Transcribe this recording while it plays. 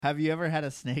Have you ever had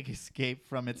a snake escape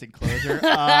from its enclosure?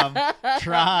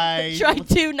 Try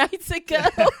 2 nights ago.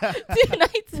 2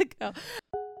 nights ago.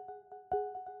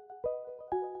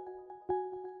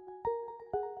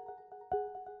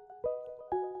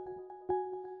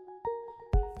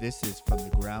 This is From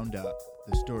the Ground Up,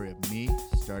 the story of me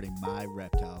starting my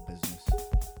reptile business.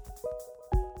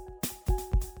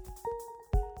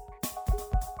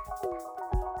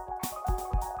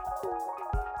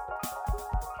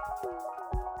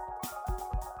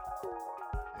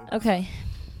 Okay.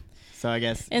 So I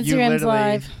guess Instagram's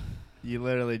live. You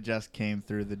literally just came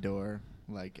through the door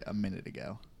like a minute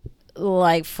ago.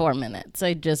 Like 4 minutes.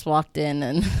 I just walked in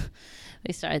and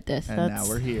we started this. And now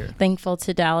we're here. Thankful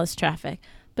to Dallas traffic.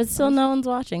 But still no one's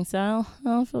watching, so I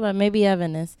don't feel bad. Maybe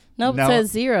Evan is. Nope, No. it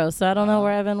says 0, so I don't know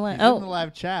where Evan went. He's in the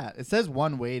live chat. It says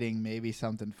 1 waiting. Maybe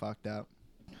something fucked up.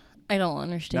 I don't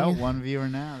understand. No, 1 viewer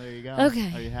now. There you go.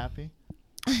 Okay. Are you happy?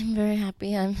 I'm very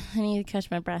happy. I need to catch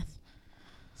my breath.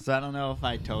 So I don't know if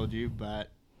I told you, but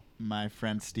my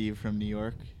friend Steve from New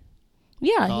York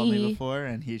Yeah, called me before,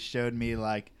 and he showed me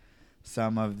like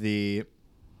some of the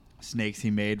snakes he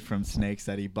made from snakes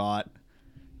that he bought,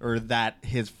 or that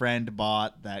his friend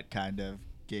bought that kind of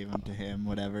gave them to him,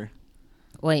 whatever.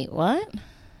 Wait, what?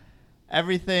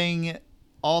 Everything,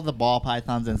 all the ball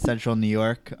pythons in central New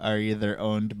York are either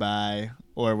owned by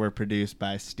or were produced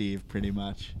by Steve, pretty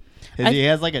much. He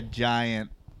has like a giant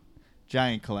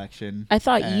collection. I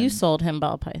thought you sold him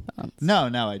ball pythons. No,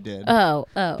 I did. Oh.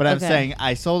 But I'm saying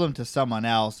I sold them to someone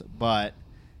else, but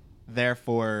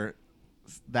therefore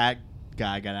that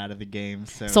guy got out of the game.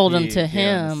 So sold them he to gave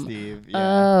him. Steve, yeah.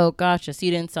 Oh, gotcha. So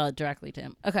you didn't sell it directly to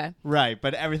him. Okay. Right,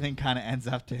 but everything kind of ends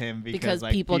up to him because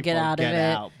like, people get out of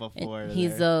it. Before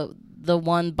he's the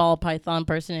one ball python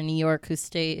person in New York who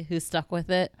stuck with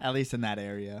it. At least in that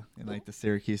area, in like the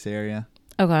Syracuse area.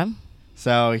 Okay.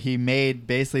 So he made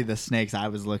basically the snakes I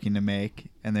was looking to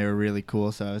make, and they were really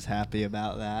cool, so I was happy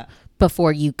about that.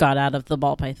 Before you got out of the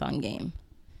ball python game.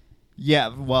 Yeah,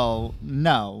 well,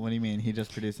 no. What do you mean? He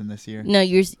just produced them this year? No,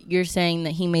 you're saying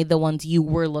that he made the ones you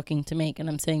were looking to make, and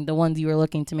I'm saying the ones you were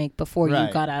looking to make before you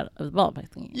got out of the ball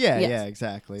python game. Yeah, yeah,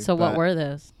 exactly. So what were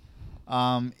those?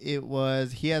 It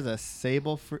was, he has a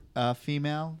sable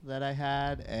female that I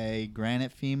had, a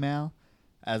granite female,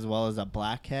 as well as a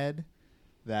blackhead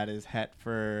that is het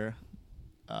for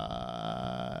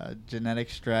genetic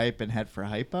stripe and het for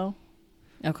hypo.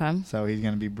 Okay. So he's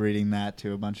going to be breeding that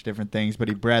to a bunch of different things, but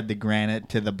he bred the granite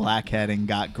to the blackhead and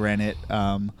got granite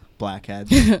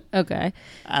blackheads. Okay.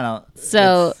 I don't.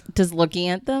 So does looking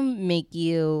at them make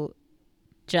you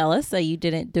jealous that you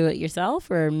didn't do it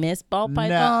yourself or miss ball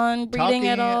python breeding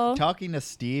at all? Talking to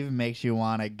Steve makes you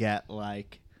want to get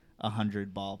like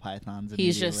 100 ball pythons immediately.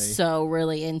 He's just so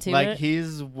really into it. Like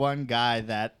he's one guy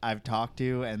that I've talked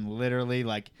to and literally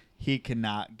like he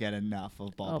cannot get enough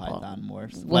of ball python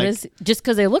morphs. What is just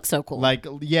because they look so cool? Like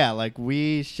yeah, like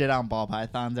we shit on ball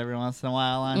pythons every once in a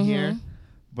while on here,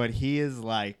 but he is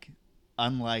like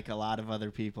unlike a lot of other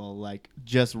people, like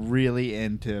just really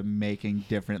into making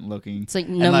different looking. It's like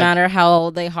no matter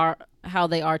how they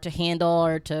are to handle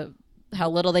or to how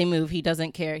little they move, he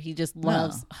doesn't care. He just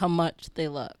loves how much they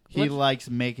look. He likes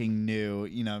making new,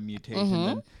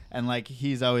 mutations. And like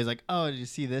he's always like, oh, did you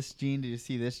see this gene? Did you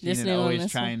see this gene? And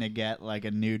always trying to get like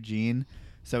a new gene.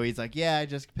 So he's like, yeah, I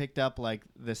just picked up like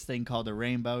this thing called a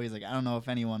rainbow. He's like, I don't know if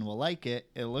anyone will like it.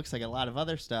 It looks like a lot of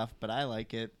other stuff, but I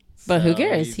like it. But who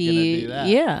cares?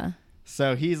 Yeah.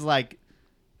 So he's like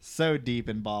so deep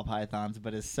in ball pythons,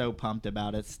 but is so pumped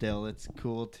about it still. It's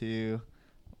cool to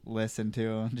listen to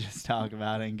him just talk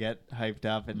about it and get hyped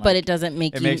up, and but it doesn't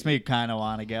make it makes me kind of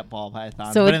want to get ball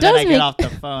pythons. So but then I get off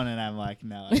the phone and I'm like,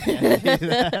 no, I can't do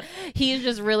that. He's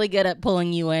just really good at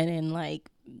pulling you in and like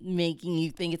making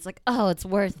you think it's like, oh, it's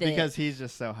worth it, because he's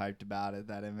just so hyped about it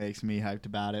that it makes me hyped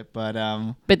about it. But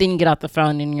then you get off the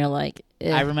phone and you're like,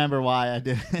 I remember why I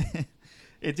did it.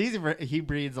 It's easy for he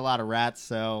breeds a lot of rats,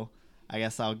 so I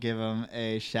guess I'll give him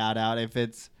a shout out. If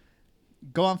it's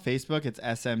go on Facebook, it's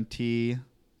SMT.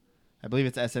 I believe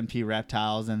it's SMT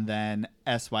Reptiles, and then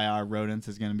SYR Rodents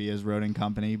is going to be his rodent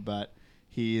company, but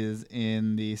he is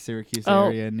in the Syracuse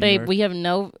area in New York. We have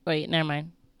no... Wait, never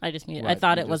mind. I just muted. I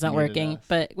thought it wasn't working. Us.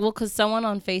 But, because someone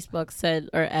on Facebook said,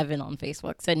 or Evan on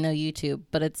Facebook said no YouTube,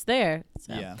 but it's there.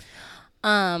 So.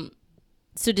 Yeah.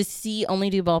 So does he only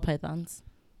do ball pythons?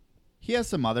 He has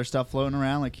some other stuff floating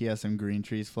around, like he has some green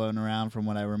trees floating around from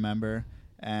what I remember,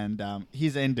 and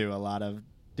he's into a lot of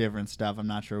different stuff. I'm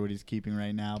not sure what he's keeping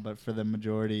right now, but for the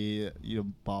majority,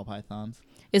 ball pythons.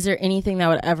 Is there anything that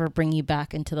would ever bring you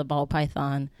back into the ball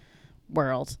python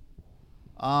world?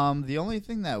 The only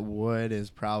thing that would is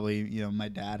probably, my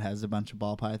dad has a bunch of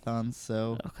ball pythons,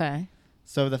 so Okay.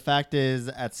 so the fact is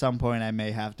at some point I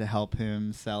may have to help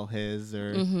him sell his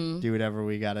or do whatever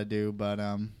we got to do, but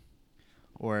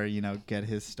or get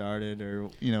his started or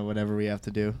whatever we have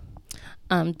to do.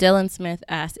 Dylan Smith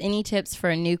asked, any tips for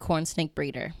a new corn snake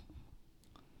breeder?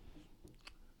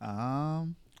 I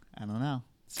don't know.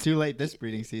 It's too late this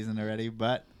breeding season already,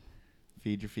 but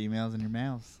feed your females and your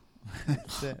males.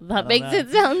 That's it. That makes it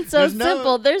sound so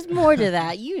simple. There's more to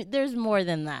that. There's more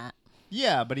than that.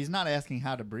 Yeah, but he's not asking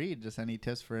how to breed. Just any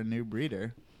tips for a new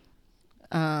breeder.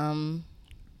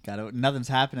 Nothing's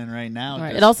happening right now.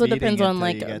 Right. It also depends on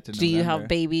do you have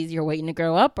babies you're waiting to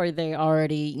grow up? Or are they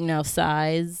already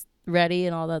size ready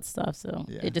and all that stuff? So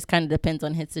it just kind of depends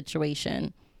on his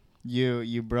situation.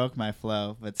 You broke my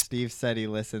flow, but Steve said he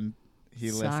listened. He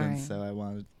listened, so I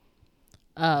wanted.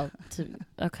 Oh,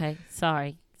 okay.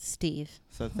 Sorry, Steve.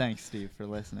 So thanks, Steve, for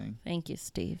listening. Thank you,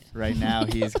 Steve. Right now,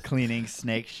 he's cleaning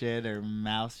snake shit or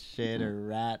mouse shit or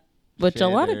rat which shit a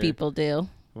lot of people do.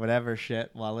 Whatever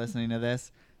shit while listening to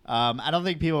this. I don't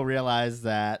think people realize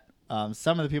that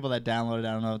some of the people that download it,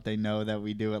 I don't know if they know that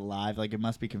we do it live. Like, it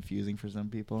must be confusing for some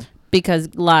people.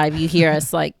 Because live, you hear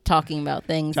us talking about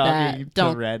things that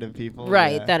don't random people,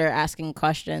 right? That are asking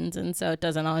questions, and so it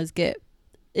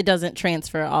doesn't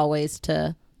transfer always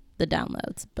to the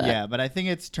downloads. But but I think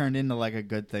it's turned into a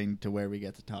good thing to where we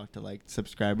get to talk to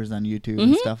subscribers on YouTube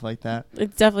and stuff like that.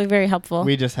 It's definitely very helpful.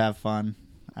 We just have fun.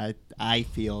 I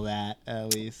feel that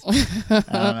at least. I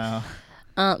don't know.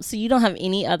 So you don't have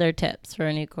any other tips for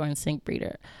a new corn snake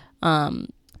breeder?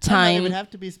 Time. It would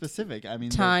have to be specific. I mean,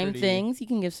 time things. You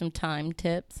can give some time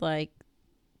tips, like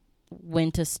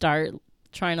when to start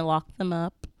trying to lock them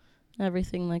up,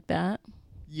 everything like that.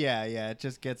 Yeah. It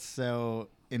just gets so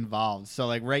involved.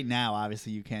 So right now,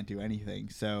 obviously, you can't do anything.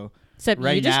 So except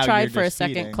right you just now, tried for a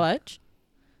second clutch.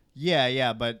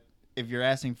 Yeah. But if you're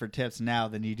asking for tips now,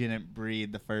 then you didn't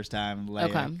breed the first time.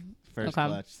 First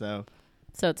clutch. So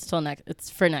it's it's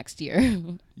for next year.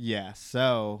 Yeah,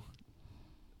 so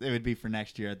it would be for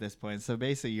next year at this point. So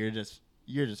basically, you're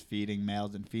just feeding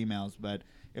males and females. But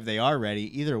if they are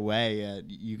ready, either way,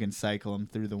 you can cycle them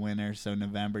through the winter. So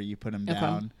November, you put them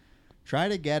down. Try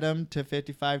to get them to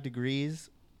 55 degrees.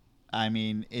 I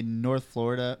mean, in North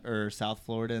Florida or South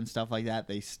Florida and stuff like that,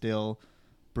 they still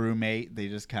brumate. They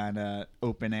just kind of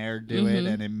open air do it,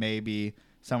 and it may be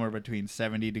somewhere between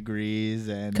 70 degrees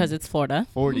and because it's Florida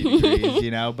 40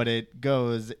 degrees, but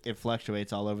it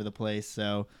fluctuates all over the place.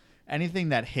 So anything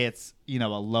that hits, a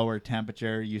lower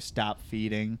temperature, you stop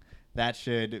feeding. That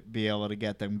should be able to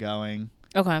get them going.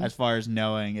 Okay. As far as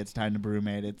knowing it's time to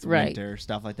brumate, it's winter,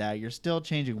 stuff like that. You're still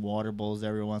changing water bowls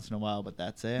every once in a while, but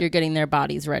that's it. You're getting their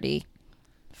bodies ready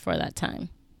for that time.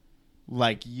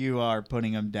 Like you are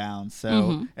putting them down.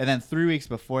 So, and then 3 weeks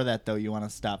before that, though, you want to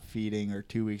stop feeding, or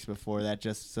 2 weeks before that,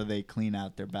 just so they clean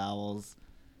out their bowels.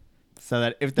 So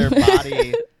that if their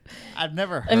body, I've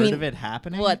never heard of it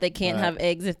happening. What, they can't have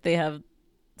eggs if they have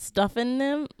stuff in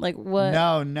them? Like what?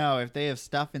 No. If they have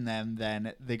stuff in them,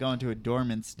 then they go into a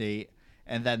dormant state,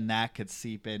 and then that could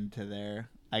seep into their,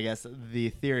 I guess the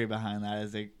theory behind that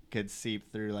is it could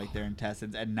seep through their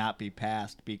intestines and not be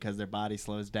passed because their body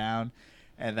slows down.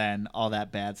 And then all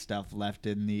that bad stuff left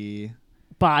in the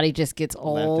body just gets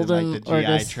old and the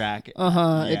GI tract.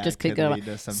 It just could go.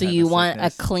 So you want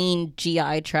a clean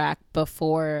GI tract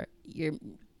before you're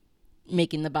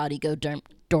making the body go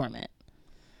dormant.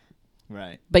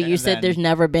 Right. But you said there's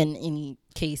never been any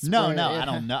case. No, I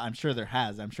don't know. I'm sure there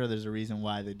has. I'm sure there's a reason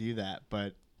why they do that.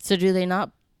 But so do they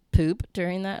not poop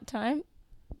during that time?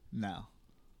 No,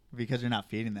 because you're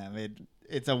not feeding them.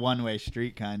 It's a one-way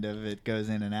street, kind of. It goes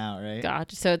in and out, right?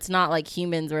 Gotcha. So it's not like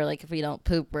humans where, if we don't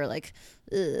poop, we're like,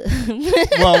 ugh.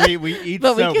 Well, we eat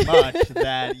so much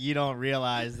that you don't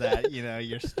realize that,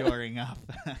 you're storing up,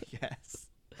 I guess.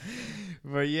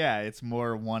 But, yeah, it's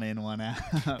more one in, one out.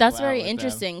 That's very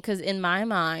interesting because in my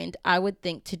mind, I would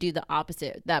think to do the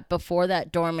opposite, that before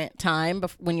that dormant time,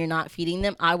 when you're not feeding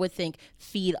them, I would think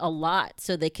feed a lot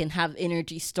so they can have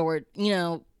energy stored,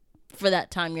 for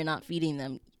that time you're not feeding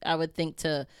them. I would think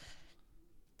to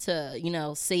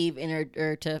save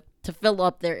or to fill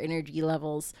up their energy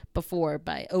levels before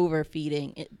by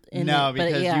overfeeding it.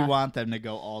 Because you want them to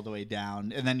go all the way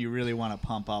down, and then you really want to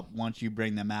pump up once you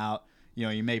bring them out.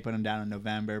 You may put them down in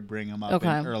November, bring them up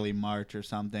in early March or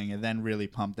something, and then really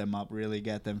pump them up, really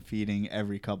get them feeding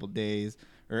every couple days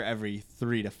or every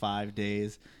 3 to 5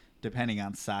 days, depending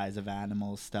on size of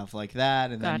animals, stuff like that.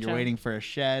 And then you're waiting for a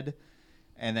shed.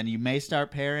 And then you may start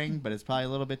pairing, but it's probably a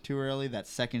little bit too early. That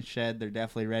second shed, they're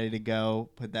definitely ready to go.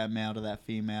 Put that male to that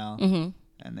female,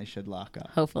 and they should lock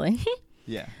up. Hopefully.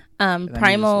 Yeah. And then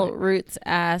Primal you just, Roots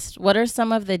asked, what are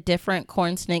some of the different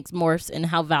corn snakes morphs and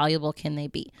how valuable can they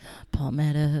be?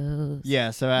 Palmettos.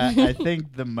 Yeah, so I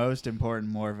think the most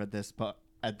important morph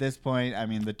at this point, I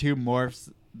mean, the two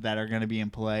morphs that are going to be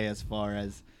in play as far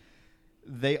as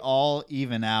they all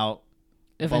even out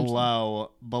Eventually.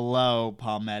 below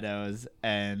palmettos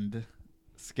and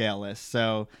scaleless.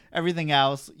 So everything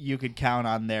else you could count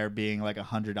on there being like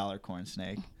 $100 corn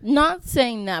snake. Not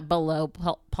saying that below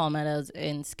palmettos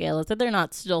and scaleless that they're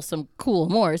not still some cool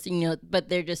morphs, but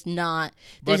they're just not.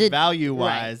 But value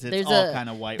wise, right, it's all kind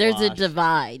of whitewashed. There's a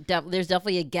divide. There's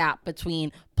definitely a gap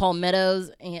between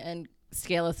palmettos and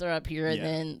scaleless are up here, and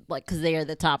then because they are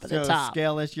the top of the top.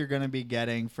 Scaleless, you're going to be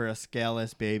getting for a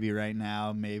scaleless baby right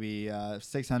now, maybe $600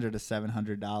 to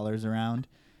 $700 around,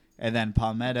 and then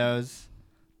palmettos.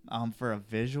 For a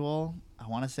visual, I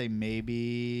want to say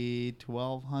maybe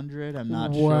 $1,200. I'm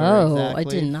not sure exactly. I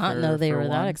did not know they were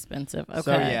that expensive. Okay.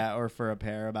 So yeah, or for a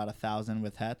pair, about $1,000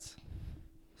 with hets.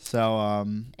 So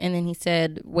and then he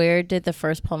said, where did the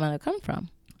first palmetto come from?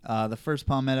 The first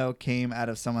palmetto came out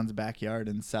of someone's backyard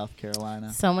in South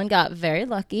Carolina. Someone got very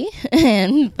lucky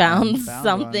and found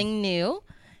something new.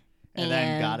 And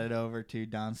then got it over to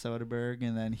Don Soderberg,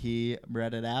 and then he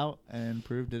bred it out and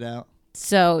proved it out.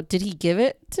 So, did he give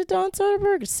it to Don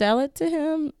Soderberg? Sell it to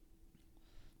him?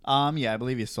 Yeah, I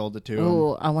believe he sold it to him.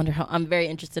 Oh, I wonder how. I'm very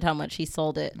interested how much he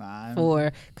sold it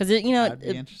for, because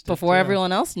before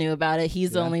everyone else knew about it,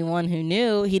 he's the only one who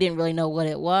knew. He didn't really know what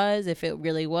it was, if it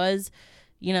really was,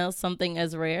 something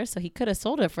as rare. So he could have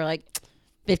sold it for like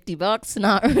 $50,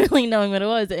 not really knowing what it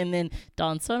was. And then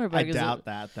Don Soderberg. I doubt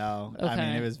that though. Okay. I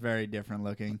mean, it was very different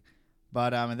looking.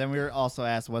 But and then we were also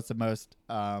asked what's the most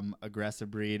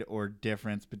aggressive breed or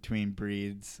difference between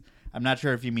breeds. I'm not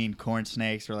sure if you mean corn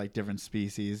snakes or like different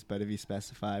species, but if you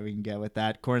specify, we can get with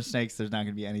that. Corn snakes, there's not going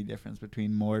to be any difference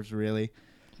between morphs really,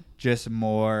 just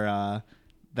more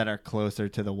that are closer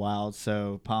to the wild.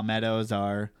 So palmettos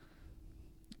are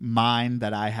mine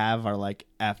that I have are like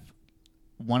F.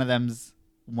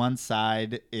 One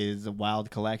side is a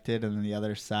wild collected, and then the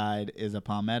other side is a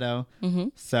palmetto. Mm-hmm.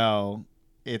 So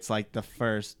it's like the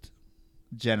first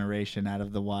generation out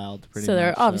of the wild. So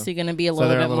they're obviously going to be a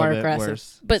little bit more aggressive.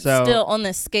 Worse. But still, on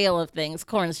the scale of things,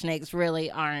 corn snakes really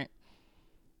aren't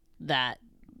that,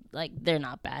 they're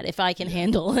not bad. If I can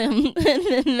handle them,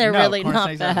 then they're really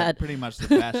not bad. Pretty much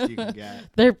the best you can get.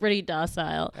 They're pretty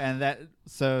docile. And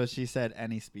so she said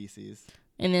any species.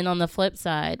 And then on the flip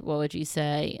side, what would you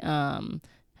say?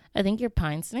 I think your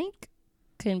pine snake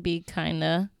can be kind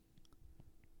of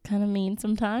mean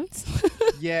sometimes.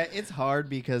 Yeah, it's hard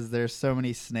because there's so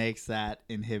many snakes that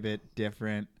inhibit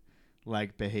different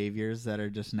behaviors that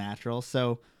are just natural.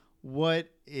 So what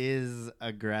is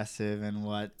aggressive and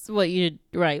what's what you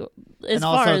right. And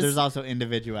also there's also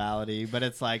individuality, but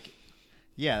it's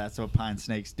yeah, that's what pine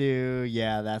snakes do.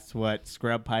 Yeah, that's what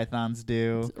scrub pythons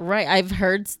do. Right. I've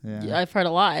heard a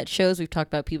lot at shows we've talked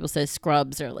about. People say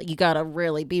scrubs are you got to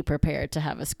really be prepared to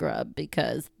have a scrub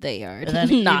because they are and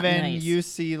then not even nice. You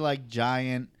see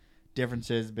different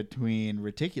differences between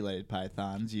reticulated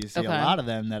pythons. You see a lot of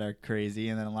them that are crazy,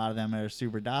 and then a lot of them are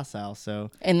super docile. So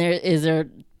and there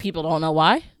people don't know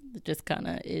why. It just kind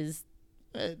of is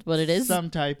what it is. Some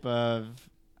type of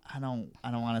I don't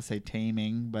want to say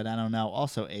taming, but I don't know.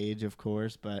 Also age, of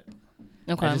course, but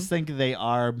I just think they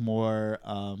are more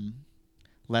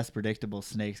less predictable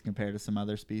snakes compared to some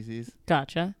other species.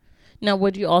 Gotcha. Now,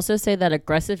 would you also say that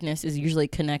aggressiveness is usually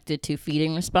connected to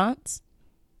feeding response?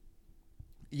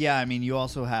 Yeah, I mean, you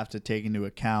also have to take into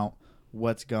account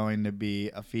what's going to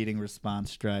be a feeding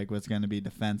response strike, what's going to be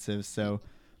defensive. So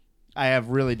I have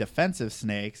really defensive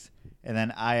snakes, and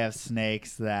then I have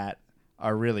snakes that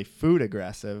are really food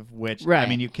aggressive, which, I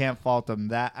mean, you can't fault them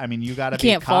that. I mean, you got to be cognizant.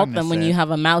 You can't fault them when you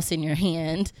have a mouse in your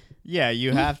hand. Yeah,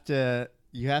 you have to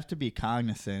be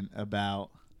cognizant about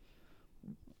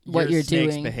what your you're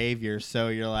snake's doing. Behavior. So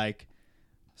you're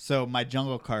so my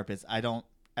jungle carpets, I don't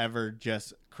ever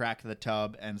just crack the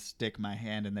tub and stick my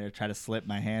hand in there, try to slip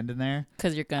my hand in there.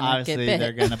 Because you're going to get bit.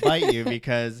 They're going to bite you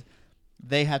because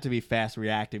they have to be fast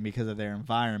reacting because of their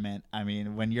environment. I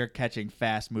mean, when you're catching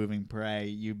fast moving prey,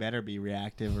 you better be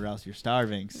reactive or else you're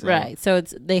starving. So. Right. So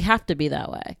they have to be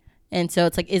that way. And so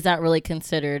it's is that really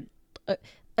considered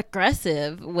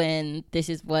aggressive when this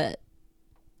is what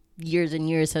years and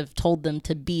years have told them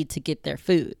to be to get their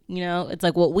food? It's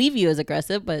what we view as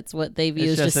aggressive, but it's what they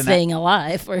view as just staying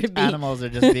alive. Animals are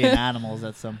just being animals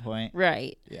at some point.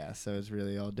 Right. Yeah, so it's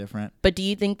really all different. But do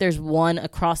you think there's one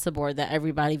across the board that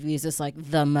everybody views as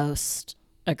the most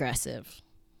aggressive?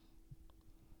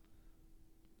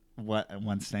 What,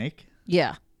 one snake?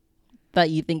 Yeah. that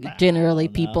you think generally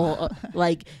don't know. people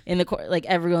like in the like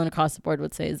everyone across the board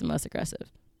would say is the most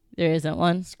aggressive? There isn't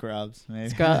one. Scrubs, maybe.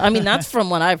 Scrub. I mean, that's from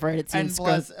what I've heard. It And seems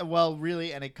plus, well,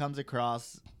 really, and it comes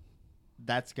across.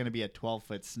 That's going to be a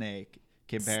 12-foot snake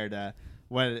compared to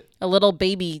what. a little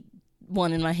baby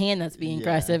one in my hand that's being Yeah.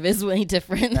 aggressive is way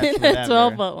different That's than a whatever.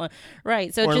 12-foot one.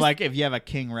 Right. So Or just like if you have a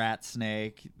king rat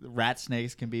snake, rat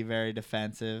snakes can be very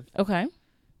defensive. okay.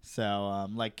 So,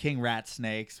 like king rat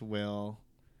snakes will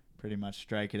pretty much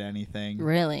strike at anything.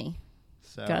 Really?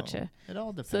 So Gotcha. It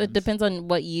all depends. So it depends on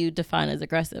what you define as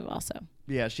aggressive also.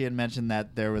 Yeah, she had mentioned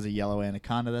that there was a yellow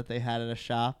anaconda that they had at a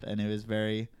shop, and it was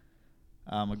very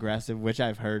aggressive, which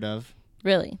I've heard of.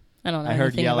 Really? I don't know I heard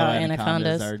anything yellow about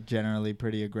anacondas anacondas. are generally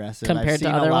pretty aggressive. Compared I've to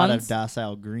seen other a lot ones? of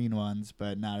docile green ones,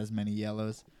 but not as many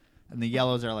yellows. And the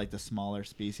yellows are like the smaller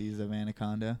species of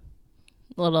anaconda.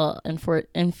 Little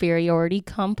inferiority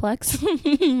complex,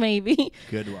 maybe.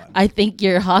 Good one. I think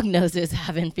your hognoses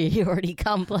have inferiority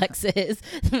complexes.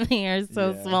 They are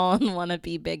so Yeah. small and want to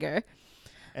be bigger.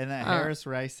 And then Harris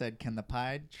Rice said, "Can the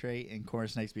pied trait in corn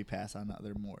snakes be passed on to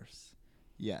other morphs?"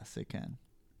 Yes, it can.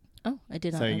 Oh, I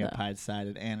did not So know you get that.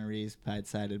 pied-sided antares,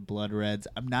 pied-sided blood reds.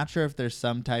 I'm not sure if there's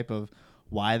some type of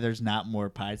why there's not more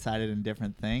pied-sided in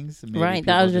different things. Maybe Right,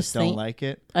 people that was just just don't think- like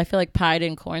it. I feel like pied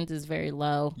in corns is very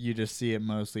low. You just see it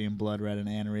mostly in blood red and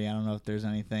antares. I don't know if there's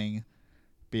anything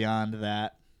beyond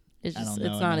that. It's I just don't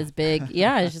it's know not enough. as big.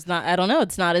 Yeah, it's just not. I don't know.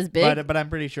 It's not as big. But I'm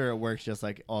pretty sure it works just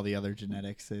like all the other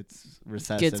genetics. It's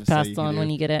recessive. Gets so passed you can on when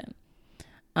do- you get it.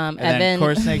 And then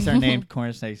corn snakes are named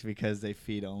corn snakes because they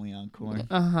feed only on corn.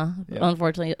 Yep.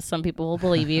 Unfortunately, some people will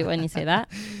believe you when you say that.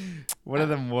 What are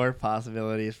the more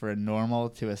possibilities for a normal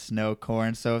to a snow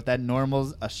corn? So if that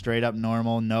normal's a straight up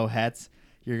normal, no hets,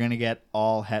 you're going to get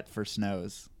all het for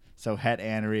snows. So het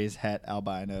antares, het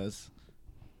albinos.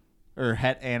 Or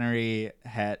het anare,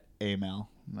 het amel.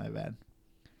 My bad.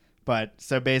 But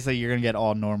so basically you're going to get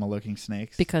all normal looking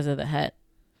snakes. Because of the het.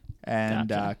 And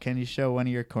Gotcha. can you show one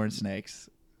of your corn snakes?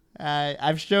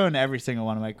 I've shown every single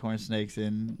one of my corn snakes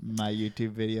in my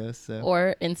YouTube videos. So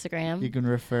Or Instagram. you can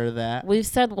refer to that. We've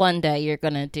said one day you're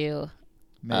going to do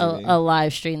Maybe. a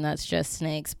live stream that's just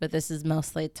snakes, but this is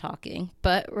mostly talking.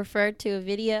 But refer to a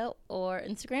video or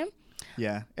Instagram.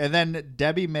 Yeah, and then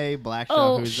Debbie May Blackshaw,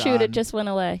 Oh, who's shoot, it just went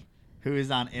away. who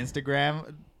is on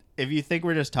Instagram. If you think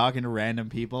we're just talking to random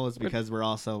people, it's because we're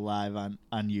also live on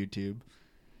YouTube.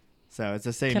 So it's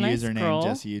the same Can I username, scroll?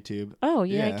 just YouTube. Oh,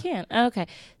 yeah, Yeah. I can. Okay.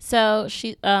 So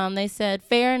they said,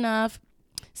 fair enough.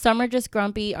 Some are just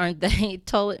grumpy, aren't they?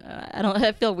 Totally.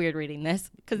 I feel weird reading this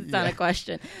because it's not a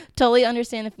question. Totally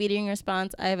understand the feeding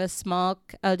response. I have a small.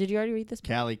 Oh, did you already read this?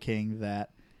 Cali King that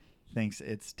thinks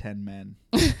it's 10 men.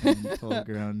 And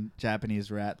full-grown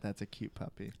Japanese rat. That's a cute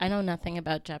puppy. I know nothing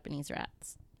about Japanese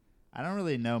rats. I don't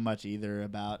really know much either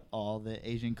about all the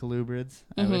Asian colubrids.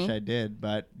 I Mhm. wish I did,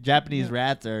 but Japanese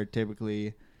rats are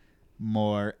typically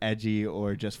more edgy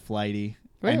or just flighty.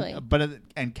 Really?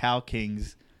 And cow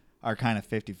kings are kind of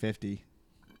 50-50.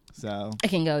 So It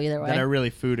can go either that are way. really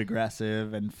food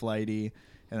aggressive and flighty,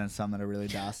 and then some that are really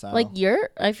docile. Like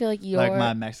I feel like you're. like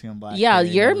my Mexican black. yeah,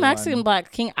 king, your everyone- Mexican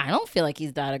black king. I don't feel like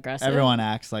he's that aggressive. Everyone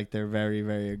acts like they're very,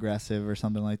 very aggressive or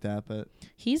something like that, but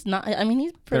He's not. I mean,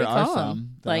 he's pretty there are calm. some.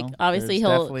 Like though. obviously There's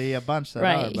he'll definitely a bunch that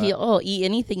right. are. but- He'll eat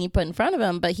anything you put in front of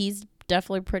him, but he's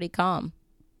definitely pretty calm.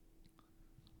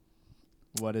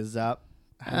 What is up?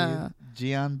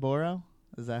 Gian Boro?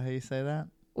 Is that how you say that?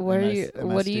 What Am are I you? s-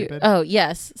 am I What do you? stupid? Oh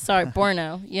yes, sorry,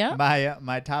 Borno. Yeah,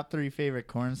 My top 3 favorite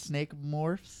corn snake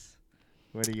morphs.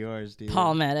 What are yours, dude?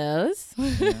 palmettos,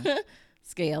 Yeah.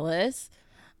 scaleless.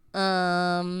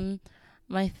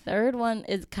 My third one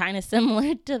is kind of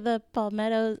similar to the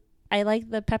palmettos. I like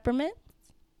the peppermint.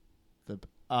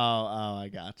 I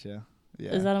gotcha.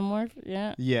 Yeah. Is that a morph?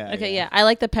 Yeah. Yeah. Okay, yeah. I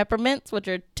like the peppermints, which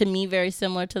are to me very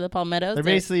similar to the palmettos. They're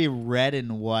basically red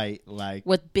and white, like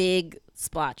with big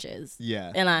splotches.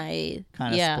 yeah, And I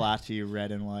kind of yeah. splotchy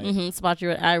red and white. Splotchy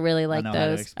red. I really like know how to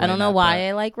those. I explain don't know that, why but-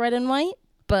 I like red and white,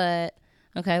 but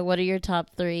okay. What are your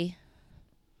top 3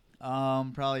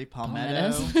 Probably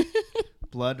palmetto, palmettos?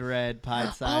 blood red,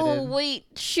 pied-sided. Oh wait,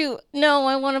 shoot! No,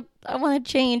 I want to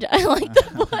change. I like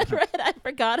the blood red. I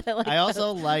forgot I like. I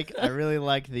also those. I really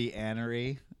like the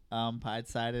anare,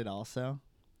 pied-sided also.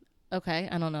 Okay,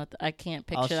 I don't know. I can't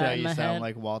picture I'll show that in you my some. head.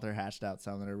 Like Walter hatched out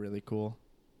some that are really cool.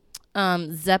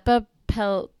 Zeppa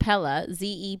Pella,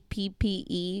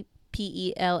 Zeppepelaa.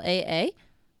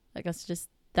 I guess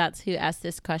that's who asked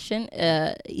this question.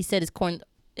 He said,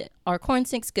 are corn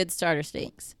snakes good starter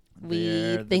snakes? We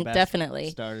They're the think best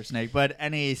definitely. starter snake, but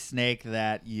any snake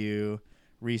that you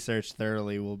research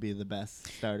thoroughly will be the best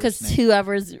starter Because snake.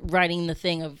 whoever's writing the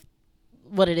thing of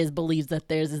what it is believes that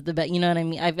theirs is the best. You know what I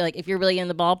mean? I feel like if you're really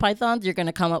into ball pythons, you're going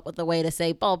to come up with a way to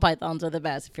say ball pythons are the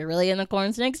best. If you're really into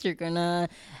corn snakes, you're going to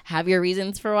have your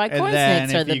reasons for why corn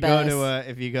snakes are the best.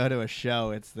 If you go to a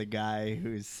show, it's the guy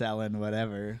who's selling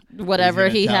whatever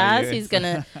he has. He's going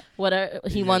to, whatever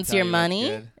he wants your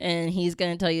money, and he's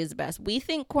going to tell you is the best. We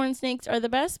think corn snakes are the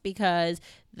best because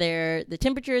the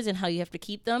temperatures and how you have to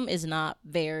keep them is not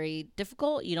very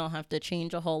difficult. You don't have to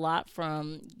change a whole lot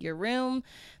from your room.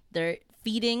 Their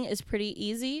feeding is pretty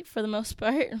easy for the most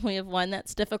part. We have one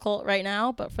that's difficult right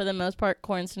now, but for the most part,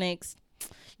 corn snakes,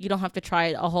 you don't have to try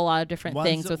a whole lot of different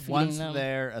things with feeding them. Once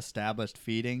they're established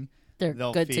feeding,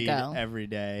 they'll good feed to go every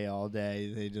day, all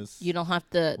day. You don't have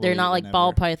to. They're not like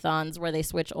ball pythons where they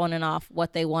switch on and off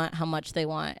what they want, how much they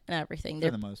want, and everything.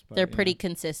 For the most part, they're pretty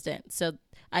consistent. So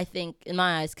I think, in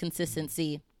my eyes,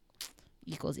 consistency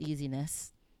equals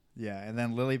easiness. Yeah, and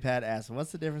then Lily Pad asks,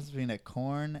 "What's the difference between a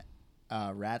corn,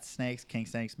 rat snakes, king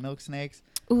snakes, milk snakes?"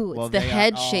 Ooh, it's the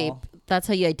head shape. That's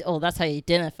how you. That's how you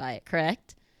identify it.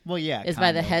 Correct. Well, yeah, it's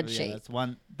by the head shape.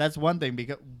 That's one thing.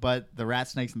 But the rat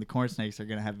snakes and the corn snakes are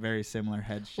going to have very similar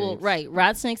head shapes. Well, right.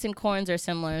 Rat snakes and corns are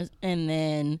similar, and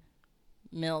then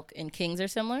milk and kings are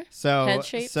similar. Head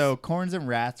shapes. So corns and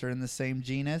rats are in the same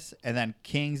genus, and then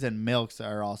kings and milks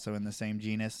are also in the same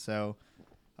genus. So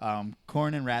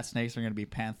corn and rat snakes are going to be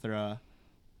Panthera.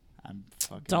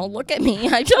 Don't look at me.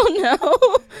 I don't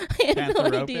know. I have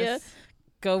no idea.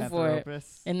 Go for it.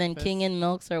 And then king and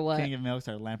milks are what? King and milks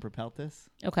are Lamprepeltis.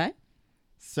 Okay.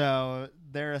 So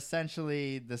they're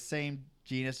essentially the same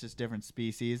genus, just different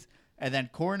species. And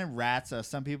then corn and rats,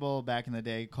 some people back in the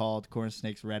day called corn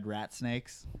snakes red rat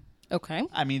snakes. Okay.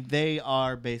 I mean, they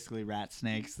are basically rat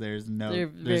snakes. There's no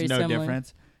similar.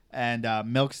 difference. And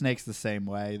milk snakes the same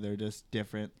way. They're just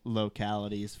different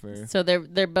localities for. So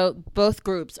they're both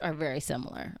groups are very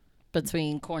similar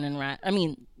between corn and rat. I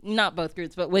mean, not both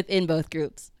groups, but within both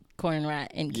groups, corn and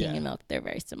rat and king and milk, they're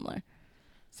very similar.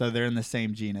 So they're in the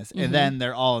same genus, and then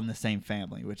they're all in the same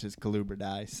family, which is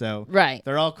Colubridae. So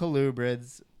they're all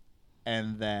colubrids,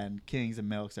 and then kings and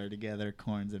milks are together,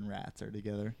 corns and rats are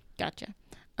together. Gotcha.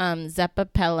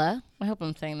 Zeppapella, I hope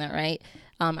I'm saying that right,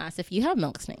 asked if you have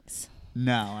milk snakes.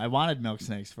 No, I wanted milk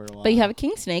snakes for a while. But you have a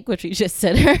king snake, which we just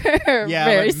said are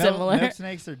very similar. Milk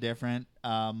snakes are different.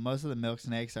 Most of the milk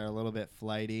snakes are a little bit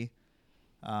flighty,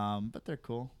 but they're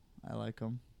cool. I like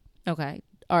them. Okay.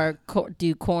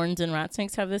 Do corns and rat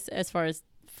snakes have this as far as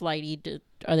flighty?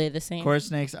 Are they the same? Corn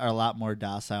snakes are a lot more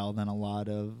docile than a lot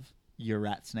of your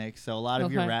rat snakes. So a lot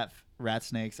of your rat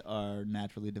snakes are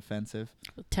naturally defensive.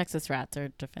 Texas rats are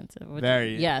defensive.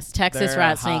 Texas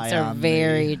rat snakes are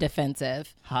very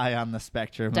defensive. High on the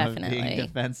spectrum of being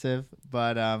defensive.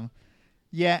 But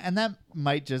yeah, and that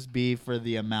might just be for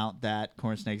the amount that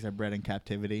corn snakes are bred in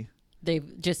captivity.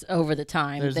 They've just over the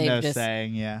time. There's no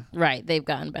saying, yeah. Right, they've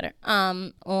gotten better.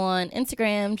 On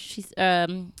Instagram,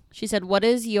 she said, "What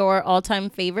is your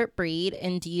all-time favorite breed,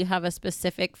 and do you have a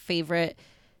specific favorite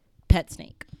pet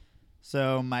snake?"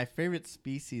 So my favorite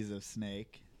species of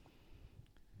snake.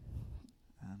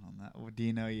 I don't know. Do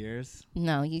you know yours?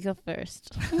 No, you go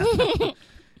first.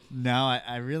 No,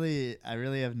 I really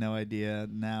have no idea.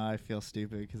 Now I feel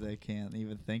stupid because I can't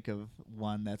even think of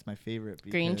one that's my favorite.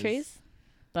 Green trees?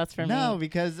 That's for me. No,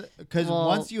 because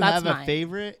once you have a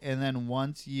favorite and then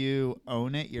once you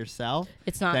own it yourself,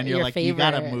 it's not then you're your like, favorite. you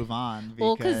got to move on.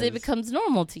 Because it becomes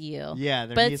normal to you. Yeah,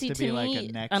 there needs to be like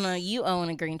a next. I don't know, you own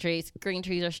a green tree. Green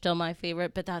trees are still my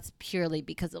favorite, but that's purely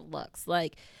because of looks.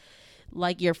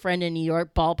 Like your friend in New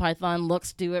York, ball python,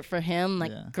 looks do it for him.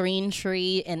 Green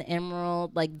tree and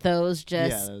emerald, like those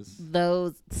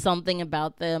those something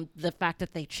about them. The fact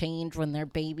that they change when they're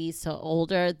babies, so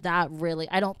older, that really,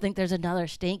 I don't think there's another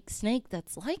snake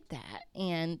that's like that.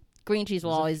 And green trees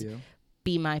will always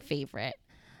be my favorite.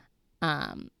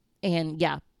 And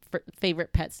yeah,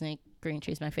 favorite pet snake, green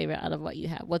tree's my favorite out of what you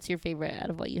have. What's your favorite out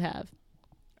of what you have?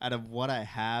 Out of what I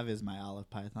have is my olive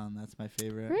python. That's my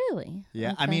favorite. Really?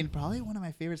 Yeah. Okay. I mean, probably one of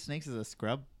my favorite snakes is a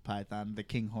scrub python, the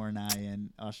king horneye in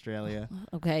Australia.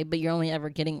 Okay, but you're only ever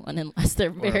getting one unless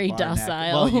they're very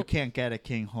docile. Well, you can't get a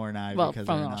king horneye because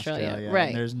they're in Australia. Right.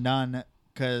 And there's none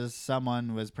because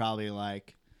someone was probably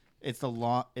like, it's the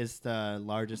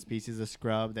largest species of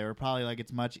scrub. They were probably like,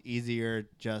 it's much easier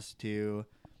just to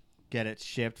get it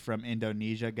shipped from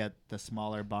Indonesia, get the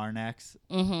smaller bar necks.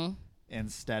 Mm-hmm.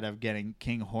 Instead of getting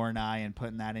king horneye and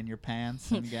putting that in your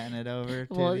pants and getting it over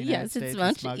to the United States.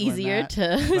 It's much easier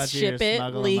to ship it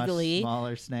legally.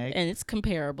 Smaller snake. And it's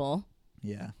comparable.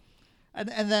 Yeah.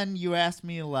 And then you ask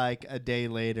me like a day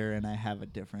later, and I have a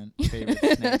different favorite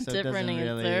snake. So Different it doesn't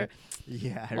answer. really.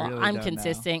 Yeah, I Well, really I'm don't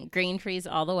consistent. Green trees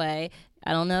all the way.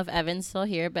 I don't know if Evan's still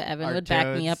here, but Evan Our would back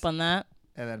me toads- up on that.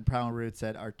 know. And then Primal Root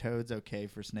said, "Are toads okay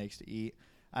for snakes to eat?"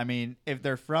 I mean, if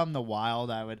they're from the wild,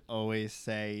 I would always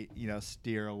say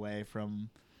steer away from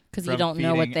Because you don't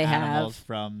know what feeding they animals have.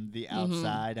 from the Mhm.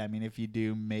 outside. I mean, if you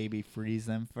do, maybe freeze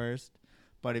them first.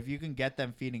 But if you can get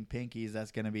them feeding pinkies,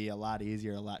 that's going to be a lot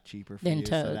easier, a lot cheaper for Than you.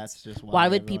 toads. So that's just Why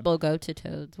would everyone- people go to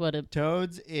toads? What a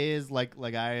Toads is like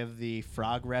I have the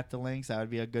frog reptilinks. That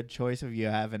would be a good choice if you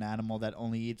have an animal that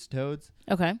only eats toads.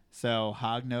 okay. So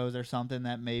hognose or something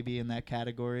that may be in that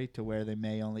category to where they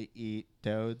may only eat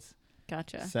toads.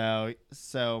 Gotcha.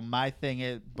 So my thing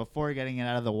is, before getting it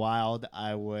out of the wild,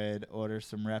 I would order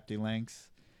some reptilinks.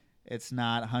 It's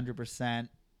not 100%,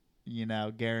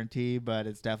 guarantee, but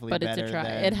it's definitely But better it's a try.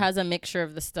 than It has a mixture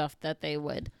of the stuff that they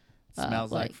would.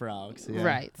 smells like like- frogs. Yeah.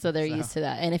 Right. So they're used to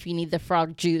that. And if you need the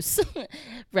frog juice,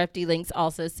 Reptilinks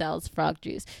also sells frog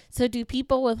juice. So do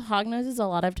people with hognoses a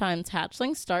lot of times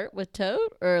hatchlings start with toad,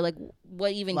 or like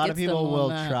what even A lot gets of people them will on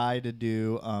that? try to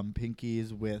do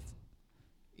pinkies with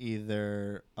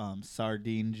either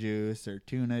sardine juice or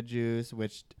tuna juice,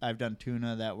 which I've done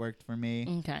tuna that worked for me.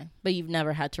 Okay, but you've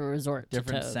never had to resort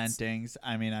Different to toads. scentings.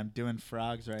 I mean, I'm doing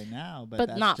frogs right now, but But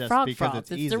that's not just frog because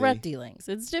frogs. it's easy. the Reptilinks.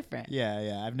 It's different.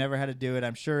 Yeah. I've never had to do it.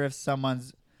 I'm sure if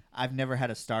I've never had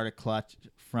to start a clutch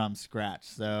from scratch.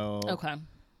 So Okay.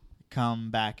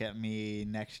 come back at me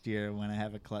next year when I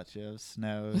have a clutch of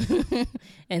snows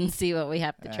And see what we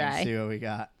have to and try. see what we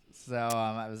got. So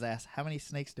I was asked, how many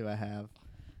snakes do I have?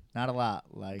 Not a lot.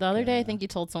 Like The other day, I think you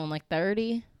told someone like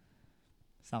 30,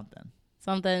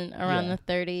 something. around Yeah. the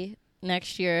 30.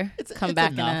 Next year, It's come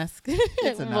back enough. and ask.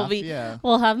 It's we'll enough. be, Yeah.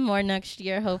 we'll have more next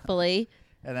year, hopefully.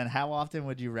 And then how often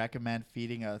would you recommend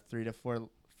feeding a 3 to 4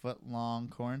 foot long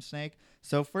corn snake?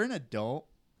 So for an adult,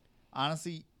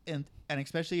 honestly, and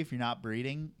especially if you're not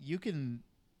breeding, you can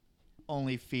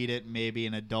only feed it maybe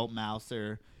an adult mouse,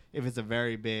 or if it's a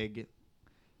very big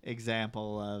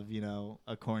example of,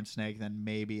 a corn snake, then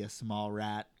maybe a small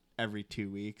rat every 2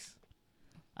 weeks.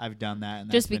 I've done that,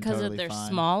 and Just that's been because totally they're fine.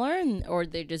 smaller, or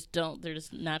they just don't. They're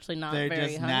just naturally not They very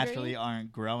just hungry. naturally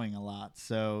aren't growing a lot,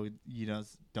 so you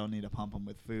don't need to pump them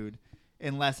with food,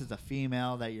 unless it's a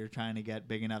female that you're trying to get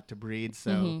big enough to breed.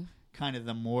 So Mhm. kind of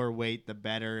the more weight, the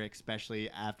better, especially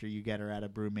after you get her out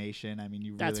of brumation. I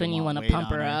mean, That's really when you want want weight to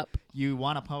pump on her up. You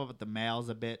want to pump up the males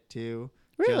a bit too,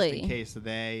 Really? just in case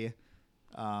they.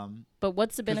 But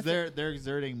what's the Because benefit? they're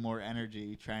exerting more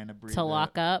energy trying to breed To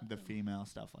lock up? the female,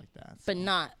 stuff like that. But so.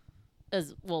 not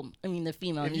as well. I mean, the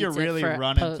female. If needs you're it really for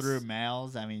running post. through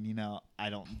males, I mean, I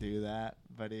don't do that.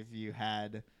 But if you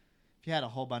had a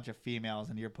whole bunch of females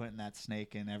and you're putting that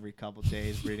snake in every couple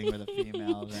days breeding with a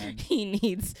female, then he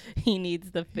needs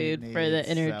the food he for the needs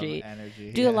some energy.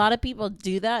 energy. Do a lot of people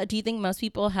do that? Do you think most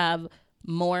people have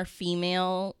more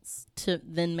females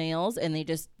than males, and they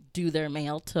just do their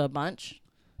male to a bunch?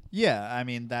 Yeah, I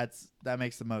mean that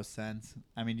makes the most sense.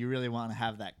 I mean, you really want to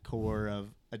have that core of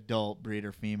adult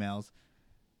breeder females,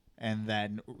 and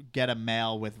then get a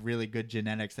male with really good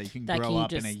genetics that you can That grow can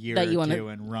up in a just- year that or you wanna- two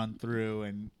and run through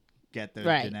and get those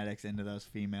Right. genetics into those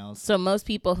females. So most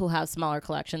people who have smaller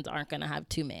collections aren't going to have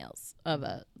two males of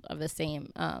the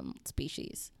same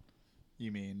species.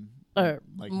 You mean Or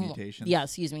like mm, mutations? Yeah,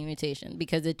 excuse me, mutation,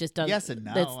 because it just doesn't. Yes and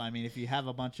no. that's- I mean, if I have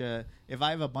a bunch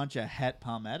of het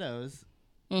palmettos,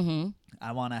 Mhm.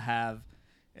 I want to have.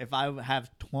 If I have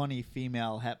 20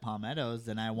 female het palmettos,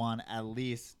 then I want at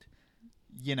least,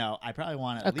 I probably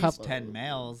want A at least couple- 10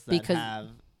 males that because- have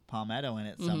palmetto in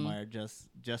it Mhm. somewhere,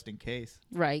 just in case.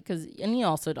 Right, and you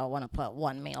also don't want to put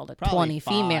one male to Probably 20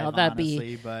 female. five, That'd be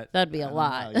honestly, but a I don't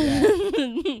lot. know,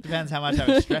 yeah. Depends how much I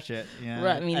would stretch it. Right,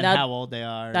 I mean, and that- how old they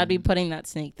are. That'd be and- putting that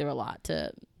snake through a lot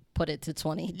to put it to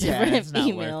 20 yeah, different it's not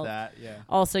females. worth that. Yeah.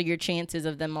 Also, your chances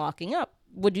of them locking up.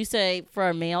 Would you say for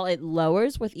a male it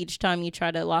lowers with each time you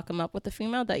try to lock them up with a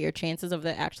female, that your chances of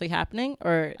that actually happening?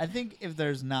 Or I think if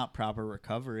there's not proper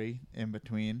recovery in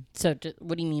between. so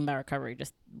what do you mean by recovery?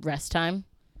 Just rest time?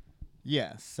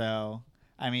 Yeah, so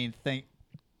I mean,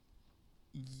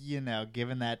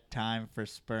 given that time for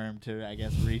sperm to, I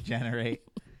guess, regenerate,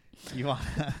 you want.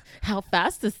 How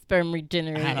fast does sperm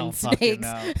regenerate I in don't fucking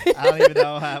snakes? know. I don't even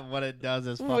know what it does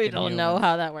as fucking We don't know humans.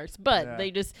 how that works, but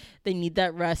Yeah. they need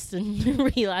that rest and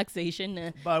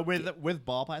relaxation. But with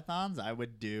ball pythons, I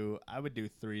would do 1 to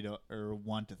 3. And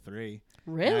I'd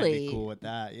Really, be cool with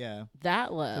that. Yeah, that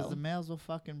because low? the males will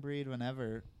fucking breed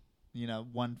whenever.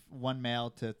 One male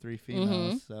to 3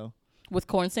 females. Mhm. So With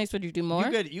corn snakes, would you do more?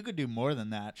 you could do more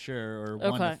than that, sure, or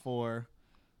 1 Okay. to 4.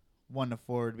 1 to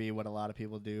 4 would be what a lot of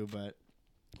people do,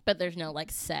 But there's no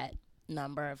like set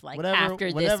number of like whatever, after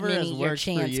whatever this has many your worked for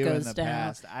chance you in goes the down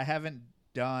past. I haven't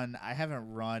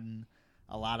run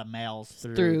a lot of males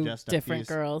through just a different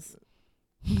few girls.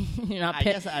 You're not I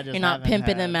guess I just you're not haven't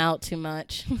pimping them had- out too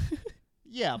much.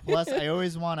 Yeah, plus I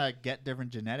always want to get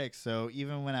different genetics. So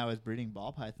even when I was breeding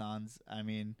ball pythons, I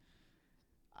mean,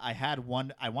 I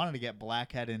wanted to get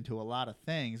blackhead into a lot of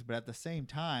things, but at the same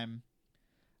time,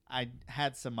 I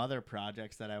had some other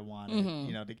projects that I wanted. Mhm.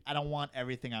 You know, I don't want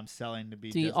everything I'm selling to be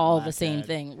Do just all the same blackhead.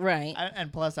 thing, right?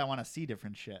 And plus, I want to see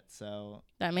different shit. So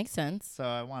That makes sense.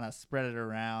 I want to spread it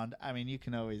around. I mean, you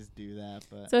can always do that,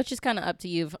 but So it's just kind of up to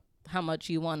you how much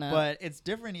you want to. but it's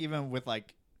different even with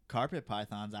like carpet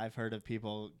pythons. I've heard of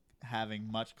people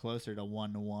having much closer to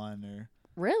 1-to-1 or.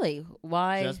 Really?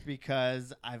 Why? Just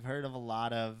because I've heard of a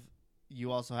lot of,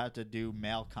 you also have to do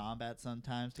male combat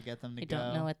sometimes to get them to I go.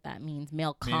 don't know what that means.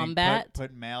 Male Meaning combat?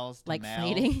 Put males to Like males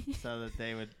fighting? so that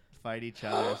they would fight each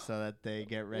other so that they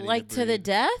get ready Like to to the breed.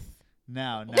 death?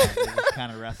 No, they just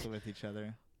kind of wrestle with each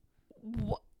other.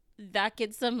 That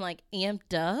gets them like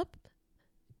amped up?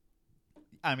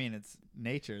 I mean, it's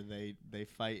nature. They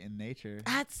fight in nature.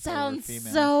 That sounds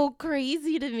females. so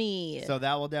crazy to me. So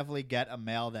that will definitely get a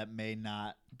male that may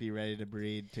not be ready to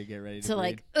breed to get ready to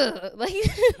breed. like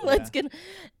let's get.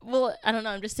 Well, I don't know.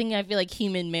 I'm just thinking. I feel like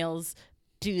human males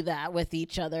do that with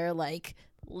each other. Like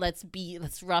let's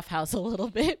roughhouse a little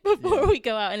bit before we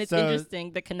go out. And it's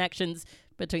interesting the connections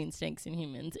between snakes and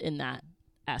humans in that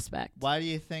aspect. Why do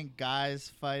you think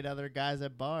guys fight other guys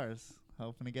at bars?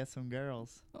 Hoping to get some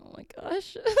girls. Oh my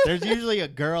gosh. There's usually a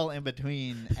girl in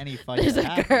between any fight. There's that a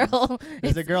happens. girl.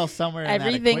 There's a girl somewhere in that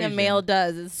Everything a equation. male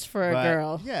does is for But a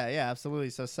girl. Yeah, absolutely.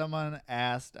 So someone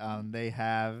asked, they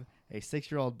have a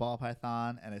 6-year-old ball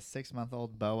python and a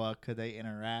 6-month-old boa. Could they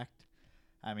interact?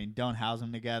 I mean, don't house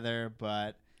them together,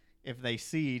 but if they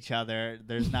see each other,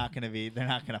 they're not going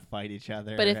to fight each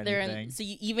other. But or if they're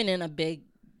anything. even in a big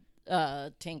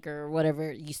tanker or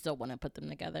whatever, you still want to put them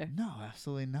together. No,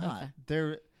 absolutely not.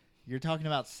 Okay. You're talking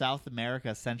about South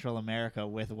America, Central America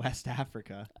with West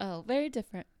Africa. Oh, very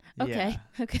different. Okay.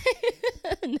 Yeah.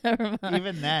 Okay. Never mind.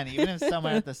 Even then, even if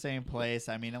someone at the same place,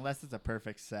 I mean, unless it's a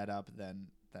perfect setup, then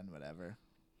whatever.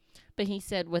 But he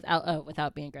said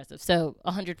without being aggressive. So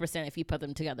 100% if you put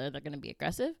them together, they're going to be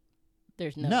aggressive?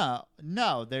 There's No,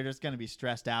 they're just going to be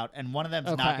stressed out. And one of them's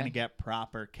not Okay. going to get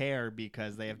proper care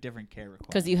because they have different care requirements.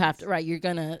 Because you have to, right, you're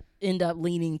going to end up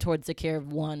leaning towards the care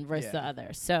of one versus Yeah. the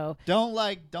other. So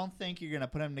Don't think you're going to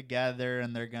put them together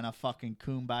and they're going to fucking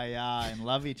kumbaya and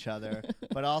love each other.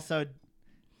 But also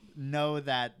know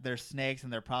that they're snakes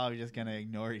and they're probably just going to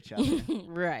ignore each other.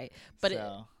 right. But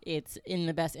So. it's in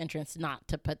the best interest not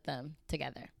to put them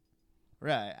together.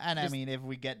 Right. And Just- I mean, if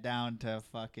we get down to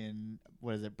fucking,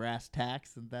 what is it, brass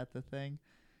tacks? Isn't that the thing?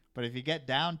 But if you get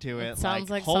down to it, It sounds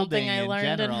like holding something I in learned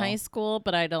general, in high school,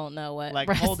 but I don't know what like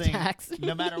brass holding, tacks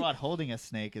no matter what, holding a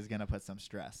snake is going to put some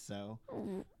stress. So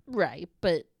Right,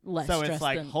 but less so stress it's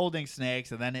like than, holding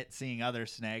snakes and then it seeing other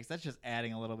snakes. That's just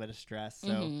adding a little bit of stress. So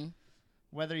Mhm.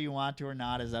 whether you want to or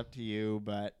not is up to you.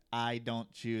 But I don't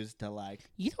choose to like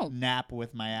You don't. nap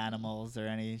with my animals or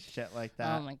any shit like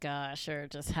that. Oh my gosh, or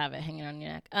just have it hanging on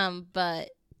your neck. But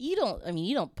you don't. I mean,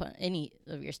 you don't put any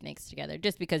of your snakes together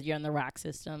just because you're on the rack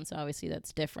system. So obviously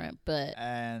that's different. But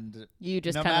And you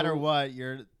just no kinda, matter what,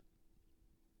 your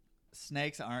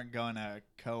snakes aren't going to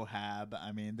cohab.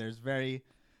 I mean,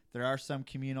 there are some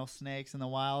communal snakes in the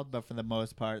wild, but for the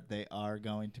most part, they are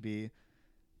going to be,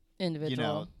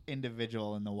 individual.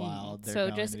 individual in the wild. They're So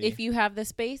going just to be, if you have the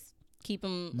space, keep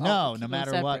them. no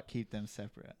matter what, keep them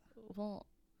separate. Well,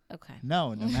 okay.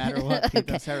 No matter what, keep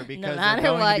them Okay. separate because No they're matter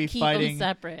going what, to be keep them fighting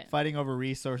separate. over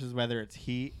resources, whether it's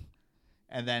heat,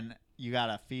 and then you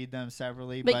gotta feed them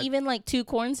separately. But even like 2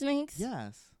 corn snakes.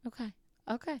 yes,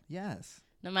 Okay. yes,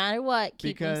 No matter what,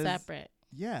 keep them Because- separate.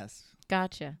 yes.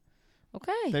 Gotcha.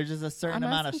 Okay. There's just a certain I'm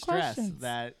amount of asking stress questions.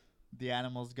 that the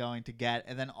animal's going to get.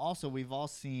 And then also, we've all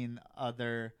seen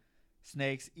other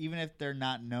snakes, even if they're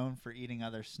not known for eating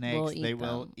other snakes, eat they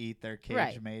will them. eat their cage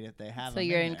Right. mate if they have So them.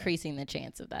 you're in there. increasing the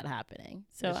chance of that happening.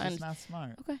 So It's I'm just not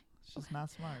smart. okay. It's just not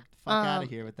smart. Fuck out of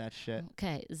here with that shit.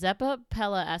 Okay. Zeppa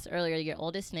Pella asked earlier, your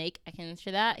oldest snake. I can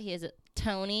answer that. He is a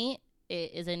Tony.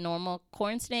 It is a normal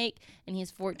corn snake, and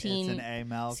he's 14. It's an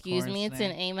AML. Excuse corn me, it's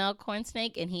snake. an AML corn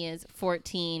snake, and he is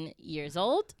 14 years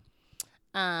old.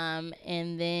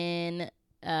 And then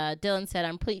Dylan said,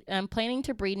 I'm planning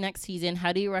to breed next season.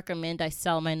 How do you recommend I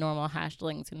sell my normal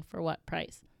hatchlings, and for what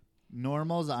price?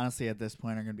 Normals, honestly, at this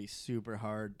point, are going to be super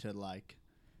hard to like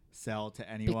sell to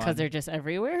anyone. Because they're just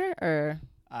everywhere, or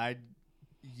I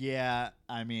Yeah,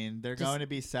 I mean, they're Just- going to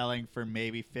be selling for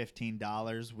maybe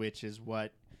 $15, which is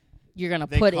what You're gonna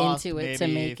they put cost into it to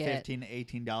maybe make it. $15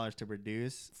 to $18 to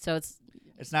produce. So it's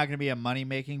It's not going to be a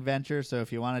money-making venture, so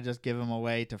if you want to just give them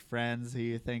away to friends who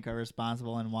you think are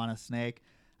responsible and want a snake,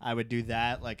 I would do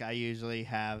that. Like I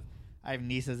have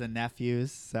nieces and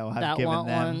nephews, so I've That given want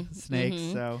them one. snakes.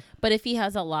 Mhm. So But if he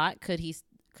has a lot,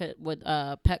 would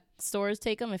pet stores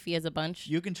take him if he has a bunch?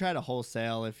 you can try to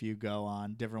wholesale if you go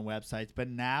on different websites. But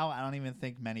now I don't even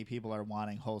think many people are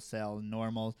wanting wholesale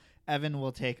normals. Evan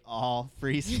will take all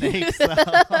free snakes. So.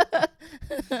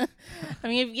 I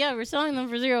mean, we're selling them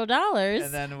for $0.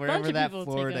 And then Bunch wherever of that people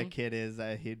take Florida 'em. kid is,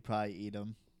 he'd probably eat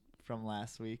them from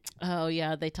last week. Oh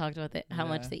yeah, they talked about how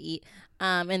much Yeah. they eat.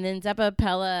 And then Zeppa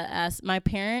Pella asked, "My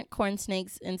parent corn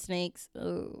snakes and snakes.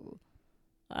 Oh,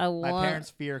 My parents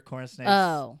fear corn snakes.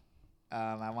 Oh,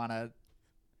 I want to.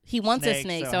 he wants a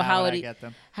snake. So how how would would I he? get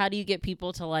them? How do you get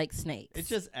people to like snakes? It's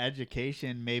just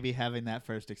education. Maybe having that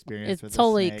first experience. It's with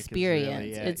totally a snake experience.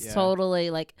 Is really It's yeah. totally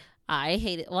like I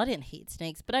hate it. Well, I didn't hate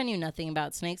snakes, but I knew nothing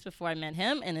about snakes before I met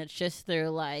him, and it's just through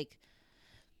like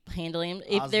handling him.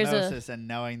 If there's a osmosis and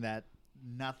knowing that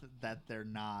they're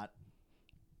not.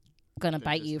 gonna They're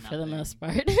bite just you for the nothing. most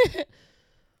part.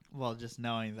 Well, just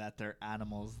knowing that they're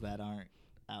animals that aren't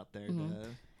out there. Mhm. To,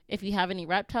 If you have any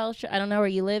reptile I don't know where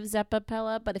you live, Zeppa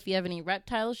Pella, but if you have any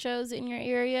reptile shows in your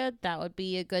area, that would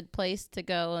be a good place to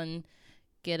go and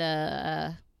get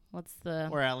a what's the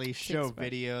or at least show Six foot.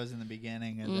 videos in the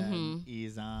beginning and then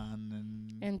ease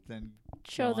on and then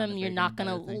show go on them to you're bigger not and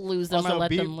gonna better things. lose them Also, or let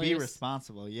be them be loose.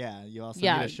 responsible. Yeah, you also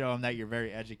Yeah. need to show them that you're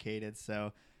very educated.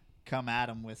 So come at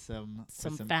them with some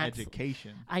facts.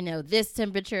 education. I know this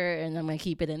temperature, and I'm gonna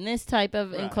keep it in this type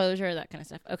of Right. enclosure, that kind of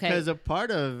stuff. Okay. Because a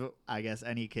part of, I guess,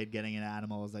 any kid getting an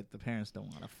animal is like the parents don't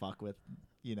want to fuck with,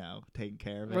 taking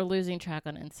care of it. We're losing track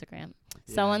on Instagram.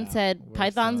 Yeah, Someone said we're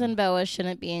pythons so- and boas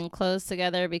shouldn't be enclosed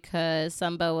together because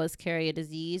some boas carry a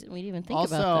disease. We didn't even think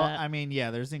Also, about that. I mean,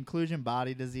 yeah, there's inclusion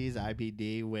body disease,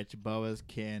 IBD, which boas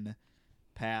can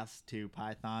pass to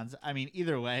pythons. I mean,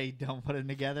 either way, don't put them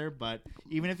together. But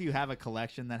even if you have a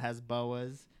collection that has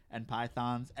boas and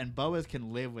pythons, and boas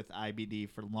can live with IBD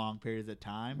for long periods of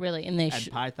time, Really, and they and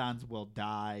pythons will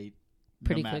die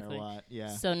pretty no matter quickly. what. Yeah,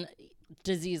 So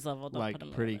disease level, don't like put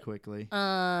them pretty together. quickly.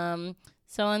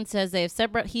 Someone says they have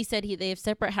separate. He said they have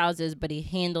separate houses, but he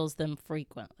handles them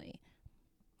frequently.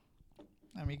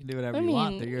 I mean, you can do whatever I you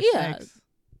want. mean, They're your yeah, snakes.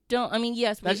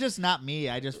 Yes. That's just not me.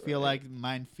 I just feel like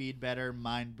mine feed better,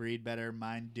 mine breed better,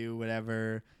 mine do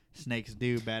whatever snakes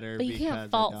do better. But you because can't I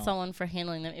fault don't. someone for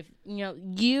handling them. If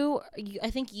you, I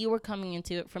think you were coming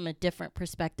into it from a different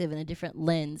perspective and a different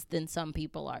lens than some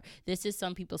people are. This is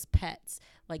some people's pets.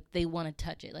 Like they want to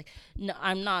touch it. Like no,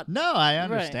 I'm not. No, I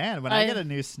understand. When I I get a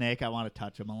new snake, I want to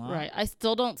touch them a lot. Right. I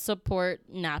still don't support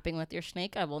napping with your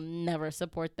snake. I will never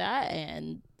support that,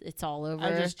 and it's all over. I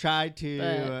just try to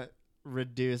But-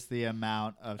 reduce the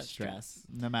amount of stress,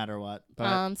 no matter what.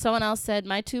 But Someone else said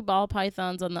my two ball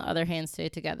pythons on the other hand stay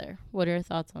together. What are your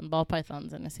thoughts on ball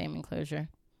pythons in the same enclosure?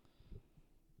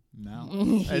 no,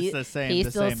 He- it's the same. He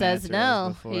the still same says answer as no.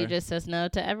 before. He just says no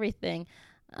to everything.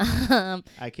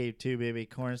 I keep two baby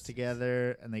corns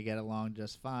together, and they get along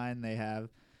just fine. They have,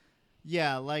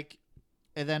 and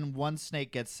then one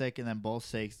snake gets sick, and then both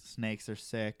snakes are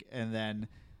sick, and then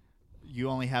you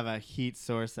only have a heat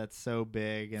source that's so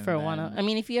big. And For then one, I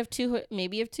mean, if you have two,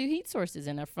 maybe you have two heat sources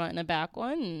in a front and a back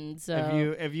one. And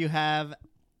so if you have,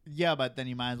 but then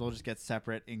you might as well just get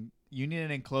separate. You need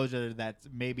an enclosure that's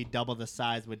maybe double the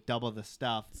size with double the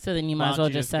stuff. so then you Why might as don't well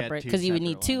you just just get separate two because you would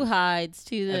need separate two ones? hides,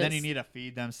 two this. And then you need to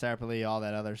feed them separately, all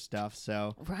that other stuff.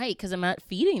 So right, because I'm not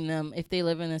feeding them if they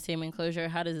live in the same enclosure.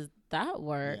 How does that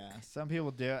work? yeah, some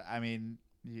people do it. I mean,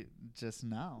 you just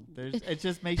no. It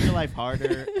just makes your life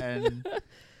harder, and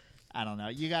I don't know.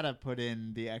 You got to put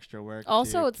in the extra work.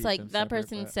 Also, to it's keep like them that separate,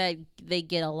 person but said they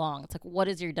get along. It's like, what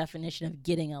is your definition of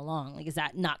getting along? Like, is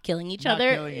that not killing each not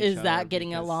other? killing each Is other that getting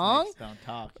because along? snakes don't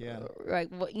talk. Yeah. Like,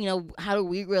 how do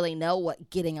we really know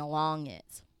what getting along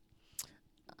is?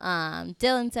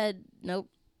 Dylan said, nope.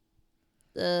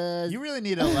 You really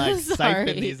need to like Sorry.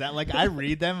 siphon these out. Like I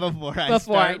read them before I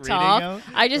Before I start talk, reading them.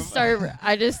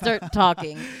 I just start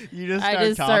talking. You just I start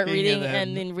just start talking reading and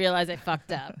and then realize I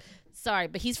fucked up. Sorry,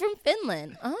 but he's from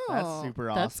Finland. Oh, super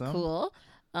that's awesome. cool.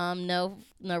 No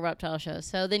reptile shows.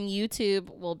 So then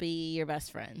YouTube will be your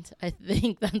best friend. I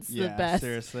think that's the yeah, best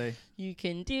seriously. you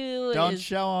can do. Don't is-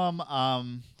 show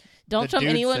them. Don't the show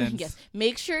anyone. Dudesons. Yes,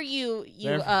 make sure you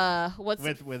They're what's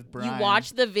with Brian. you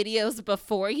watch the videos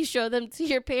before you show them to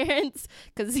your parents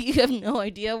because you have no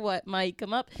idea what might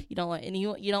come up. You don't want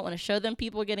to show them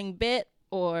people getting bit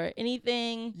or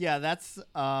anything. Yeah, that's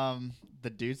the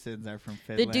Dudesons are from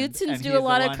Finland. The Dudesons and do he's a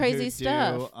lot the of one crazy who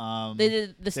stuff. Do, They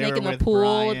did the they snake were in the with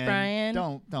pool with Brian.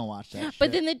 Don't watch that. But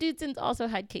shit. then the Dudesons also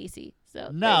had Casey. So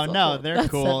No, cool. they're That's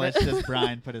cool. separate. It's just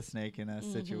Brian put a snake in a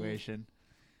situation.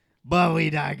 But we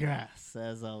digress,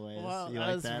 as always. Well, You that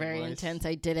like was that very voice? intense.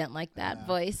 I didn't like that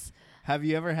voice. Have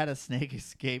you ever had a snake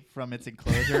escape from its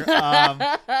enclosure?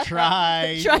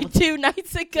 Try 2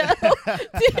 nights ago.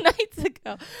 2 nights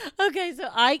ago. Okay, so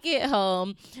I get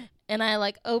home and I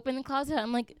like open the closet.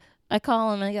 I'm like, I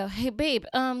call him and I go, "Hey babe,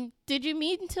 did you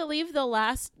mean to leave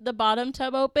the bottom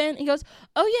tub open?" He goes,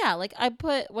 "Oh yeah, like I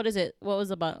put what is it? What was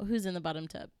the bottom? Who's in the bottom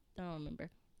tub? I don't remember."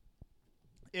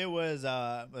 It was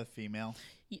a female.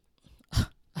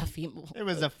 A female. It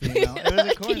was a female. It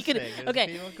was a corn He could- snake. It was okay, a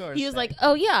female corn He was snake. like,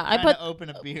 "Oh yeah, I Trying put to open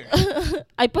a beer.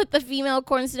 I put the female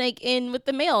corn snake in with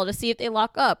the male to see if they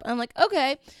lock up." I'm like,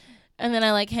 "Okay," and then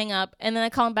I like hang up, and then I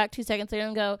call him back 2 seconds later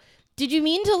and go, "Did you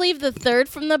mean to leave the third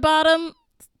from the bottom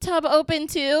tub open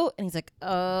too?" And he's like,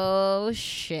 "Oh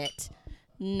shit."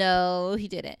 No, he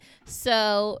didn't.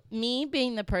 So me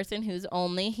being the person who's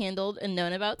only handled and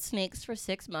known about snakes for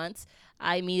 6 months,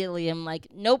 I immediately am like,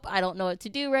 nope, I don't know what to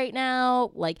do right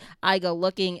now. Like, I go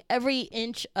looking every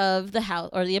inch of the house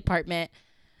or the apartment.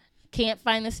 Can't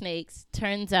find the snakes.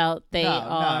 Turns out they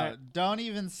are. No, don't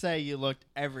even say you looked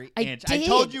every I inch. I did.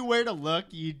 told you where to look.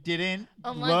 You didn't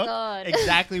Oh my look God.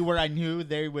 exactly where I knew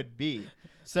they would be.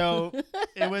 So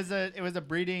it was a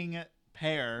breeding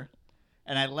pair,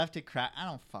 and I left it cracked. I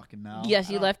don't fucking know. Yes,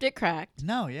 you left it cracked.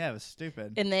 No, yeah, it was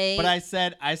stupid. And they. But I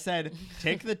said,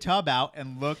 take the tub out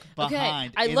and look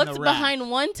behind. I in looked the rack. behind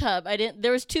one tub. I didn't.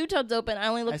 There was 2 tubs open. I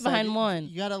only I looked said, behind one.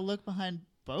 You gotta look behind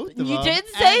both of You them. did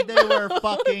say and they were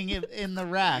fucking in the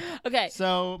rack. Okay.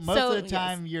 So most So, of the yes.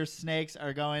 time, your snakes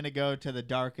are going to go to the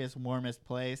darkest, warmest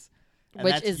place, and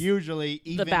Which that's is usually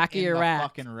even back of in your the rack.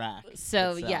 fucking rack.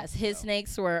 So itself, yes, his so.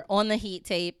 snakes were on the heat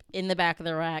tape in the back of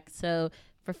the rack. So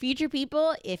for future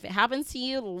people, if it happens to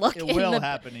you, look. It in will the,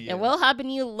 happen to you. It will happen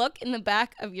to you. Look in the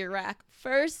back of your rack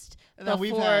first And then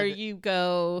we've before had- you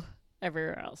go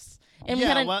everywhere else. And we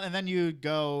yeah, had well, and then you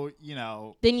go,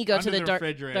 then you go under to the dark,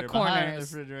 refrigerator, the behind the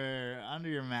corners. refrigerator, under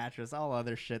your mattress, all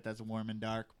other shit that's warm and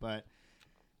dark. But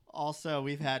also,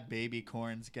 we've had baby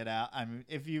corns get out. I mean,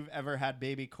 if you've ever had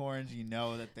baby corns, you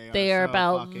know that They are so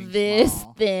about fucking this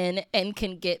small. thin and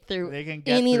can get through They can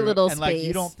get any through, little and space. like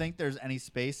you don't think there's any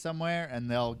space somewhere,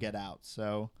 and they'll get out.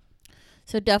 So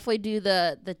So definitely do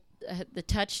the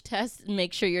touch test and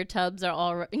make sure your tubs are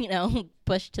all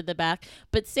pushed to the back.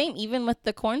 But same even with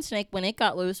the corn snake, when it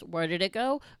got loose, where did it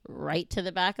go? Right to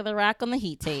the back of the rack on the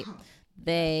heat tape.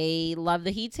 They love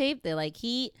the heat tape. They like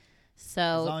heat. as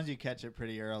So long as you catch it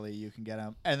pretty early, you can get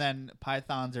them. And then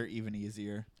pythons are even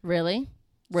easier. really,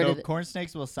 where So did it corn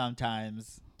snakes will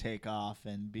sometimes take off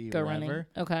and be go whatever, running?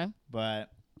 Okay.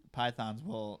 but pythons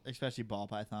will, especially ball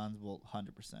pythons, will 100%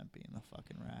 be in the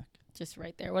fucking rack. Just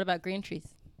right there. What about green trees?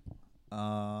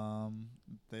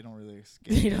 They don't really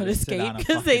escape. They don't just sit escape on a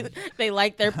because fucking- they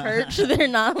like their perch. They're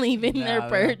not leaving No, their they don't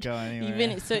perch. go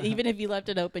anywhere. Even if you left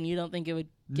it open, you don't think it would.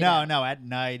 Get No, out. no. At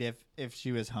night, if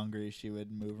she was hungry, she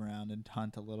would move around and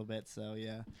hunt a little bit. So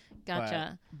yeah.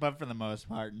 Gotcha. But for the most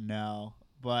part, no.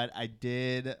 But I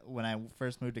did when I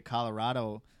first moved to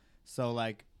Colorado. So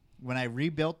like when I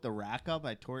rebuilt the rack up,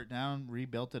 I tore it down,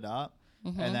 rebuilt it up,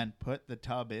 Mhm. and then put the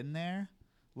tub in there.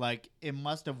 Like it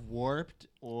must have warped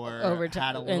or Over ti-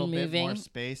 had a little and bit more moving.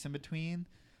 space in between.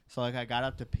 So like I got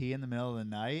up to pee in the middle of the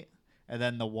night, and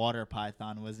then the water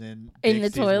python was in In the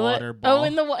Dixie's toilet. water bowl. Oh,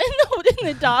 in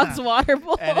the dog's water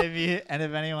bowl. and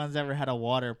if anyone's ever had a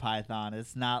water python,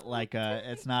 it's not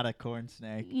a corn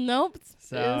snake. Nope.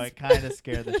 So It's- it kind of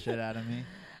scared the shit out of me.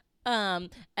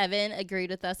 Evan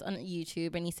agreed with us on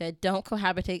YouTube, and he said, "Don't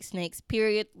cohabitate snakes.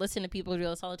 Period. Listen to people do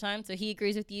this all the time." So he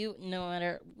agrees with you. No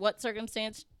matter what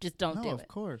circumstance, just don't No, do of it.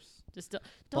 course. Just don't.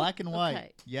 Black and white.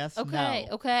 Okay. Yes. Okay.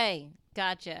 No. Okay.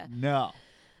 Gotcha. No.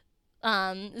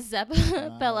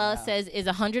 Zeppela wow. says, "Is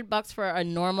 $100 for a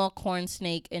normal corn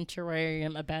snake in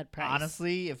terrarium a bad price?"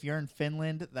 Honestly, if you're in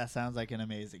Finland, that sounds like an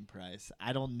amazing price.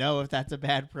 I don't know if that's a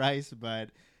bad price, but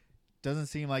doesn't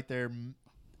seem like there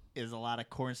is a lot of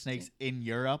corn snakes in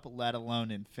Europe, let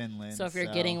alone in Finland. So if you're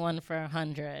getting one for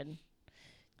 100,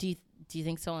 do you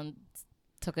think someone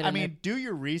took it? I in mean, do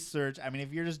your research. I mean,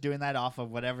 if you're just doing that off of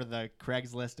whatever the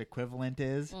Craigslist equivalent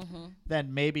is,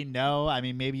 then maybe no. I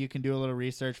mean, maybe you can do a little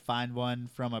research, find one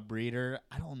from a breeder.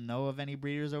 I don't know of any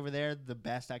breeders over there. The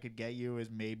best I could get you is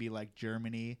maybe like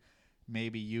Germany,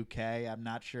 maybe UK. I'm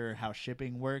not sure how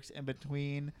shipping works in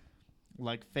between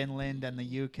like Finland and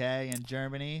the UK and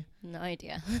Germany. No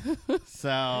idea.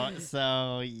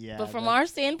 So yeah. But from our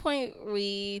standpoint,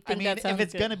 we think that sounds if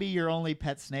it's good. gonna be your only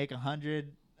pet snake,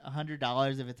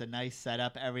 $100 if it's a nice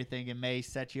setup, everything, it may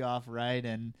set you off right,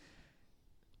 and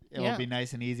it will be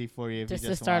nice and easy for you if just you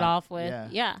to start off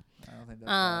with. Yeah. I don't think that's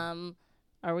bad.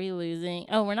 Are we losing?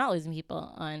 Oh, we're not losing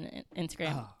people on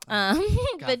Instagram. God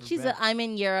But she said, forbid. I'm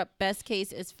in Europe. Best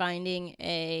case is finding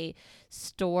a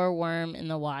slow worm in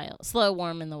the wild.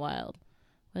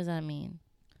 What does that mean?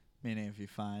 Meaning if you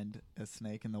find a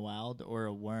snake in the wild or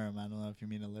a worm. I don't know if you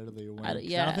mean literally a worm. I 'Cause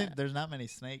yeah. I don't think there's not many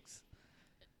snakes.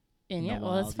 In the Europe.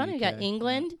 Well, it's wild funny. We got UK.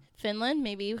 England, Finland.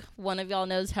 Maybe one of y'all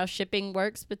knows how shipping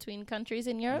works between countries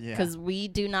in Europe, Yeah. because we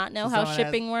do not know So how someone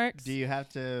shipping works. Do you have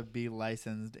to be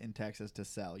licensed in Texas to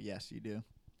sell? Yes, you do.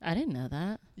 I didn't know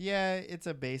that. Yeah, it's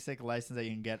a basic license that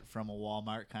you can get from a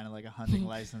Walmart, kind of like a hunting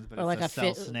license, but Or it's like a a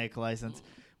sell fi- snake license.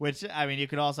 Which, I mean, you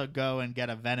could also go and get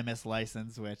a venomous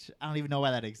license, which I don't even know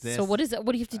why that exists. So what is it?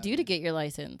 What do you have to do to get your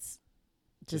license?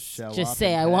 Just show just up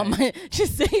say and I want pay.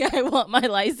 my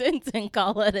license and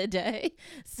call it a day.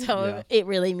 So Yeah. it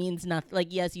really means nothing. Like,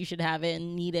 yes, you should have it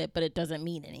and need it, but it doesn't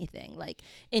mean anything. Like,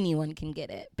 anyone can get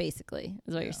it, basically,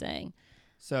 is what you're saying.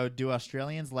 So do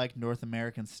Australians like North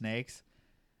American snakes?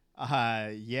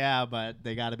 Yeah, but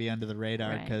they got to be under the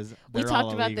radar Right. because We they're all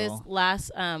talked about illegal. this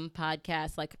last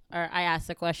podcast. Or I asked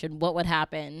the question, what would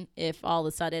happen if all of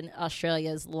a sudden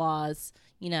Australia's laws,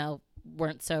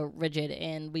 weren't so rigid,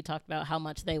 and we talked about how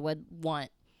much they would want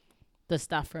the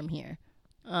stuff from here.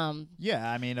 Yeah,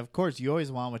 I mean, of course, you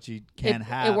always want what you can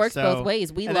have. It works so, both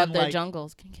ways. We and love then, their like-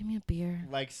 jungles. Can you give me a beer?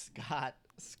 Like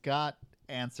Scott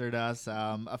answered us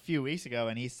a few weeks ago,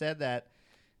 and he said that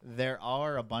there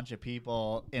are a bunch of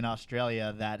people in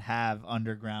Australia that have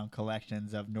underground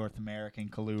collections of North American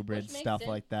colubrids, makes stuff sense.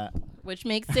 like that. Which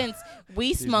makes sense.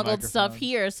 We smuggled stuff microphones.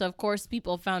 here, so of course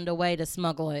people found a way to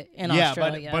smuggle it in Yeah,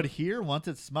 Australia. but here, once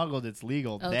it's smuggled, it's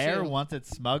legal. Oh, There, true. once it's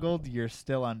smuggled, you're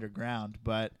still underground.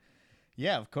 But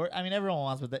yeah, of course. I mean, everyone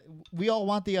wants what we all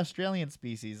want the Australian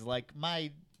species. Like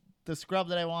the scrub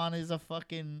that I want is a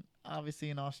fucking obviously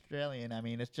an Australian. I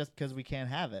mean, it's just because we can't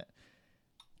have it.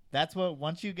 That's what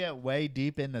once you get way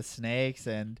deep into snakes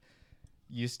and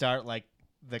you start like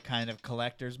the kind of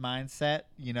collector's mindset,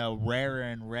 rarer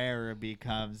and rarer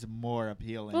becomes more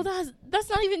appealing. well, that's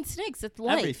not even snakes. It's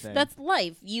life. Everything. That's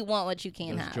life. You want what you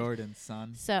can Those have. Jordan's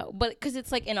son. So, but because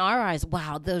it's like in our eyes,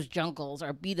 wow, those jungles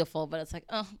are beautiful. But it's like,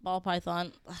 oh, ball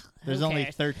python. Ugh, There's who only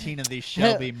cares? 13 of these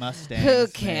Shelby Mustangs. Who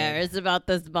made. cares about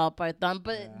this ball python?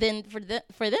 But Yeah. then for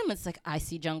them, it's like I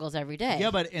see jungles every day. Yeah,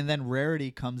 and then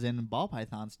rarity comes in ball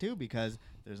pythons too because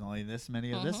there's only this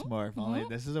many of this morph. Only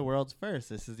this is a world's first.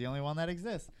 This is the only one that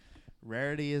exists.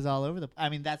 Rarity is all over I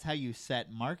mean, that's how you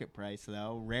set market price,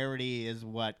 though. Rarity is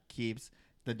what keeps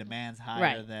the demands higher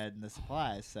Right. than the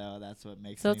supplies, so that's what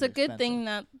makes. So it it's a even good expensive. thing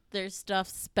that there's stuff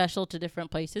special to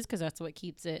different places because that's what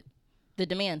keeps the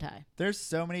demand high. There's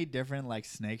so many different like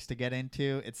snakes to get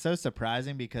into. It's so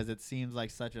surprising because it seems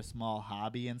like such a small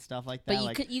hobby and stuff like that.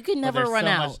 But you could never there's run so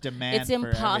out. much demand It's for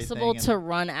impossible everything to and-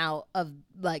 run out of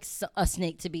like a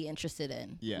snake to be interested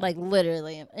in. Yeah. Like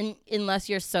literally, and unless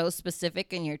you're so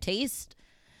specific in your taste,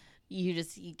 you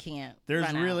can't. There's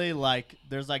run out. really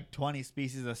there's 20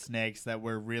 species of snakes that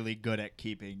we're really good at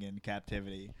keeping in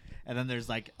captivity, and then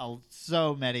there's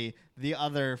so many. The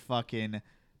other fucking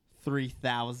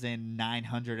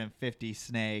 3,950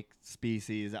 snake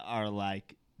species are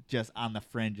just on the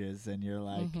fringes, and you're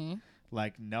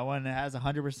like no one has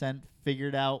 100%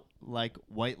 figured out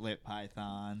white lip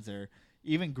pythons or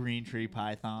even green tree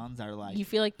pythons are You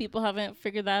feel like people haven't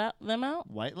figured them out?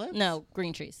 white lips. No,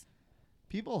 green trees.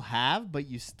 People have, but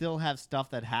you still have stuff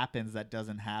that happens that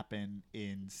doesn't happen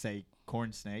in, say,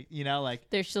 corn snake.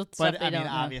 There's still stuff But they I mean, don't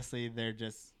know. obviously, they're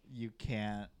just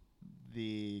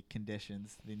the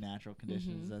natural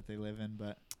conditions that they live in.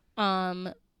 But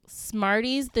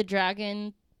Smarties the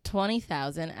Dragon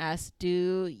 20,000 asked,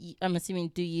 I'm assuming,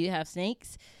 do you have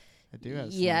snakes? I do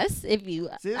have. Yes, if you.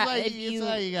 See, it's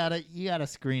like you gotta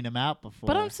screen them out before.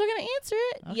 But I'm still gonna answer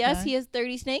it. Yes, Okay. he has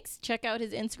 30 snakes. Check out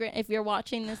his Instagram. If you're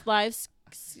watching this live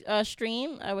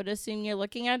stream, I would assume you're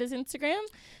looking at his Instagram.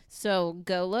 So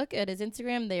go look at his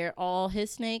Instagram. They're all his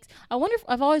snakes.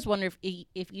 I've always wondered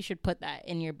if you should put that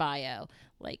in your bio,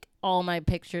 like all my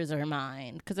pictures are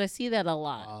mine, because I see that a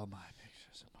lot. All my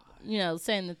pictures are mine.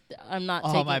 Saying that I'm not.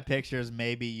 All taking, my pictures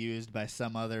may be used by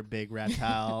some other big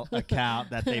reptile account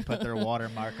that they put their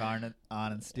watermark on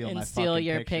and steal and my steal fucking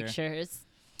your picture. pictures.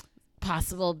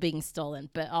 Possible being stolen,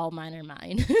 but all mine are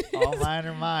mine. All mine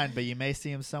are mine, but you may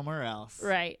see them somewhere else.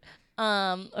 Right.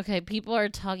 Okay, people are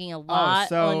talking a lot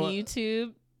so- on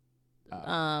YouTube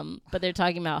But they're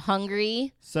talking about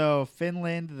Hungary. So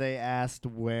Finland, they asked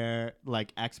where,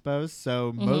 like, expos.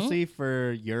 So mostly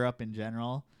for Europe in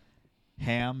general,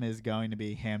 Ham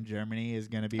Germany is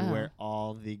going to be where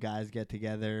all the guys get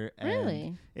together. And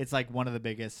Really? it's like one of the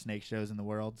biggest snake shows in the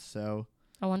world. So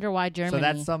I wonder why Germany. So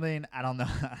that's something, I don't know.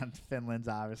 Finland's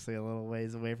obviously a little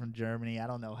ways away from Germany. I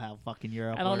don't know how fucking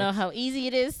Europe I don't know works. how easy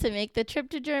it is to make the trip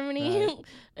to Germany.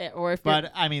 Or if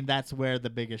But, I mean, that's where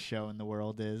the biggest show in the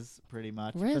world is, pretty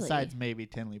much. Really? Besides maybe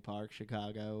Tinley Park,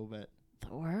 Chicago, but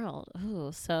the world.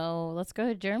 Ooh, so let's go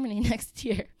to Germany next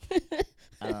year.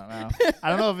 I don't know. I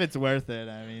don't know if it's worth it.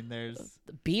 I mean, there's...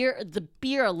 The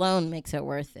beer alone makes it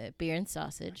worth it. Beer and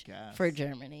sausage guess. for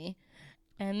Germany.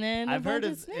 And then I've heard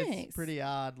it's pretty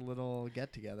odd little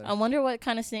get-together. I wonder what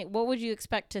kind of snake... What would you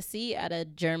expect to see at a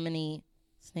Germany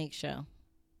snake show?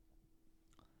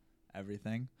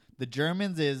 Everything. The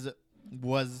Germans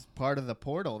was part of the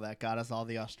portal that got us all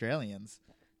the Australians.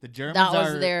 The Germans That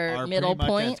was their are middle pretty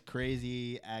point? much as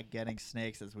crazy at getting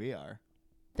snakes as we are.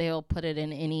 They'll put it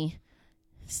in any...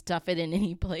 Stuff it in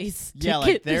any place. Yeah, to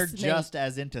like get the they're snake. just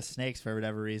as into snakes for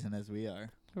whatever reason as we are.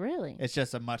 Really? It's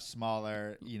just a much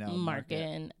smaller, market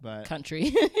and but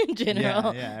country in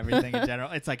general. Yeah, everything in general.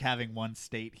 It's like having one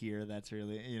state here that's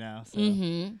really,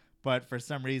 So. But for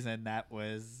some reason, that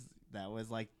was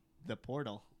like the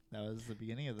portal. That was the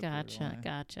beginning of the portal.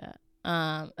 Gotcha.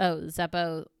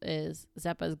 Zeppo's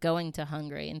going to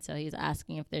Hungary, and so he's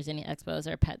asking if there's any expos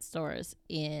or pet stores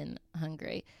in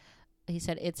Hungary. He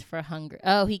said it's for Hungary.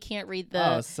 Oh, he can't read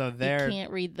the. Oh, so there. He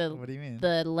can't read the. What do you mean?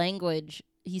 The language.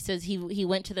 He says he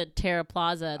went to the Terra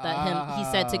Plaza he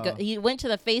said to go. He went to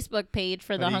the Facebook page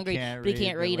for the Hungary, but he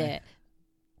can't read it.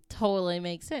 Totally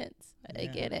makes sense. I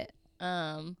get it.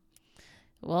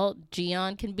 Well,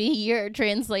 Gian can be your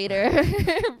translator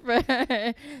for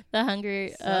the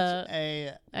Hungary. Such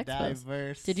a expos.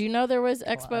 diverse. Did you know there was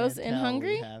expos in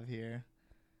Hungary? We have here.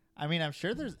 I mean, I'm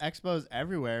sure there's expos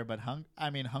everywhere, but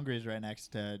Hungary's right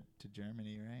next to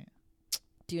Germany, right?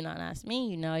 Do not ask me.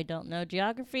 You know I don't know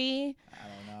geography. I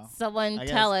don't know. Someone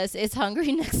tell us, is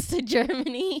Hungary next to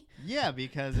Germany? Yeah,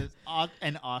 because it's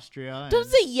in Austria. Don't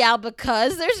say yeah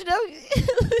because. There's no...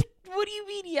 What do you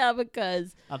mean yeah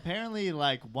because? Apparently,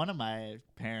 like, one of my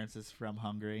parents is from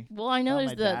Hungary. Well, I know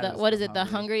there's the what is it? The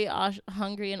Hungary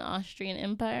and Austrian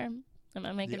Empire? Am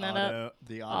I making that up?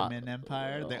 The Ottoman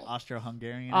Empire, the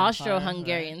Austro-Hungarian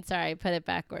Austro-Hungarian. Empire. Sorry, I put it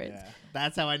backwards. Yeah.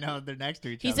 That's how I know they're next to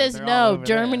each other. He says, no,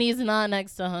 Germany's not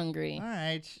next to Hungary. All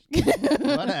right.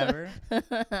 Whatever.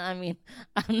 I mean,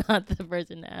 I'm not the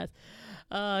person to ask.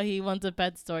 He wants a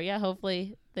pet store. Yeah,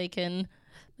 hopefully they can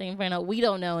find out. We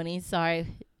don't know any. Sorry.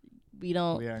 We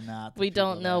are not. We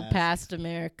don't know past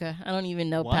America. I don't even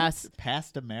know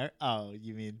past America. Oh,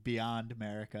 you mean beyond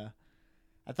America?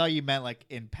 I thought you meant like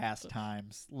in past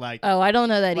times, like. Oh, I don't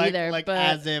know that either. Like but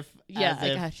as if. Yeah,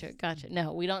 I gotcha.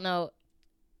 No, we don't know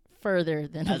further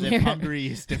than as America. If Hungary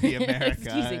used to be America.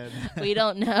 Excuse me. We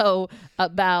don't know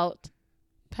about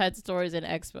pet stores and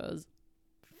expos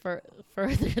further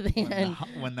than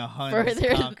when the Huns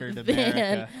conquered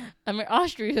America.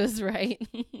 Austria was right.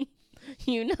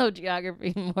 You know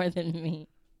geography more than me.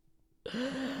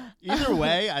 Either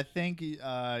way, I think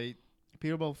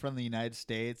people from the United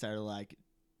States are like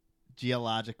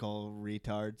geological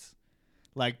retards.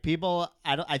 Like people,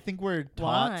 I think we're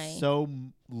taught so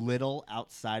little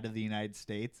outside of the United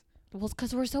States. Well, it's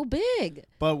because we're so big.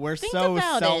 But we're Think so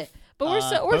about self. It. But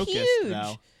we're huge.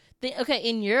 Though. Okay,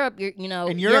 in Europe, in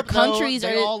your Europe, countries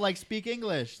they all like speak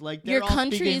English. Like they're all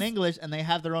speaking English, and they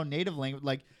have their own native language.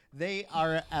 Like they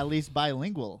are at least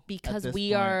bilingual. Because we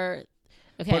point. Are.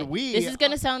 Okay, but this is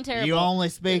gonna sound terrible. You only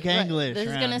speak English. This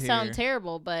is gonna sound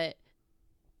terrible, but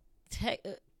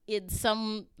in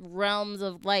some realms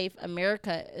of life,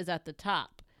 America is at the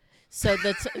top. So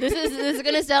this is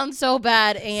gonna sound so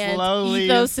bad and slowly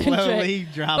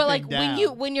dropping but like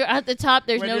down. when you're at the top,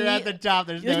 there's no need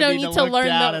to learn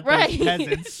the right.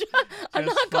 Peasants. I'm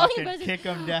not calling peasants. Kick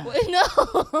them down. No,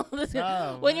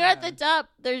 when you're at the top,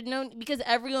 there's no because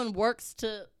everyone works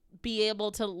to be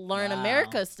able to learn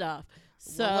America stuff.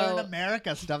 So we'll learn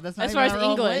America stuff. That's not as even far as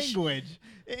our English. Language.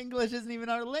 English isn't even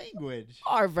our language.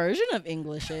 Our version of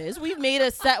English is. We've made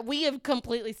we have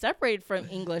completely separated from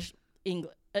England's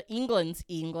English.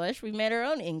 We've made our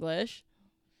own English.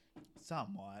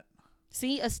 Somewhat.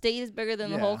 See, a state is bigger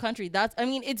than the whole country.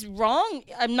 It's wrong.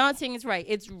 I'm not saying it's right.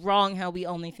 It's wrong how we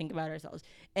only think about ourselves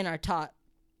and are taught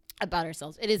about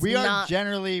ourselves. It is. We are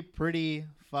generally pretty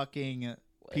fucking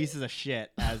pieces of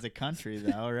shit as a country,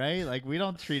 though, right? Like we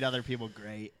don't treat other people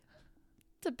great.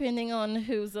 Depending on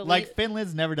who's the like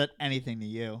Finland's never done anything to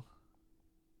you.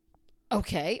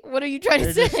 Okay, what are you trying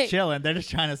They're to just say? chilling. They're just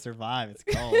trying to survive. It's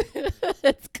cold. It's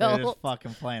They're just cold.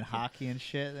 fucking playing hockey and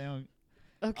shit. They don't.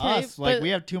 Okay, Us, like, we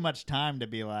have too much time to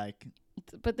be like.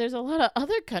 but there's a lot of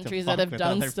other countries that fuck have with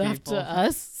done other stuff people. to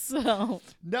us. So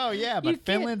No, yeah, You but can't-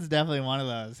 Finland's definitely one of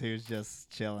those who's just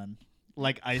chilling.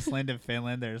 Like Iceland and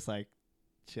Finland, they're just like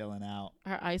chilling out.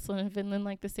 are Iceland and Finland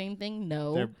like the same thing?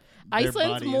 No. They're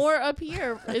Iceland's buddies. more up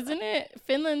here, isn't it?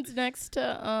 Finland's next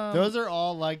to Those are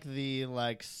all like the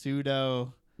like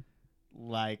pseudo,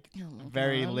 like Oh my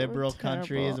very God, we're liberal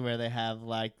countries terrible. where they have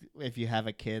like if you have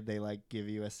a kid, they like give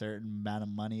you a certain amount of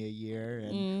money a year,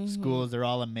 and Mhm. schools are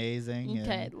all amazing.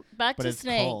 Okay, and, back but to it's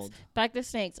snakes. cold. Back to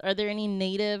snakes. Are there any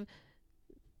native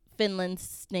Finland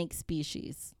snake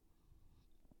species?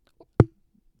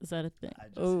 Is that a thing? I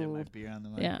just hit my beer on the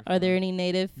microphone. Yeah. Are there any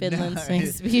native Finland No, snake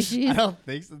species? I don't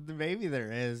think so. Maybe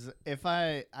there is. If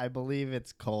I believe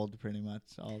it's cold pretty much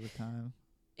all the time.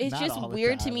 It's Not just all the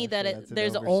weird to time, me I that feel that's an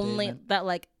there's only overstatement. that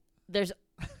like there's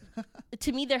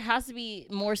to me there has to be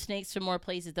more snakes from more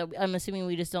places that I'm assuming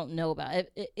we just don't know about.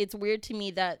 It's weird to me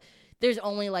that there's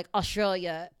only like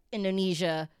Australia,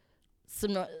 Indonesia,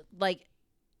 some like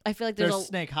I feel like There's there's a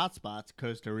snake hotspots,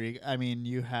 Costa Rica. I mean,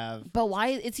 you have but why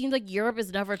it seems like Europe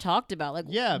is never talked about like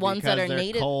yeah, ones because that are they're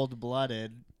native.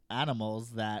 cold-blooded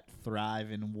animals that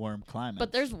thrive in warm climates.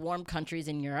 But there's warm countries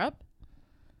in Europe.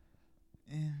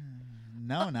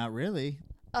 no, not really.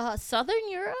 Southern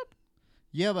Europe?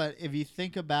 Yeah, but if you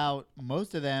think about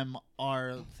most of them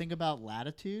are think about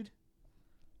latitude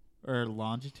or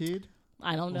longitude.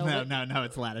 I don't know. No,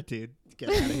 it's latitude. Get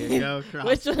out of here. Go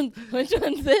across. Which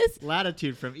one's this?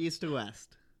 Latitude from east to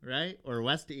west, right? Or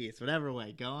west to east, whatever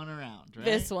way, going around, right?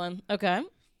 This one. Okay.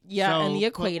 Yeah, So and the put,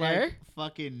 equator. like,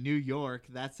 fucking New York,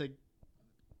 that's a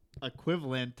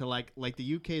equivalent to like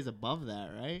the UK is above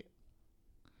that, right?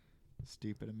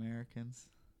 Stupid Americans.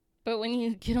 But when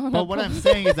you get on But what I'm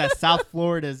saying is that South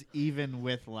Florida's even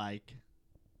with like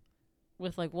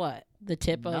with like what? The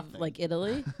tip Nothing. of like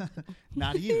Italy?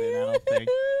 not even, I don't think.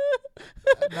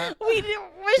 Not- We're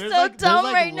There's so like- there's dumb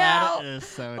like right ladder- now. It's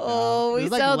so Oh, dumb. we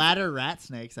There's like sound- ladder rat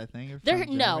snakes, I think. There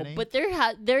from no, Germany. but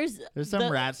there's some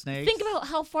the- rat snakes. Think about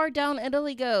how far down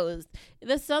Italy goes.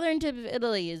 The southern tip of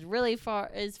Italy is really far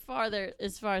as far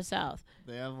south.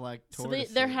 They have like So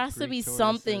tortoises, there has to Greek be tortoises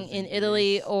something in Greece.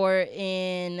 Italy or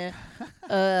in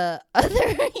other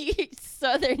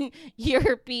southern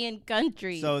European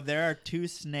countries. So there are two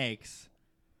snakes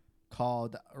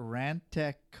called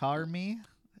Rantekarmi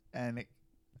and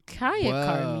Kayakarmi.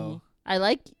 Whoa. I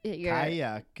like your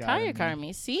Kayakarmi.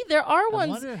 Kayakarmi. See, there are I ones.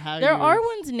 wonder how There you are would-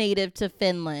 ones native to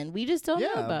Finland. We just don't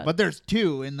know Yeah, about. but there's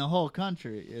two in the whole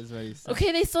country, is what he said.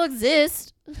 Okay, they still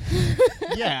exist.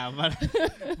 Yeah,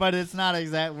 but it's not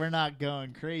exact. We're not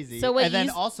going crazy. So what and then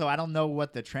you s- also, I don't know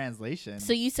what the translation.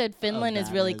 So you said Finland is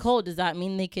that really is- cold. Does that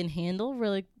mean they can handle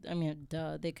really? I mean,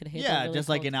 duh, they could handle. yeah, really just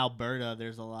like cold. in Alberta,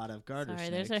 there's a lot of garter Sorry,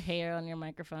 snakes. there's a hair on your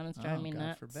microphone. It's driving oh, me God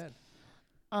nuts. forbid.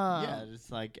 Um, Yeah,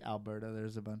 just like Alberta,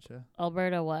 there's a bunch of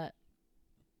Alberta, what?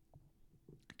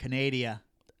 Canada,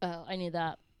 Oh, I knew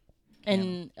that.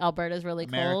 And Alberta's really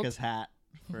America's hat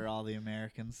for all the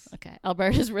Americans. cold. Okay,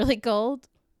 Alberta's really cold.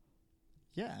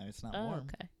 Yeah, it's not Oh, warm.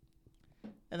 okay.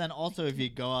 And then also, if you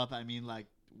go up, I mean, like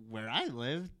where I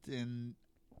lived in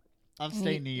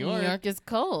upstate New York, New York is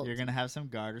cold, you're gonna have some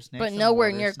garter snakes, but some nowhere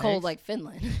water near cold snakes. like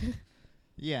Finland.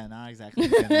 Yeah, not exactly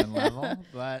Finland level,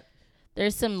 but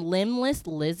There's some limbless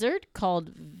lizard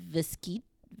called Visquitza.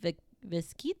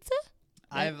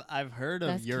 I've heard of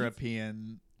that's cute.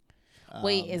 European.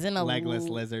 Wait, isn't a legless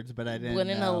lizards? But I didn't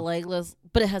Wouldn't a know. legless,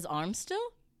 but it has arms still?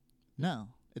 No,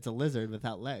 it's a lizard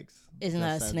without legs. Isn't Just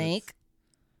that a says snake? it's-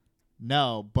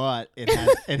 No, but it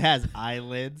has it has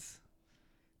eyelids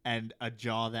and a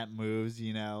jaw that moves.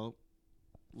 You know,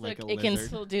 like Look, a it can lizard.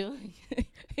 still do.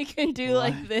 It can do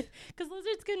like What? this because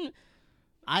lizards can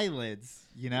Eyelids.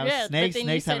 You know, Yeah, but snakes then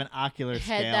you have said an ocular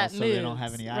head scale, that so they don't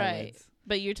have moves, any right. eyelids.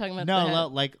 But you're talking about No, the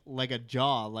head. like a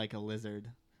jaw, like a lizard.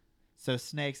 So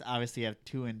snakes obviously have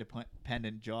two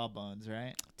independent jaw bones,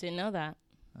 right? Didn't know that.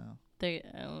 Oh. They,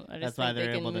 I just That's why think they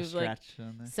they're can able to move like stretch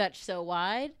on there. such so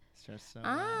wide. Stretch so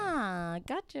Ah,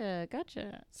 gotcha.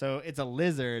 So it's a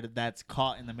lizard that's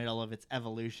caught in the middle of its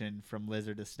evolution from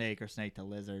lizard to snake or snake to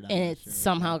lizard. I'm And not it sure.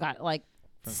 somehow got like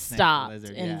From snake to stopped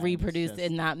lizard, and yeah, it's reproduced just-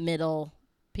 in that middle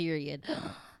period.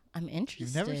 I'm interested.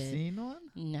 You've never seen one?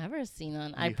 Never seen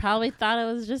one. I You- probably thought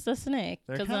it was just a snake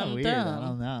They're because kind of I'm weird. dumb. I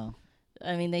don't know.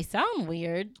 I mean, they sound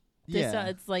weird. They Yeah, sound-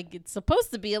 it's like it's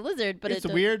supposed to be a lizard, but it's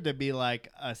it weird to be like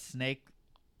a snake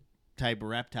type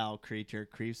reptile creature.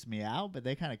 Creeps me out, but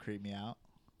they kind of creep me out.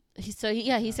 He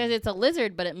says it's a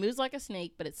lizard, but it moves like a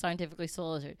snake, but it's scientifically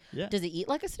still a lizard. Yeah. Does it eat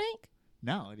like a snake?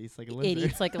 No, it eats like a lizard. It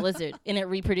eats like a lizard, and it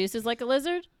reproduces like a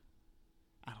lizard.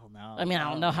 I don't know. I mean, I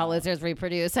don't know how lizards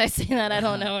reproduce. I say that I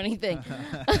don't know anything.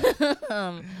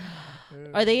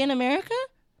 Are they in America?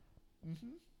 Mm-hmm.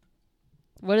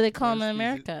 What do they call them in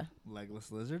America?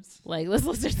 Legless lizards. Legless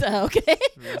lizards. Oh, okay.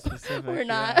 Real specific, we're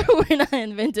not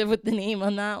inventive with the name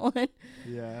on that one.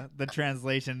 Yeah, the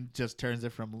translation just turns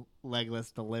it from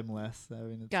legless to limbless. I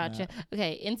mean, it's Gotcha. not.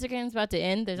 Okay, Instagram's about to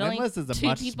end. There's Limbless only is a two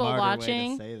much people smarter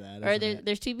watching. way to say that, Or isn't it?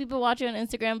 there's 2 people watching on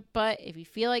Instagram, but if you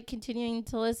feel like continuing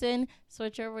to listen,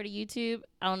 switch over to YouTube.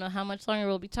 I don't know how much longer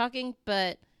we'll be talking,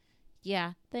 but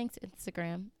yeah, thanks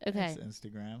Instagram. Okay. Thanks,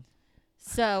 Instagram.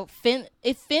 So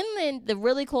if Finland, the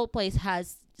really cold place,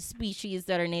 has species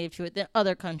that are native to it, then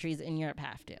other countries in Europe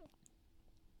have to.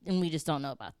 And we just don't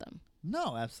know about them.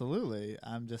 No, absolutely.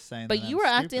 I'm just saying. But that you I'm were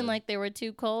stupid. acting like they were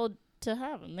too cold to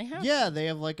have them. They have Yeah, they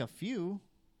have like a few.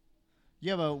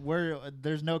 Yeah, but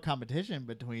there's no competition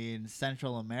between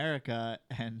Central America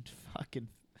and fucking.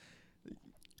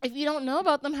 If you don't know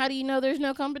about them, how do you know there's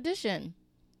no competition?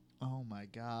 Oh my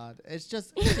God!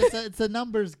 It's a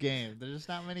numbers game. There's just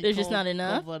not many. There's just not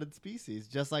enough? cold-blooded species.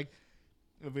 Just like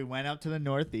if we went up to the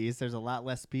Northeast, there's a lot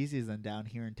less species than down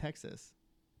here in Texas.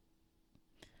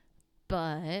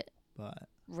 But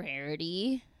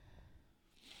rarity.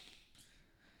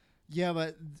 Yeah,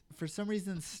 but for some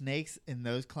reason, snakes in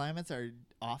those climates are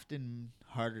often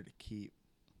harder to keep.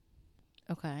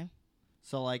 Okay.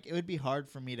 So like, it would be hard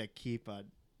for me to keep a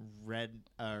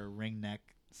ringneck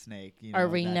snake. You Are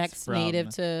know, ringnecks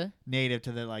native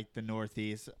to the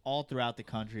Northeast, all throughout the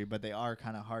country, but they are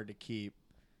kind of hard to keep.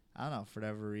 I don't know, for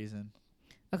whatever reason.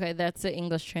 Okay, that's the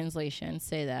English translation.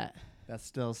 Say that. That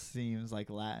still seems like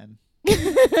Latin.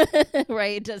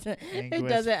 Right, it doesn't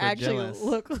Linguis actually fragilis.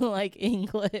 look like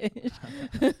English.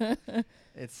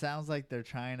 It sounds like they're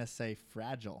trying to say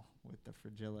fragile with the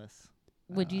fragilis.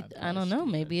 Would you? I'm I don't probably know.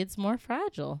 stupid. Maybe it's more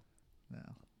fragile. No,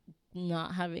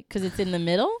 Not having because it's in the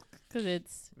middle. Because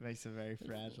it's it makes it very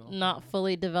fragile. not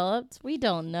fully developed. We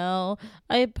don't know.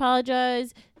 I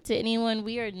apologize to anyone.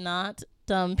 We are not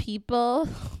dumb people.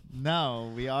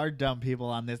 No, we are dumb people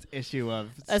on this issue of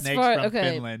As snakes far- from okay.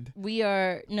 Finland. We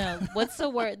are no. What's the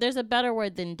word? There's a better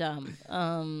word than dumb.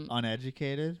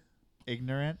 Uneducated,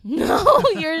 ignorant. No,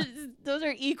 those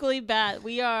are equally bad.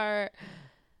 We are.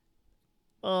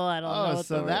 Oh, I don't know. Oh, what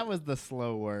so the that word- was the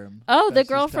slow worm. Oh, the that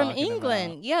girl she's from talking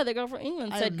England. about. Yeah, the girl from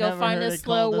England I've said, "Go never find heard a it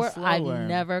slow called a worm." slow I've worm.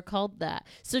 never called that.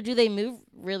 So, do they move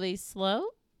really slow?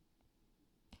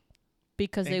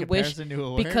 Because In they wish. comparison to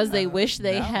a worm? Because they I don't- wish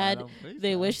they no, I had. don't think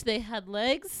They so. wish they had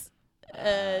legs.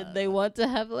 They want to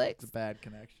have It's legs. a bad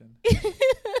connection.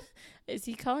 Is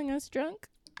he calling us drunk?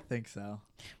 I think so.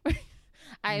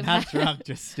 I've Not had- drunk,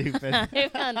 just stupid.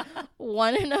 I've had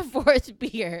 1 1/4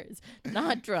 beers,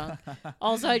 not drunk.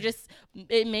 Also,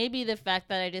 it may be the fact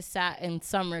that I just sat in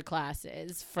summer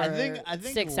classes for I think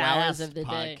 6 last hours of the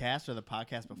day. podcast or the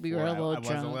podcast before, We were a little I was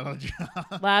a drunk. little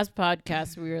drunk. Last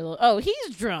podcast, we were a little. Oh,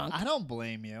 he's drunk. I don't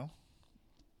blame you.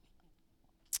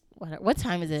 What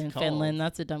time is it It's in cold. Finland?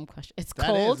 That's a dumb question. It's That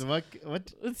cold. is what?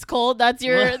 It's cold. That's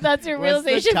your What- that's your what's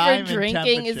the realization time for and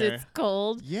drinking is temperature? it's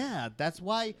cold. Yeah, that's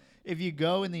why if you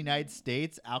go in the United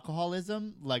States,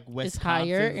 alcoholism like It's higher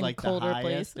Wisconsin's in like colder the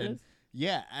highest, places. and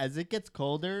yeah, as it gets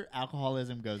colder,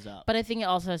 alcoholism goes up. But I think it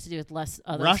also has to do with less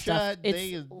other Russia, stuff. they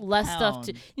It's less stuff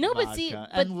to. pound No, but vodka, see, but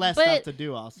and less but, stuff to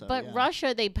do also. But yeah.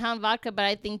 Russia, they pound vodka, but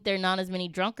I think they're not as many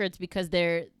drunkards because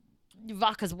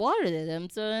vodka's water to them,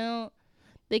 so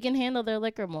they can handle their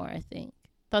liquor more. I think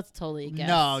that's totally a guess.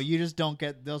 No, you just don't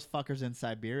get those fuckers in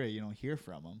Siberia. You don't hear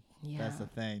from them. Yeah. That's the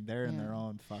thing. They're in Yeah. their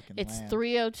own fucking It's land.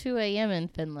 3:02 a.m. in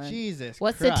Finland. Jesus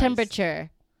What's Christ. the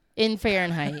temperature in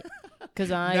Fahrenheit? Because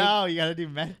No, you gotta do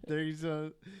there's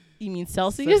you mean such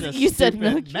Celsius? a You said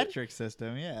stupid no. metric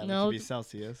system. Yeah, No. which would be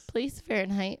Celsius. Please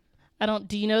Fahrenheit. I don't.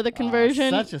 Do you know the Aw, conversion?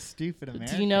 such a stupid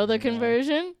American. Do you know the you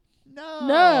conversion? No.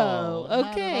 No, not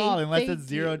at okay, all. Unless thank it's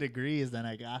 0 you. degrees, then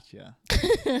I got you.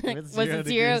 Was zero it degrees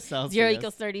 0 Celsius.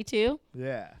 equals 32?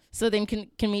 Yeah. So then can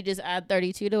we just add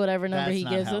 32 to whatever number That's he not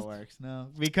gives how us? it works. No,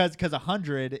 because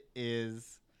 100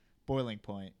 is boiling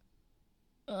point.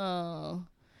 Oh,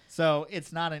 So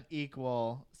it's not an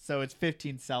equal. So it's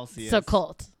 15 Celsius. so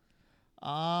cold.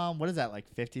 What is that, like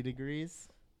 50 degrees?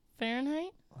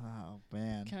 Fahrenheit? Oh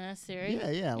man. Can I ask Siri?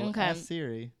 Yeah. Okay. Ask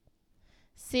Siri.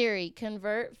 Siri,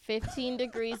 convert 15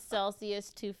 degrees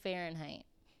Celsius to Fahrenheit.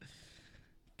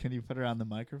 Can you put her on the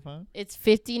microphone? It's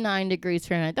 59 degrees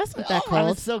Fahrenheit. That's not that I cold.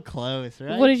 was so close,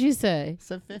 right? What did you say? I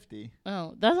said 50.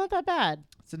 Oh, that's not that bad.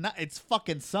 It's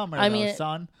fucking summer, I though, mean,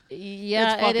 son.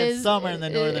 Yeah, it's fucking it is. summer in the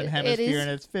northern hemisphere, is,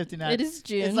 and it's 59. It is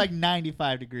June. It's like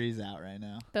 95 degrees out right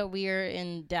now. But we are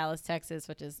in Dallas, Texas,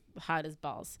 which is hot as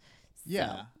balls. So,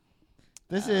 Yeah.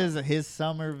 This is his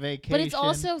summer vacation. But it's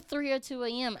also 3:02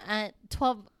 a.m. At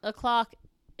 12 o'clock,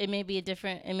 it may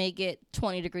get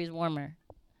 20 degrees warmer.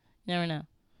 You never know.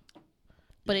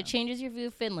 But it changes your view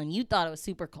of Finland. You thought it was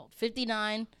super cold.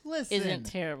 59 isn't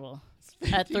terrible.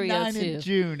 At 3:02 in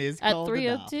June is at cold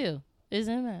 3:02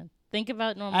 isn't bad. Think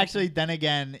about normal. Actually, then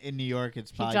again, in New York,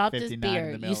 it's probably he dropped 59 his beer.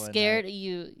 in the middle You of the scared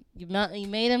night. you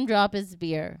made him drop his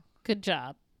beer. Good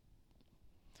job.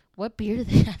 What beer do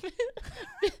they have?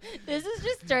 This is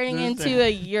just turning into a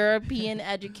European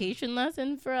education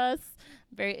lesson for us.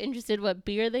 Very interested what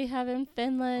beer they have in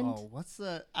Finland. Oh, what's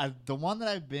the one that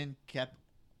I've been kept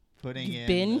putting You've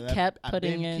in? been kept putting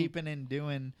I've been in. keeping and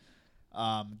doing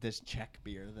this Czech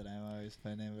beer that I'm always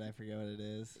putting in, but I forget what it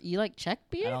is. You like Czech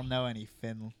beer? I don't know any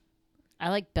Finland. I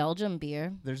like Belgium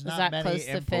beer. There's Is not that many close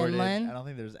to imported. Finland? I don't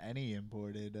think there's any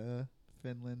imported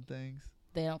Finland things.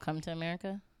 They don't come to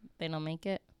America? They don't make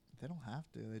it? They don't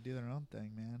have to. They do their own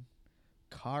thing, man.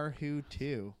 Karhu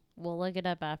 2. We'll look it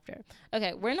up after.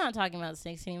 Okay, we're not talking about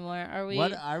snakes anymore, are we?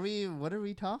 What are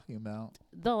we talking about?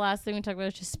 The last thing we talked about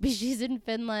was just species in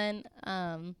Finland.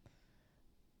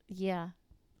 Yeah.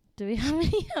 Do we have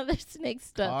any other snake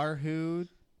stuff? Karhu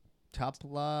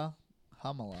Tupla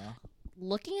Humala.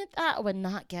 Looking at that, I would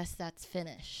not guess that's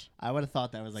Finnish. I would have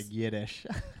thought that was like Yiddish.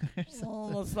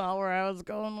 Oh, that's not where I was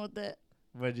going with it.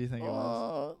 What did you think it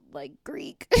was? Like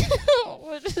Greek,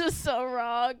 which is so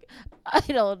wrong. I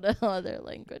don't know other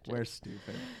languages. We're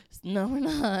stupid. No, we're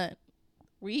not.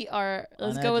 We are.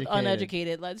 Let's go with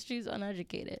uneducated. Let's choose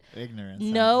uneducated. Ignorance.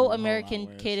 No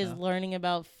American kid is learning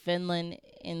about Finland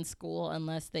in school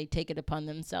unless they take it upon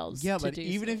themselves. Yeah, to but do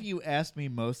even so. if you ask me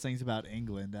most things about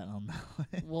England, I don't know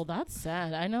it. Well, that's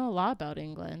sad. I know a lot about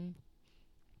England.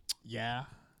 Yeah.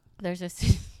 There's a.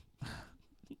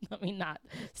 Let me not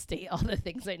state all the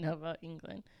things I know about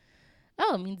England.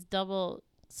 Oh, it means double.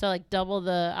 So like double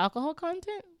the alcohol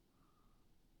content.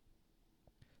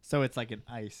 So it's like an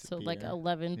ice. So beer. like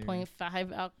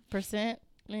 11.5%.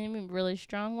 Maybe really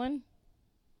strong one.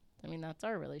 I mean, that's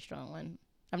our really strong one.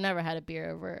 I've never had a beer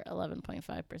over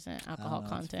 11.5% alcohol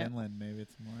content. It's Finland, maybe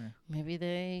it's more.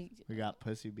 Maybe we got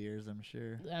pussy beers, I'm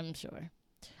sure. I'm sure.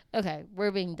 Okay,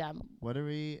 we're being dumb. Are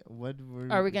we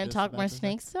going to talk more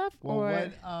snake stuff? Well, or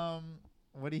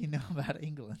what do you know about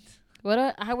England?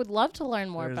 I would love to learn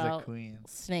more Where's about the Queen?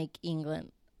 Snake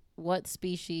England. What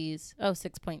species? Oh,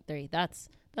 6.3. That's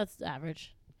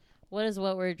average. What is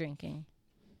what we're drinking?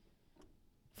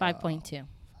 5.2.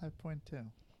 5.2.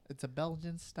 It's a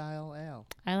Belgian style ale.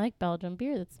 I like Belgian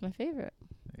beer. That's my favorite.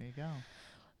 There you go.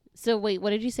 So wait, what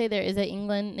did you say there? Is that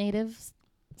England native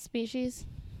species?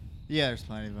 Yeah, there's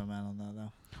plenty of them. I don't know,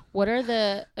 though. What are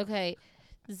the... Okay,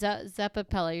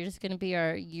 Zeppapella, you're just going to be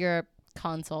our Europe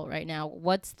consul right now.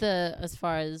 What's as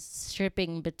far as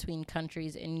shipping between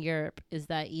countries in Europe, is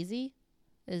that easy?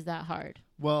 Is that hard?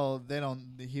 Well,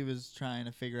 he was trying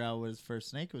to figure out what his first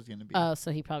snake was going to be. Oh,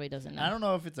 so he probably doesn't know. I don't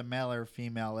know if it's a male or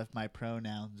female, if my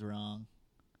pronoun's wrong.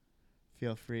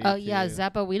 Feel free Oh, yeah,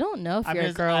 Zappa, we don't know if you're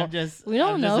a girl. We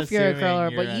don't know if you're a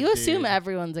girl, but you assume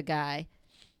everyone's a guy.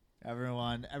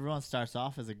 Everyone starts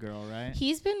off as a girl, right?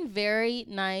 He's been very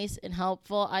nice and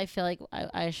helpful. I feel like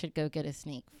I should go get a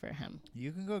snake for him.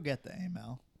 You can go get the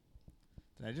AML.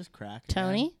 Did I just crack again?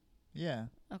 Tony? Yeah.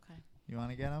 Okay. You want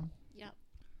to get him? Yep.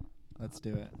 Let's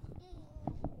do it.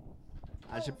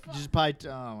 I should just probably...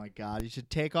 oh, my God. You should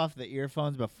take off the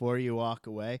earphones before you walk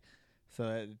away so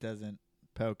that it doesn't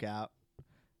poke out.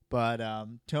 But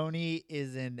Tony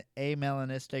is an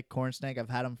amelanistic corn snake.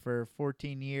 I've had him for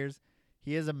 14 years.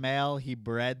 He is a male. He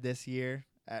bred this year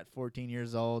at 14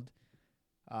 years old.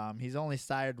 He's only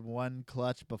sired one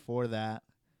clutch before that.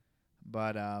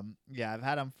 But, yeah, I've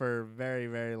had him for very,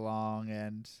 very long.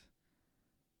 And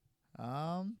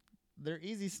they're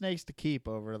easy snakes to keep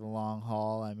over the long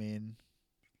haul. I mean,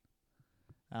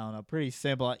 I don't know, pretty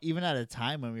simple. Even at a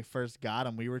time when we first got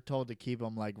him, we were told to keep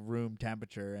him like room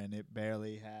temperature, and he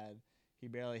barely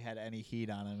had any heat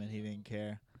on him, and he didn't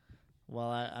care. Well,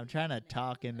 I'm trying to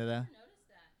talk into the...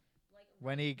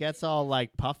 When he gets all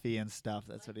like puffy and stuff,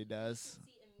 that's what he does.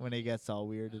 When he gets all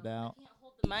weirded out. I can't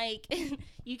hold the mic.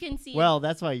 You can see. Well,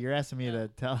 that's why you're asking me to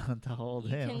hold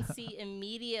him. You can see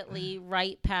immediately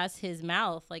right past his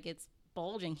mouth, like it's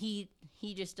bulging. He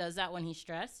just does that when he's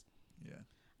stressed. Yeah.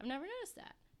 I've never noticed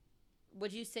that.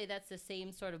 Would you say that's the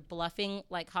same sort of bluffing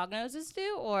like hognoses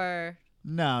do, or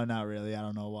No, not really. I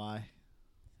don't know why.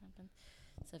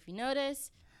 So if you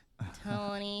notice,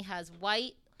 Tony has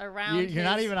white around You're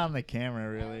not even on the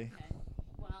camera, really. Okay.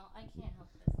 Well, I can't help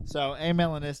this. So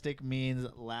amelanistic means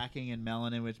lacking in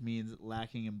melanin, which means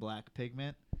lacking in black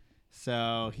pigment.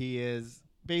 So he is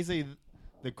basically,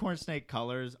 the corn snake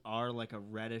colors are like a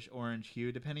reddish orange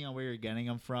hue. Depending on where you're getting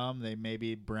them from, they may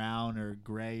be brown or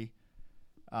gray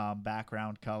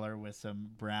background color with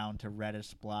some brown to reddish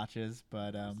splotches.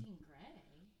 But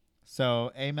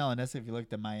so amelanistic, if you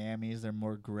looked at Miami's, they're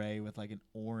more gray with like an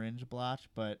orange blotch.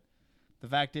 But the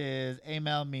fact is,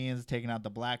 amel means taking out the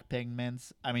black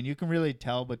pigments. I mean, you can really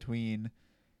tell between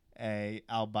a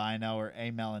albino or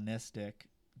amelanistic.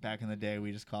 Back in the day,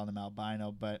 we just called them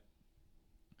albino, but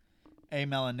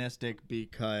amelanistic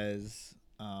because,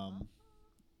 I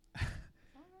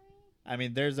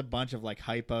mean, there's a bunch of like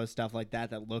hypo stuff like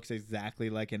that that looks exactly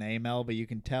like an amel, but you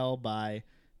can tell by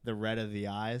the red of the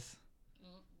eyes.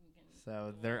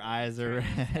 So their eyes are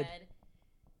red.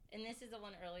 And this is the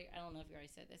one earlier. I don't know if you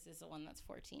already said this. This is the one that's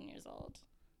 14 years old.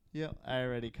 Yep, I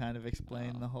already kind of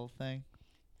explained the whole thing.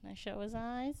 Can I show his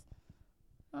eyes?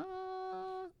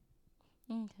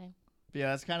 Okay. But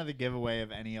yeah, that's kind of the giveaway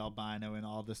of any albino in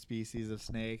all the species of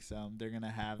snakes. They're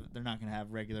not gonna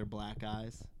have regular black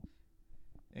eyes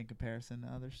in comparison to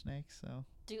other snakes. So.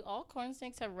 Do all corn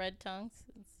snakes have red tongues?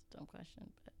 It's a dumb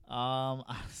question, but.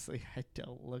 Honestly, I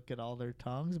don't look at all their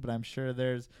tongues, but I'm sure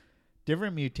there's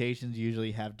different mutations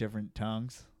usually have different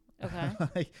tongues.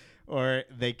 Okay. Or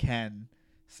they can.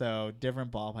 So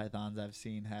different ball pythons I've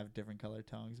seen have different colored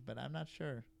tongues, but I'm not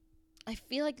sure. I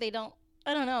feel like they don't.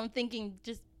 I don't know. I'm thinking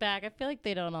just back. I feel like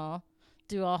they don't all.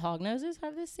 Do all hognoses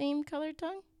have the same colored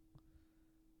tongue?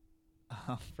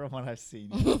 From what I've seen,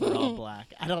 they're all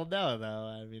black. I don't know,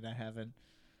 though. I mean,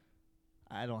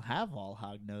 I don't have all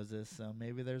hog noses, so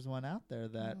maybe there's one out there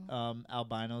that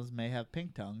albinos may have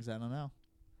pink tongues. I don't know.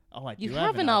 Oh, I do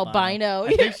have an albino.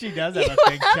 I think she does have a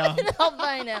pink tongue. An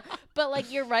albino, but like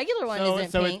your regular one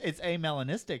isn't pink. So it's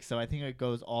amelanistic, so I think it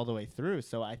goes all the way through.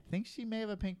 So I think she may have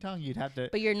a pink tongue. You'd have to.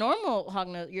 But your normal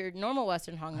hognose, your normal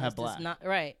Western hognose does not.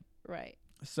 Right.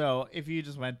 So if you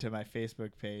just went to my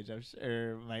Facebook page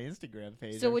or my Instagram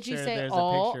page, so would you say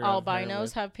all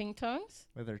albinos have pink tongues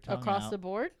with their tongue across out. The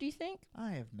board? Do you think?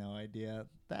 I have no idea.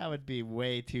 That would be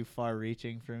way too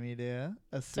far-reaching for me to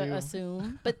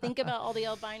assume. But think about all the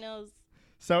albinos.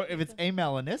 So if it's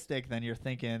amelanistic, then you're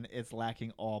thinking it's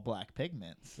lacking all black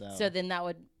pigment. So then that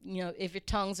would, if your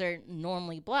tongues are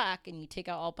normally black and you take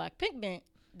out all black pigment,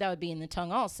 that would be in the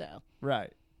tongue also.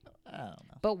 Right. I don't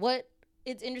know. But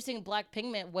it's interesting, black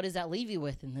pigment, what does that leave you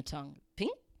with in the tongue?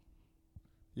 Pink?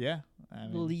 Yeah. I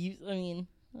don't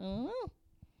know.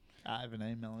 I have an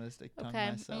amelanistic tongue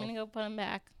myself. myself. I'm going to go put them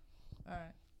back. All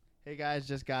right. Hey, guys,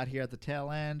 just got here at the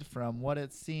tail end. From what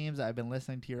it seems, I've been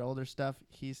listening to your older stuff.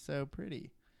 He's so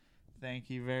pretty. Thank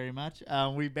you very much.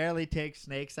 We barely take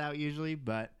snakes out usually,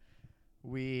 but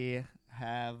we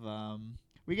have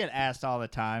we get asked all the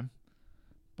time.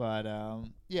 But,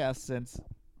 yeah, since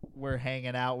we're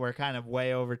hanging out, we're kind of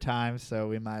way over time, so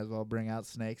we might as well bring out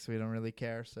snakes. We don't really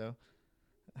care, so.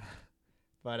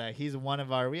 But he's one of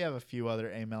we have a few other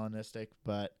amelanistic,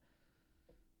 but.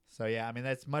 So, yeah, I mean,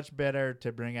 that's much better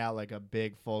to bring out like a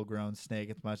big full-grown snake.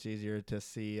 It's much easier to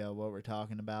see what we're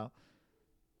talking about.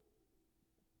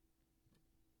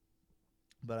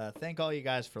 But thank all you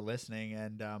guys for listening.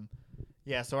 And,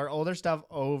 yeah, so our older stuff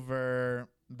over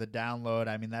the download,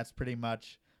 I mean, that's pretty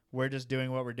much, we're just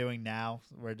doing what we're doing now.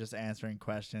 We're just answering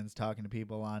questions, talking to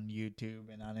people on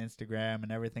YouTube and on Instagram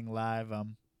and everything live.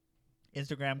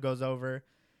 Instagram goes over,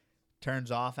 turns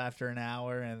off after an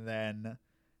hour, and then...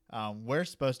 we're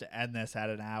supposed to end this at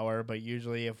an hour, but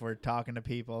usually if we're talking to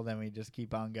people, then we just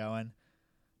keep on going.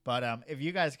 But if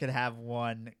you guys could have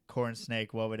one corn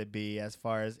snake, what would it be, as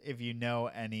far as if you know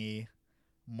any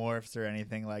morphs or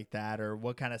anything like that, or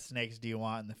what kind of snakes do you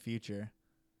want in the future?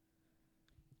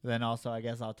 Then also, I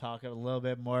guess I'll talk a little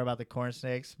bit more about the corn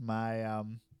snakes.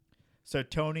 So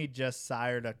Tony just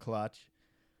sired a clutch.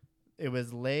 It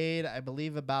was laid, I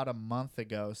believe, about a month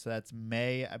ago. So that's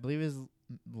May. I believe it was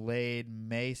laid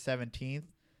May 17th.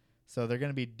 So they're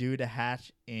going to be due to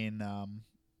hatch in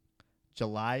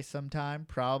July sometime,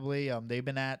 probably. They've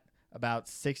been at about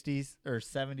 60 or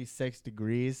 76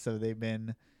 degrees. So they've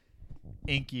been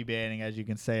incubating, as you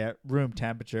can say, at room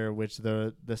temperature, which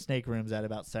the snake room's at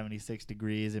about 76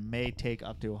 degrees. It may take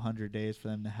up to 100 days for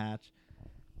them to hatch.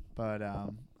 But,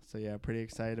 so yeah, pretty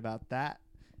excited about that.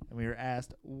 And we were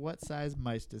asked, what size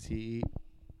mice does he eat?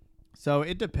 So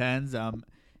it depends.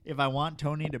 If I want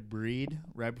Tony to breed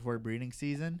right before breeding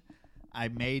season, I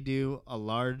may do a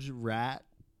large rat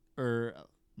or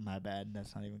my bad,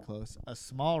 that's not even close. A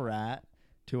small rat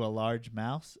to a large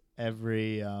mouse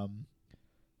every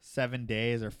 7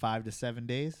 days or 5 to 7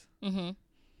 days. Mm-hmm.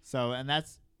 So, and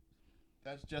that's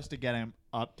just to get him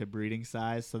up to breeding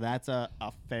size. So that's a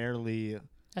fairly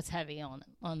That's heavy on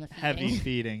the feeding. heavy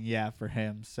feeding, yeah, for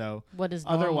him. So What is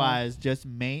normal? otherwise, just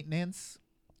maintenance.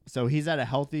 So he's at a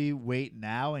healthy weight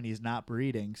now, and he's not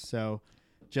breeding. So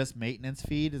just maintenance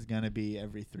feed is going to be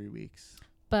every 3 weeks.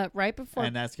 But right before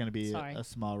And that's going to be a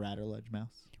small rat or large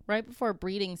mouse. right before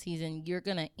breeding season, you're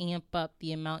going to amp up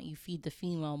the amount you feed the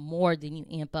female more than you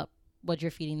amp up what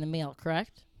you're feeding the male,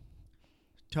 correct?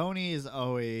 Tony is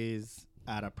always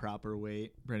at a proper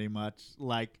weight, pretty much.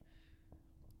 Like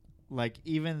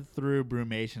even through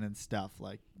brumation and stuff,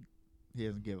 like he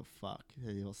doesn't give a fuck.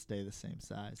 He'll stay the same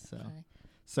size. So, Okay.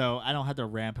 so I don't have to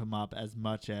ramp him up as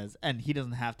much as, and he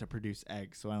doesn't have to produce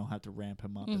eggs, so I don't have to ramp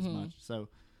him up as much. So,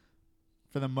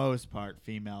 for the most part,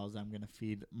 females, I'm gonna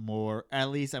feed more. At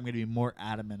least I'm gonna be more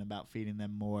adamant about feeding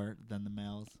them more than the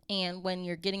males. And when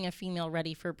you're getting a female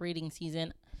ready for breeding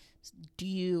season, do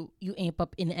you amp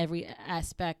up in every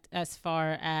aspect as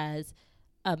far as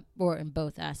or in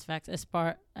both aspects as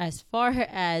far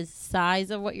as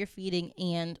size of what you're feeding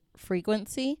and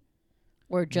frequency,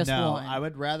 or just no, one? I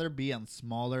would rather be on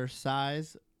smaller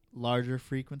size, larger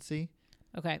frequency.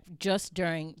 Okay, just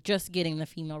getting the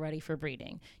female ready for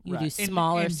breeding. You Right. do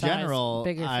smaller in size, general,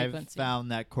 bigger I've frequency.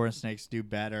 found that corn snakes do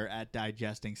better at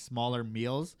digesting smaller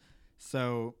meals.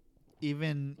 So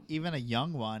even a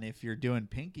young one, if you're doing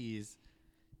pinkies,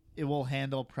 it will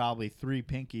handle probably 3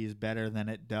 pinkies better than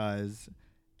it does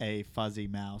a fuzzy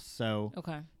mouse. So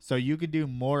Okay. so you could do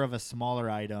more of a smaller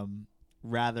item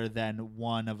rather than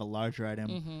one of a larger item.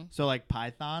 Mm-hmm. So like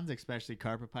pythons, especially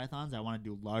carpet pythons, I want to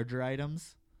do larger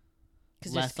items.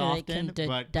 Because Less they often, can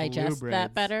but digest that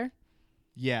colubrids- better.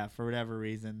 Yeah, for whatever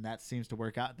reason, that seems to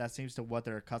work out. That seems to what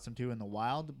they're accustomed to in the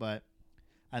wild. But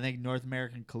I think North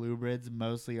American colubrids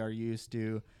mostly are used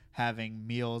to having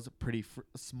meals,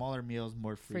 smaller meals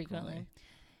more frequently.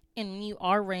 And when you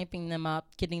are ramping them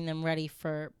up, getting them ready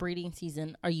for breeding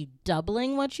season, are you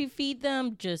doubling what you feed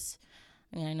them?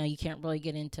 I know you can't really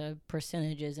get into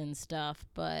percentages and stuff,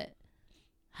 but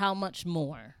how much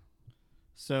more?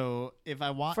 So if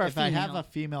I have a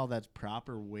female that's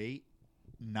proper weight,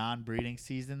 non-breeding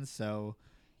season, so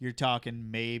you're talking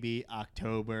maybe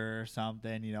October or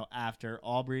something, after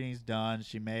all breeding's done,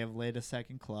 she may have laid a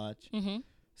second clutch. Mm-hmm.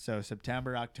 So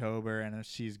September, October, and if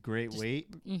she's great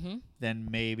weight, Mm-hmm. then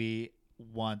maybe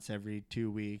once every 2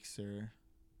 weeks or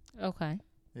Okay.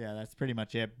 yeah, that's pretty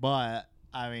much it. But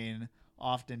I mean,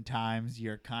 oftentimes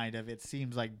it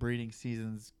seems like breeding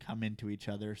seasons come into each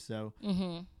other. So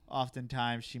Mm-hmm.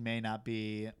 oftentimes she may not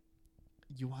be,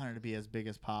 you want her to be as big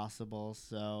as possible.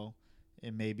 So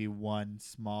it may be one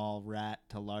small rat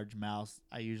to large mouse.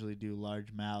 I usually do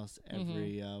large mouse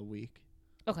every week.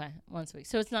 Okay, once a week.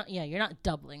 So it's not, you're not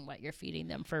doubling what you're feeding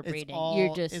them for breeding.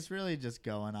 It's really just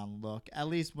going on look. At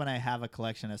least when I have a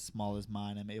collection as small as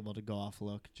mine, I'm able to go off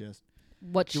look. Just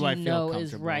what you know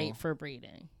is right for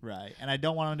breeding. Right. And I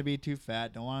don't want them to be too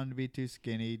fat. Don't want them to be too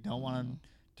skinny. Don't want them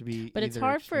to be But it's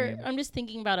hard extreme. I'm just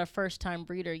thinking about a first-time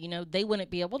breeder. They wouldn't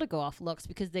be able to go off looks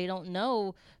because they don't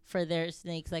know for their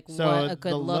snakes what a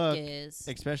good look is.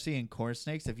 Especially in corn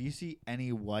snakes, if you see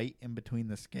any white in between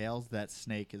the scales, that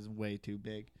snake is way too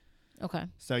big. Okay.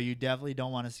 So you definitely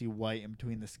don't want to see white in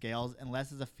between the scales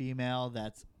unless it's a female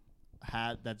that's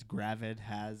gravid,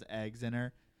 has eggs in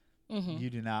her. Mm-hmm. You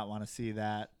do not want to see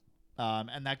that.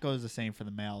 And that goes the same for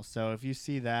the males. So if you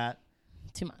see that,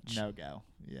 Too much. no go.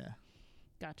 Yeah.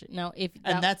 Gotcha. Now,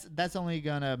 that's only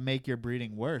gonna make your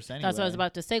breeding worse anyway. That's what I was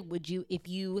about to say. Would you, if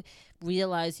you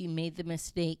realize you made the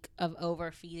mistake of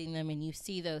overfeeding them and you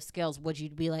see those scales, would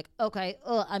you be like, okay,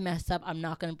 I messed up. I'm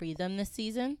not going to breed them this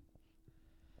season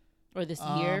or this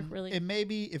year? Really? It may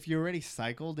be if you're already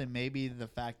cycled, it may be the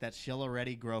fact that she'll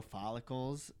already grow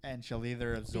follicles and she'll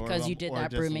either absorb Because them you did or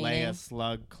that just lay a brumating.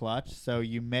 slug clutch. So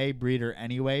you may breed her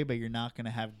anyway, but you're not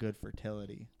gonna have good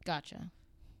fertility. Gotcha.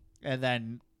 And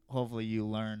then hopefully you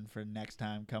learn for next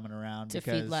time coming around To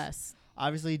because feed less.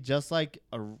 obviously, just like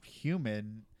a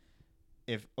human,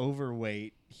 if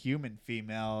overweight human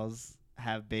females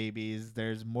have babies,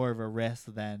 there's more of a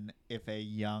risk than if a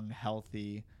young,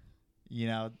 healthy,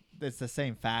 it's the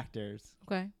same factors.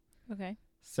 Okay.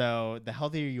 So the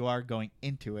healthier you are going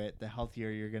into it, the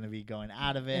healthier you're going to be going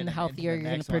out of it. And the healthier you're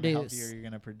going to produce. The healthier you're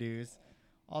going to produce.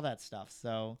 All that stuff.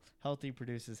 So healthy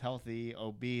produces healthy,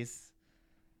 obese.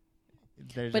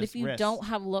 But if you don't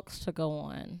have looks to go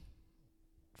on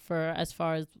for as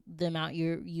far as the amount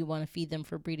you want to feed them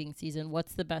for breeding season,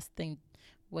 what's the best thing?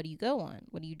 What do you go on?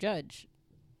 What do you judge?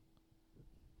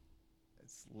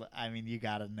 It's I mean, you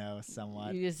gotta know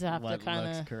somewhat You just have to what kind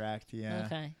looks of. correct. Yeah.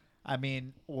 Okay. I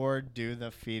mean, or do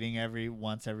the feeding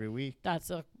once every week. That's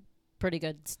a pretty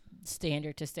good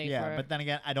standard to stay for. Yeah, but then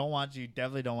again,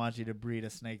 definitely don't want you to breed a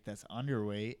snake that's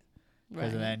underweight,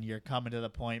 because Right. then you're coming to the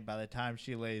point by the time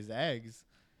she lays eggs,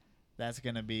 that's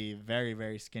gonna be very,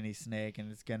 very skinny snake,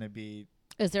 and it's gonna be.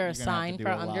 Is there a you're gonna have sign to for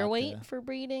do a lot underweight to- for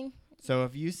breeding? So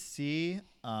if you see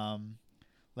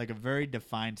like a very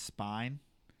defined spine,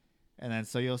 and then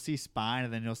so you'll see spine,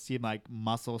 and then you'll see like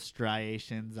muscle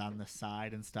striations on the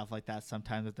side and stuff like that.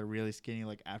 Sometimes if they're really skinny,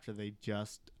 like after they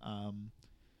just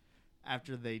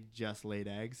laid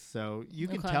eggs, so you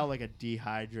can Okay. tell like a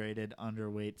dehydrated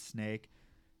underweight snake,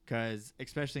 because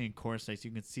especially in corn snakes,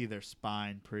 you can see their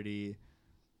spine pretty.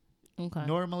 Okay.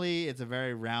 Normally, it's a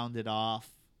very rounded off.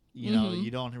 You know, Mhm.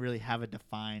 you don't really have a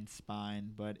defined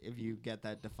spine, but if you get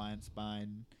that defined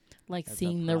spine, Like that's a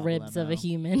seeing the ribs of a problemo.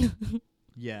 human.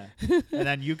 yeah. And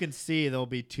then you can see there'll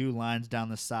be 2 lines down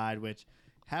the side, which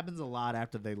happens a lot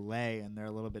after they lay, and they're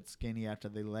a little bit skinny after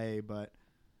they lay, but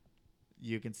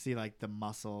you can see like the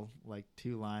muscle, like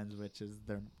 2 lines, which is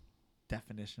their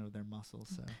definition of their muscle.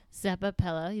 So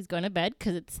Zeppapella, he's going to bed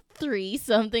because it's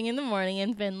 3-something in the morning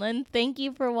in Finland. Thank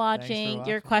you for watching.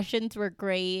 Your watching. questions were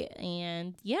great.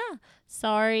 And yeah,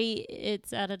 sorry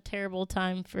it's at a terrible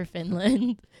time for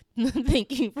Finland.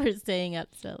 Thank you for staying up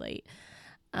so late.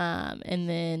 And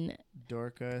then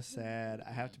Dorka said,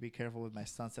 I have to be careful with my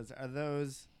sunsets.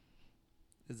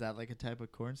 Is that like a type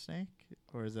of corn snake,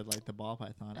 or is it like the ball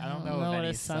python? I don't know if what any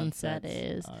a sunset sunsets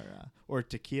is. are, or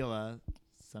tequila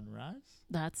sunrise.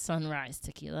 That's sunrise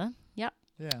tequila. Yep.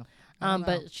 Yeah. I don't know.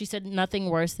 But she said nothing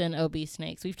worse than obese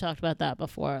snakes. We've talked about that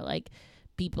before. Like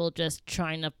people just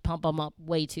trying to pump them up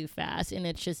way too fast, and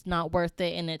it's just not worth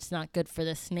it, and it's not good for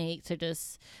the snake to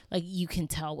just like you can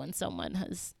tell when someone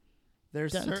has.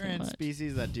 There's done too certain much.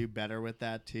 species that do better with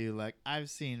that too. Like I've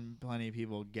seen plenty of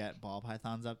people get ball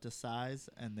pythons up to size,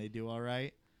 and they do all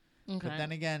right. Okay. But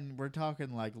then again, we're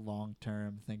talking like long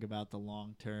term. Think about the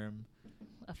long term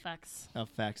Effects.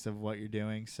 effects of what you're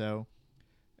doing. So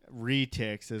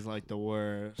retics is like the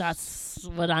worst. That's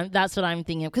what I'm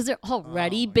thinking of because they're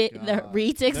already my big. The God.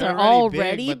 retics They're are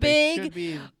already but they big, should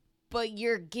be, but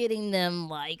you're getting them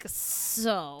like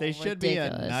so. they should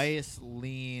ridiculous. be a nice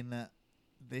lean.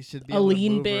 They should be a able to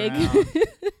lean move big. around.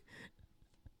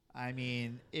 I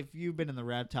mean, if you've been in the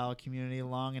reptile community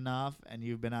long enough and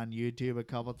you've been on YouTube a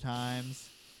couple times,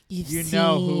 you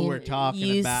know who we're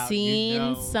talking about. You've You seen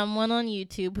know. someone on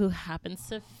YouTube who happens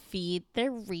to feed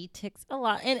their retics a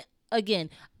lot. And again,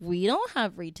 we don't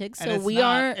have retics, And so it's we not-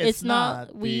 aren't. it's It's not.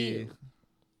 not We.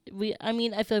 I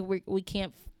mean, I feel like we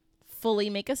can't fully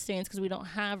make a stance because we don't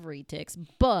have retics,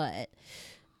 but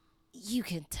you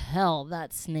can tell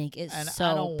that snake is And so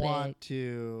I don't big. want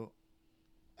to,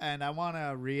 and I want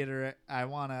to reiterate, I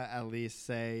want to at least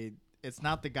say it's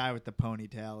not the guy with the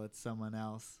ponytail, it's someone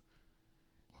else.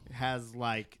 It has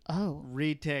like Oh,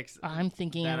 retics I'm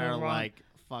thinking that of a are wrong. like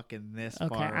fucking this Okay,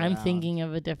 far I'm around. thinking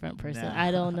of a different person. No.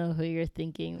 I don't know who you're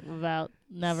thinking about.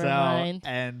 Never So, mind.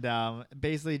 And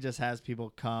basically just has people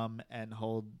come and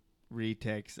hold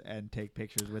retics and take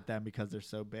pictures with them because they're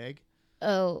so big.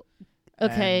 Oh,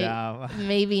 okay. And,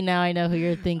 Maybe now I know who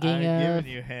you're thinking I'm of.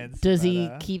 giving you hints. Does but, he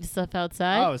keep stuff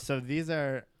outside? Oh, so these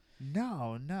are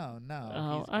no.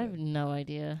 Oh, he's I have good. no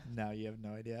idea. No, you have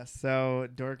no idea. So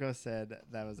Dorko said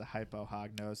that was a hypo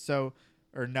hog nose. So,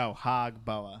 or no, hog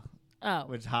boa, Oh,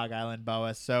 which is Hog Island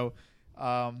boa. So,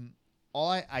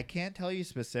 I can't tell you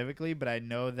specifically, but I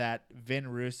know that Vin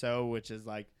Russo, which is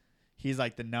like, he's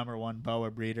like the #1 boa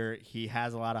breeder. He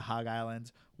has a lot of hog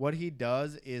islands. What he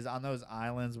does is on those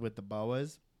islands with the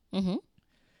boas, mm-hmm.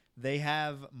 they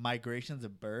have migrations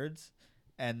of birds,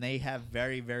 and they have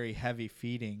very, very heavy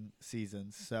feeding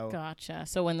seasons. So Gotcha.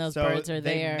 So when those so birds are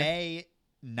they there, may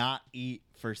not eat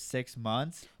for 6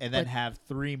 months and then But- have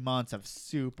 3 months of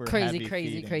super heavy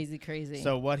feeding. crazy.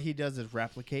 So what he does is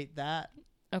replicate that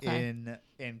okay.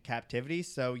 in captivity.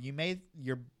 So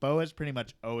your boa's pretty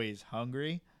much always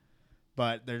hungry,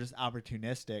 but they're just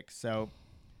opportunistic. So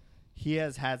he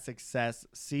has had success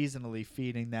seasonally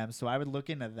feeding them. So I would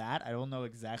look into that. I don't know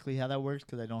exactly how that works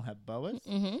because I don't have boas.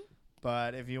 Mm-hmm.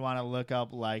 But if you want to look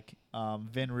up like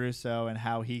Vin Russo and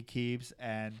how he keeps,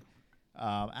 and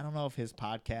I don't know if his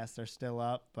podcasts are still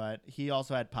up, but he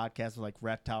also had podcasts with like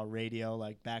Reptile Radio,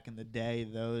 like back in the day,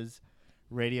 those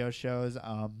radio shows.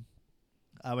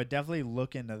 I would definitely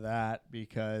look into that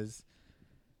because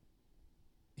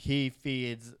he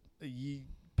feeds.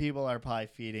 people are probably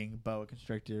feeding boa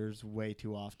constrictors way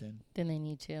too often. Then they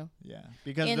need to. Yeah,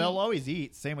 because And- they'll always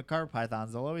eat. Same with carpet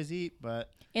pythons. They'll always eat,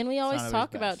 but And we always not talk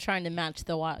always about best. trying to match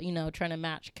the wild, trying to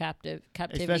match captivity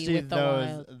especially with the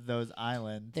wild. those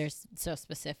islands. They're so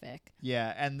specific.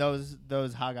 Yeah, and those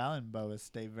Hog Island boas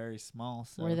stay very small.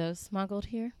 So Were those smuggled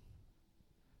here?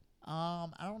 I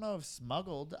don't know if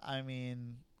smuggled. I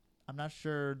mean, I'm not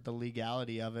sure the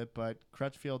legality of it, but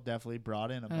Crutchfield definitely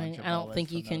brought in a bunch of I don't boas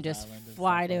think you from can those just islands and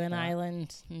fly stuff to like an that.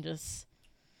 island and just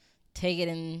take it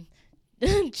and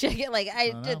check it. Like,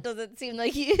 don't know. it doesn't seem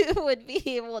like you would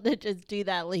be able to just do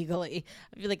that legally.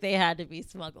 I feel like they had to be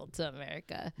smuggled to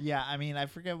America. Yeah, I mean, I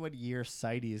forget what year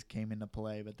CITES came into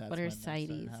play, but that's What are when that started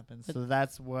CITES? happening. So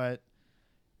that's what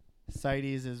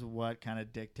CITES is. What kind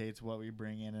of dictates what we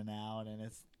bring in and out, and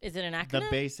it's Is it an acronym? the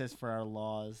basis for our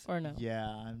laws. Or no? Yeah,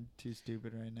 I'm too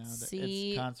stupid right now.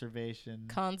 C- It's conservation.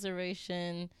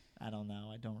 Conservation. I don't know.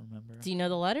 I don't remember. Do you know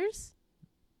the letters?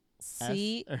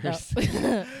 C. or No.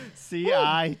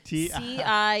 CITI.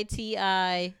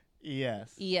 CITIES.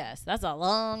 Yes. That's a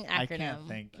long acronym. I can't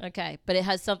think. Okay, but it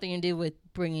has something to do with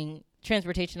bringing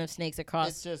transportation of snakes across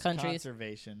It's just countries.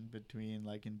 conservation between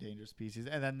like endangered species,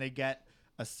 and then they get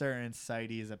a certain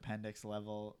CITES appendix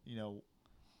level.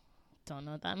 Don't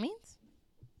know what that means.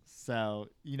 So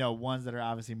ones that are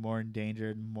obviously more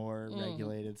endangered, more Mm.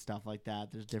 regulated, stuff like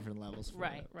that. There's different levels for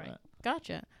Right, it. right. but-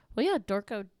 Gotcha. Well, yeah,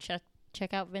 Dorco,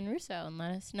 check out Vin Russo and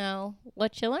let us know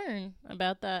what you learn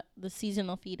about the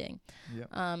seasonal feeding. Yep.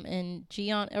 And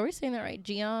Gian, are we saying that right?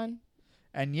 Gian?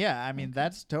 And yeah, I mean Okay.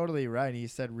 that's totally right. He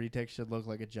said retic should look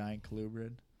like a giant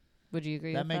colubrid. Would you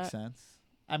agree That with makes that? sense.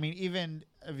 I mean, even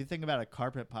if you think about a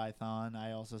carpet python,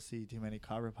 I also see too many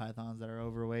carpet pythons that are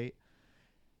overweight.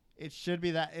 It should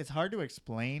be that. It's hard to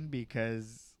explain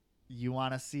because you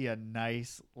want to see a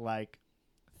nice, like,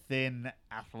 thin,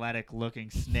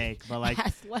 athletic-looking snake, but like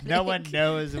Athletic. no one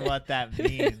knows what that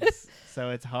means.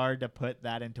 So it's hard to put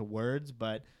that into words.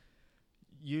 But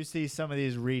you see some of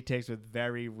these retics with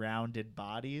very rounded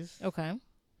bodies, Okay.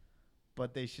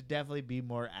 but they should definitely be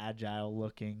more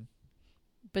agile-looking.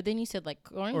 But then you said like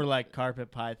corn. Or like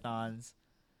carpet pythons.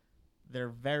 They're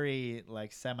very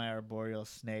like semi-arboreal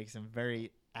snakes and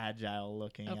very agile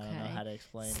looking. I don't know Okay. how to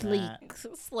explain sleek,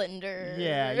 that. slender.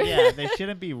 Yeah. They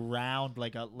shouldn't be round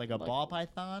like a ball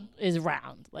python. Is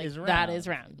round. Like Is that round. is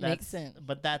round. Makes That's- sense.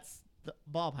 But that's the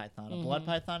ball python. A blood Mhm.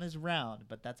 python is round,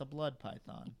 but that's a blood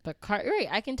python. But right,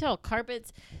 I can tell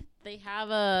carpets. They have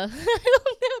a. I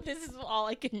don't know. This is all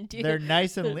I can do. They're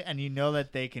nice and you know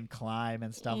that they can climb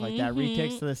and stuff like that. Mhm.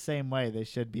 Retics are the same way. They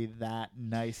should be that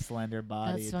nice, slender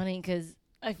body. That's funny because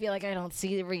I feel like I don't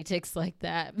see the retics like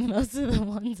that. Most of the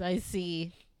ones I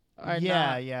see are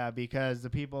not. Yeah, because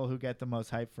the people who get the most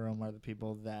hype for them are the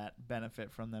people that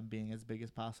benefit from them being as big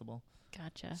as possible.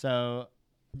 Gotcha. So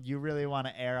you really want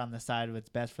to err on the side of what's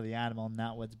best for the animal,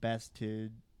 not what's best to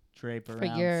drape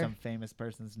around your- some famous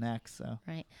person's neck. So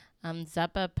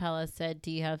Zappa Pella said,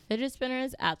 "Do you have fidget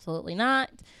spinners?" Absolutely not.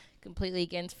 Completely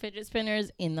against fidget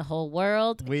spinners in the whole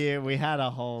world. we had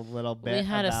a whole little bit We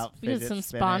had about we had fidget some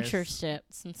spinners. sponsorship,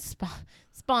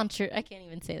 sponsor. I can't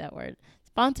even say that word.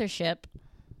 Sponsorship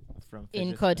from in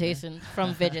fidget quotation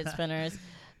from fidget spinners.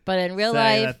 But in real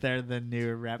Say life, that they're the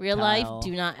new reptile. real life,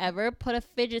 do not ever put a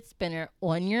fidget spinner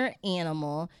on your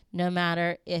animal, no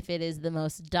matter if it is the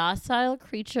most docile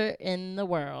creature in the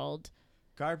world.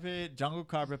 Jungle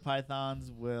carpet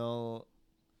pythons will.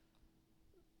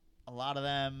 A lot of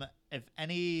them,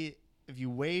 if you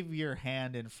wave your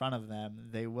hand in front of them,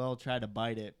 they will try to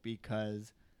bite it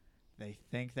because they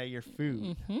think that you're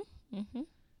food.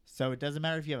 So it doesn't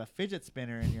matter if you have a fidget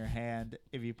spinner in your hand.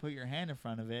 If you put your hand in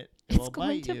front of it, it It's will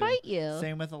going to bite you.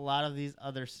 Same with a lot of these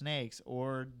other snakes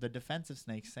or the defensive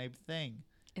snakes. Same thing.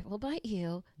 It will bite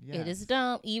you. It is Yes.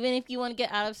 dumb. Even if you want to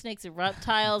get out of snakes and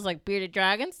reptiles like bearded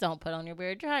dragons, don't put on your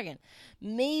bearded dragon.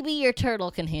 Maybe your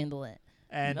turtle can handle it.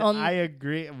 And On- I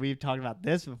agree. We've talked about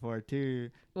this before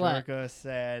too. What? Dorco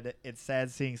said it's sad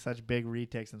seeing such big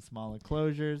retics in small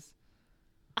enclosures.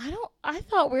 I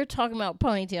thought we were talking about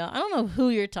ponytail. I don't know who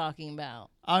you're talking about.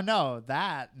 Oh no,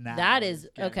 that now That is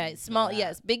getting okay. into Small, that.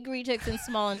 yes, big retics and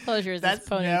small enclosures. That's is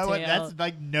ponytail. that's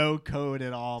like no code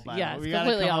at all. By Yeah, the way. it's We gotta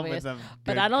completely come obvious. up with a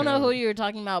But good I don't know who code. you were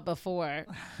talking about before.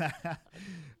 Oh,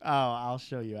 I'll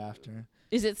show you after.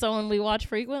 Is it someone we watch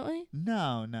frequently?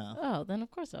 No. Oh, then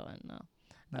of course I wouldn't know.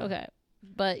 No. Okay,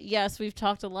 but yes, we've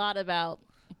talked a lot about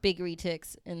big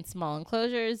retics in small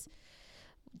enclosures.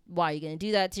 Why are you gonna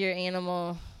do that to your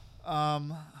animal?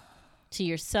 To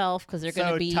yourself, because they're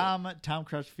gonna be. Tom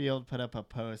Crutchfield put up a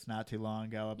post not too long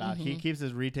ago about he keeps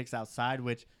his retics outside,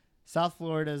 which South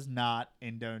Florida is not,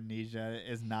 Indonesia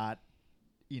is not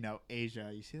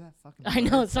Asia. You see that fucking I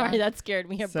know. bird Sorry, sign? that scared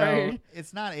me. A So bird.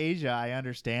 it's not Asia, I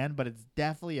understand, but it's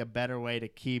definitely a better way to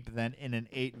keep than in an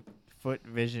 8-foot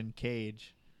vision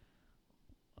cage.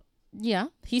 Yeah,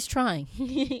 he's trying.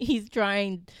 He's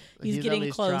trying. He's at getting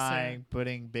least closer. trying,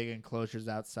 putting big enclosures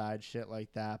outside, shit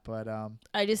like that. But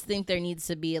I just think there needs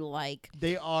to be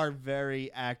they are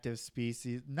very active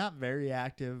species. Not very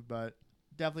active, but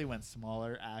definitely when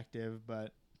smaller, active.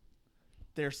 But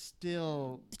they're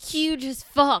still huge as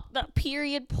fuck. That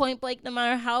period, point blank. No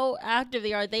matter how active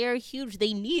they are huge.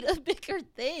 They need a bigger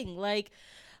thing. Like,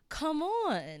 come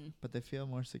on. But they feel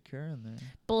more secure in there.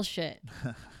 Bullshit.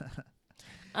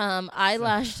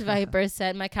 Eyelashed Viper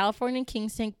said, my Californian king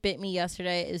snake bit me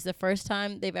yesterday. It is the first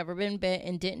time they've ever been bit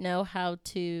and didn't know how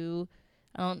to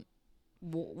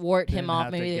ward him off.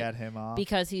 Maybe get him off.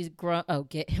 because he's grown. Oh,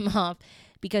 get him off.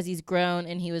 Because he's grown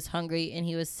and he was hungry and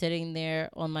he was sitting there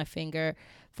on my finger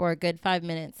for a good 5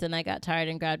 minutes. Then I got tired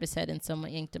and grabbed his head and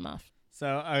someone yanked him off.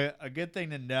 So a good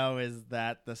thing to know is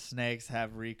that the snakes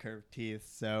have recurved teeth.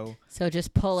 So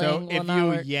just pulling will if not you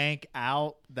work. yank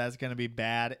out, that's going to be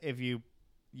bad. If you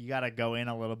got to go in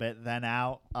a little bit, then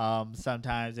out.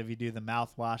 Sometimes if you do the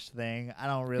mouthwash thing, I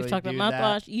don't really You talked do about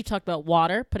that. mouthwash. You talked about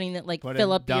water, putting it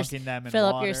fill up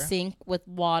your sink with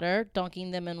water,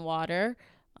 dunking them in water.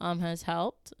 Has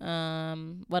helped.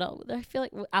 What else? I feel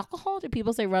like alcohol. Do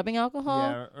people say rubbing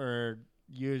alcohol? Yeah, or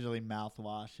usually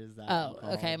mouthwash is that. Oh,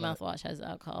 alcohol, okay. but- Mouthwash has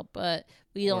alcohol, but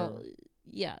we don't.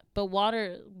 Yeah, but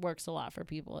water works a lot for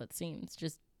people. It seems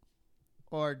just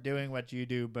Or doing what you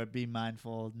do, but be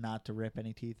mindful not to rip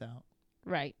any teeth out.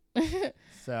 right.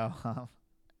 So,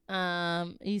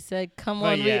 He said, "Come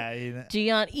but on, yeah.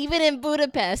 Gian." Even in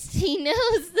Budapest, he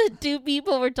knows the two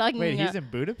people we're talking Wait, about. he's in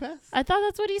Budapest? I thought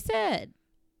that's what he said.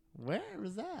 Where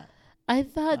was that? I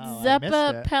thought Oh, I Zeppa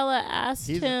missed it. Pella asked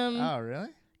him Oh, really?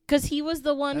 because he was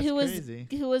the one That's who was crazy.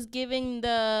 giving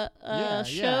the Yeah, I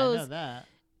shows. know that.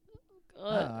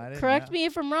 I didn't Correct know. me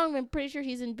if I'm wrong, but I'm pretty sure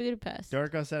he's in Budapest.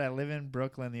 Dorko said, I live in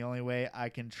Brooklyn. The only way I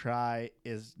can try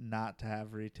is not to have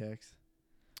retics.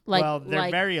 Well,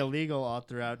 they're very illegal all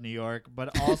throughout New York,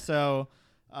 but also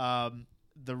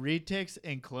the retics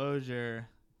enclosure.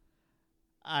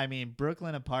 I mean,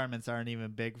 Brooklyn apartments aren't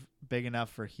even big enough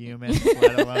for humans,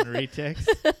 let alone retics.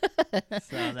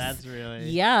 So that's really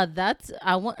Yeah, that's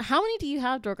I want. How many do you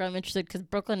have, Dork? I'm interested because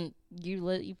Brooklyn,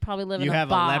 you probably live in a have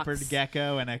box. a leopard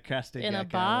gecko and a crested In gecko. a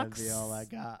box? That'd be all I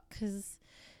got.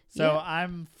 So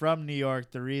I'm from New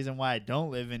York. The reason why I don't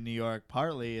live in New York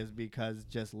partly is because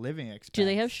just living expense. do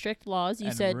they have strict laws? You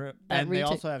and said that and they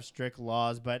also have strict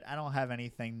laws, but I don't have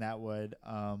anything that would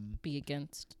be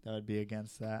against. be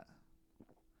against that.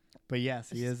 But yes,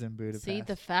 he is in Budapest. See,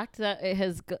 the fact that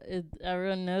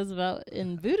everyone knows about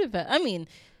in Budapest. I mean,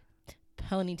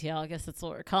 Ponytail. I guess that's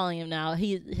what we're calling him now.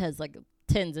 He has like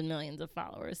tens and millions of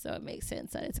followers, so it makes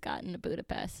sense that it's gotten to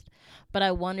Budapest. But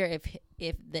I wonder if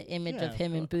the image of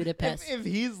him in Budapest. If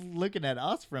he's looking at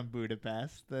us from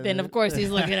Budapest, then of course he's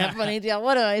looking at Ponytail.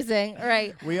 What am I saying? All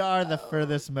right. We are the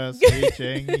furthest most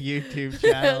reaching YouTube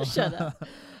channel. Shut up.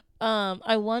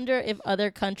 I wonder if other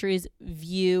countries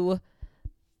view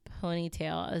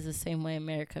Ponytail as the same way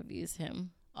America views him.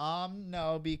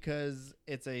 No, because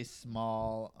it's a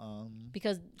small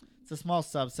Because it's a small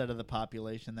subset of the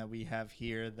population that we have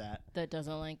here that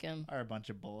doesn't like him. are a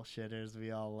bunch of bullshitters. We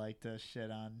all like to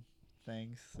shit on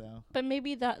things, so But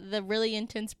maybe the really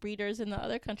intense breeders in the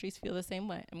other countries feel the same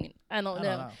way. I mean, I don't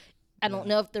know. I don't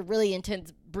know if the really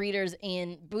intense breeders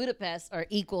in Budapest are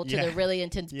equal to the really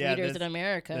intense breeders in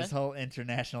America. This whole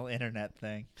international internet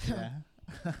thing. Yeah.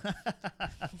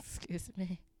 Excuse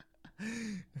me.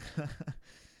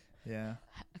 Yeah.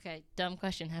 Okay, dumb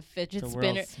question. Have fidget The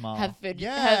spinners world's small. have fidget?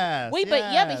 Yes, but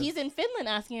yes. he's in Finland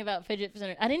asking about fidget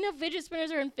spinners. I didn't know fidget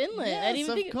spinners are in Finland. I didn't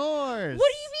even think. Of course.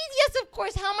 What do you mean? Yes, of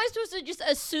course. How am I supposed to just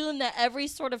assume that every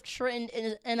sort of trend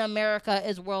in America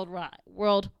is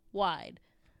worldwide?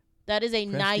 That is a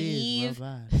naive.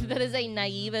 That is a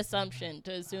naive assumption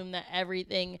to assume that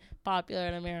everything popular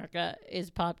in America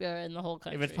is popular in the whole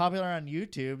country. If it's popular on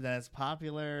YouTube, then it's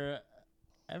popular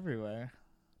everywhere.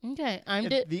 Okay,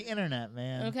 It's the internet,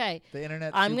 man. Okay, The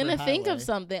internet. I'm gonna think of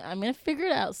something. I'm gonna figure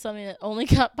it out. Something that only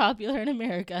got popular in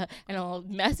America, and I'll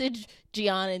message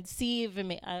Gian and see if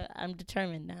I'm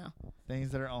determined now. Things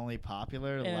that are only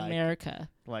popular In like America.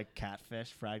 like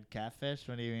catfish, fried catfish.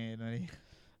 What do you mean?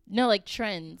 No, like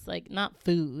trends, like not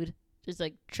food, just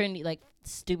like trendy, like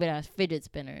stupid ass fidget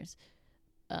spinners.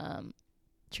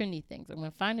 trendy things. I'm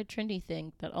gonna find a trendy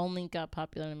thing that only got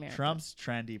popular in America. Trump's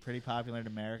trendy, pretty popular in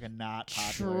America, not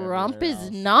popular. Trump is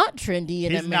else. not trendy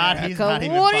in He's America. He's not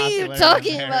even what are you popular in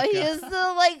talking about? He America. has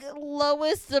the like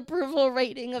lowest approval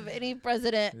rating of any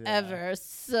president Yeah. ever.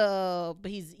 So,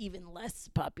 but he's even less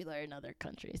popular in other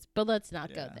countries. But let's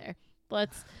not go Yeah. there.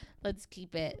 Let's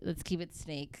keep it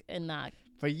snake and not.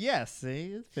 But yes,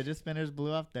 see, fidget spinners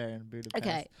blew up there in Budapest.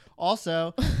 Okay.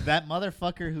 Also, that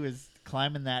motherfucker who was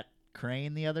climbing that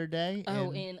crane the other day. Oh,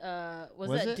 was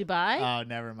that it? Dubai? Oh,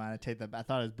 never mind. I take that. I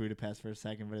thought it was Budapest for a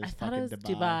second, but it I was thought fucking it was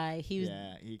Dubai. Dubai. He was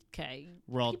Yeah, okay.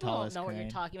 world People don't tallest know what crane.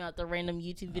 you're talking about. The random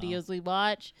YouTube Oh. videos we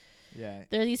watch. Yeah,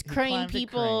 There are these He crane climbed a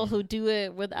people crane. who do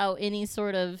it without any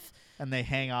sort of and they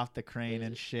hang off the crane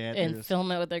and shit. They're and just,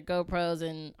 film it with their GoPros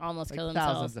and almost like kill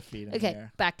thousands themselves. of feet in the Okay,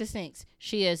 air. back to snakes.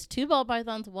 She has 2 ball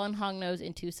pythons, 1 hognose,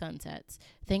 and 2 sunsets.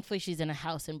 Thankfully, she's in a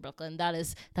house in Brooklyn. That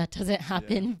doesn't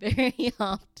happen very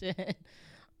often.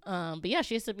 But yeah,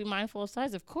 she has to be mindful of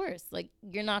size, of course. Like,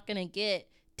 you're not gonna get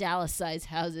Dallas-sized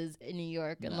houses in New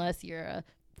York unless you're a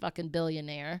fucking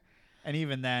billionaire. And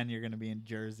even then, you're gonna be in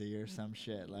Jersey or some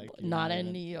shit like. you're Not in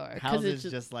even- New York. 'cause Houses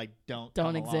it's just like don't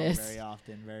don't come along exist. very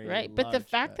often. Very right. But the large,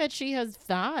 fact that she has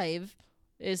 5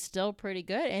 is still pretty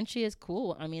good, and she has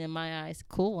cool. I mean, in my eyes,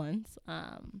 cool ones.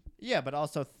 yeah, but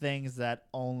also things that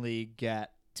only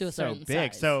get To a so certain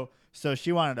big. size. So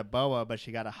she wanted a boa, but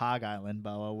she got a Hog Island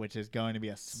boa, which is going to be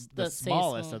the say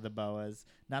smallest small. of the boas.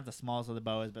 Not the smallest of the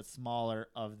boas, but smaller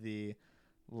of the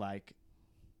like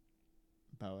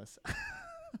boas.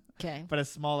 Okay. But a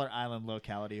smaller island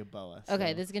locality of boa.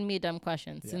 Okay, so- this is gonna be a dumb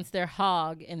question. Yeah. Since they're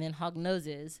hog and then hog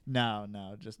noses, No,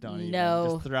 just don't even. No.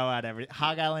 Just throw out every.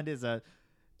 Hog Island is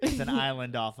it's an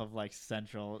island off of like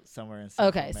somewhere in Central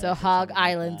okay, so America or hog something like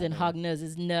islands that, and or- hog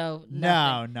noses, no,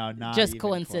 No, nothing. not Just even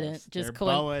coincidence. close. Just They're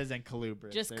coin- boas and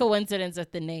colubrids. Just They're- coincidence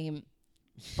that the name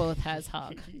both has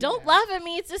hog. Don't Yeah. laugh at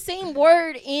me. It's the same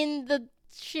word in the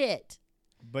shit.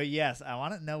 But yes, I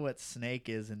want to know what snake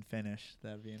is in Finnish.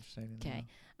 That'd be interesting. To Okay.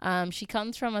 know. She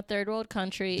comes from a third world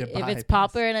country. If Dubai, it's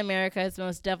popular in America, it's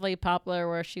most definitely popular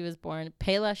where she was born.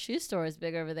 Payless shoe store is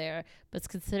big over there, but it's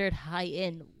considered high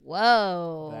end.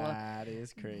 Whoa. That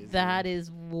is crazy. That is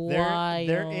There- wild.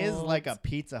 There is like a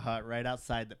Pizza Hut right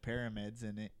outside the pyramids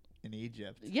in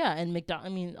Egypt. Yeah, and I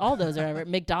mean, all those are everywhere.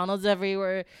 McDonald's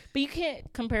everywhere. But you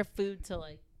can't compare food to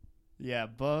like. Yeah,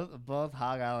 both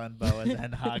Hog Island boas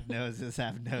and hog noses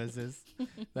have noses.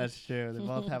 That's true. They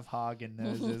both have hog and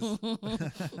noses.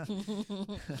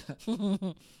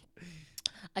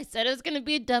 I said it was going to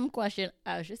be a dumb question.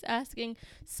 I was just asking.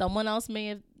 Someone else may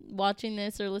have watching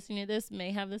this or listening to this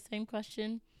may have the same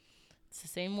question. It's the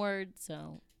same word,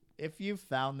 so If you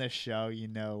found this show, you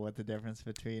know what the difference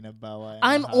between a boa and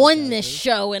I'm a hog on nose this is.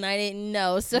 show and I didn't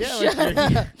know. So Yeah, shut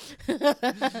like up.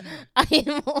 I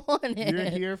am on it. You're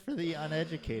here for the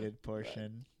uneducated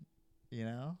portion, you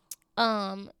know?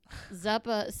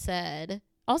 Zeppa said.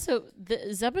 Also,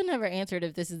 Zeppa never answered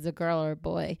if this is a girl or a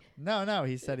boy. No,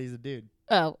 he said he's a dude.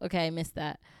 Oh, okay, I missed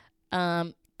that. Carme?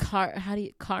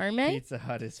 Pizza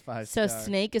Hut is 5 So star.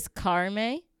 snake is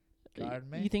Carme?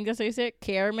 Carme? You think that's how you say it?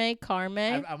 Carme?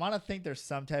 I want to think there's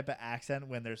some type of accent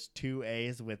when there's 2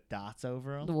 A's with dots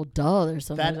over them. Well, duh, there's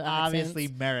some That other obviously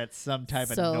accents. merits some type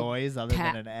So, of noise other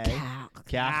than an A.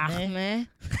 Carme?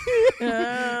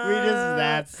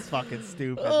 That's fucking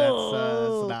stupid.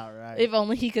 That's not right. If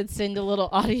only he could send a little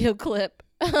audio clip.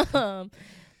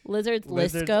 Lizard's Lizard's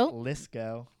Lisco.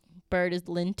 Lisco. Bird is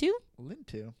Lintu.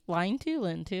 Lintu.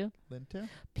 Lintu. Lintu?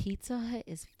 Pizza Hut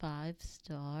is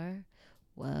 5-star.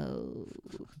 Whoa.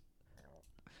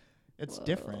 It's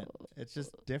different. It's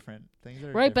just different. Things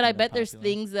are Right, but I different bet and there's popular.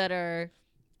 things that are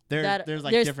There's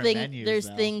like different menus. There's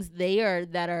though. things there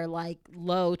that are like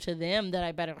low to them that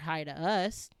I bet are high to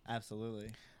us.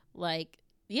 Absolutely. Like,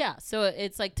 yeah, so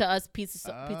it's like to us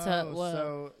pizza Hut.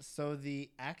 Whoa. So the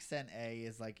accent A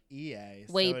is like EA.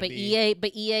 so Wait, it'd but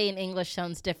be, EA in English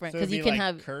sounds different so because it'd you be can like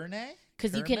have Kerne?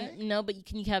 because you can no, but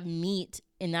you have meat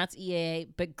and that's EA,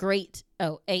 but great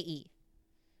AE.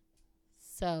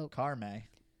 So Carme.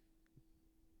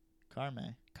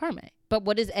 Carme. But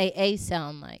what does AA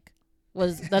sound like?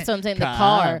 That's what I'm saying. The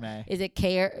car Carme. is it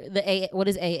care the A? What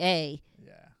does AA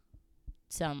Yeah.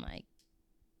 sound like?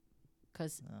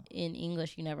 Because Oh. in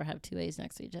English you never have 2 A's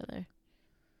next to each other.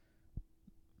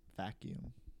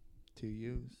 Vacuum. 2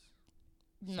 U's.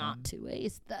 Not Son. 2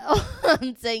 A's though.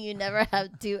 I'm saying you never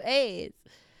have 2 A's.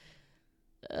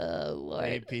 Oh Lord.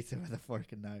 They eat pizza with a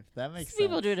fork and knife. That makes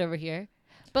People sense. do it over here.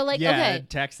 But like yeah, okay. in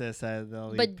Texas,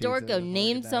 they'll But eat pizza with a Dorco, fork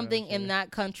name and knife, something I'm in sure.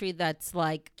 that country that's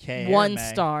like Carme. 1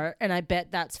 star, and I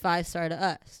bet that's 5-star to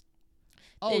us.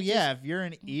 Oh yeah, if you're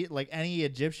like any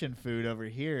Egyptian food over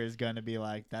here is going to be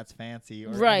like that's fancy,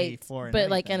 or any foreign.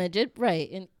 But like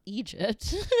in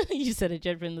Egypt, you said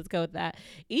Egyptian. Let's go with that.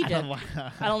 Egypt.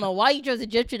 I don't know why you chose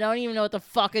Egyptian. I don't even know what the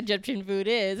fuck Egyptian food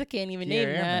is. I can't even name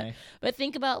that. But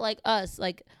think about like us,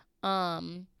 like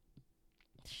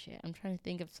shit. I'm trying to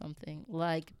think of something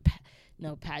like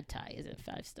no, pad thai isn't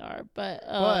 5-star, but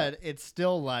it's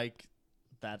still like.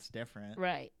 That's different,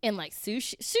 right? And like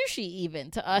sushi even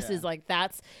to us is like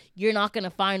you're not gonna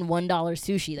find $1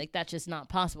 sushi, like that's just not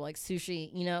possible. Like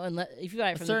sushi, and if you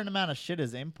buy it from a certain amount of shit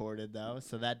is imported though,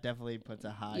 so that definitely puts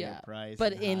a higher price.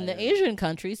 But in the Asian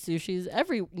countries, sushi's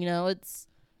it's.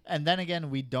 And then again,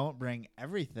 we don't bring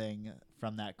everything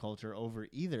from that culture over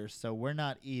either, so we're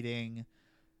not eating.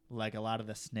 Like a lot of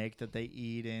the snake that they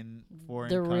eat in foreign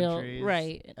countries. Real,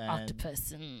 right.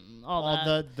 Octopus and all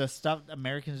that. The stuff,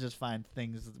 Americans just find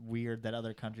things weird that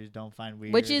other countries don't find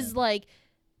weird. Which is like,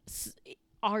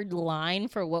 our line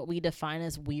for what we define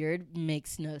as weird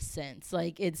makes no sense.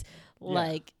 Like, it's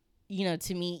like,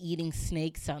 to me, eating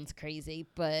snake sounds crazy,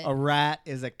 but. A rat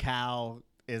is a cow.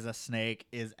 Is a snake,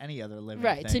 is any other living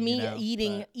thing. To me,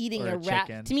 eating a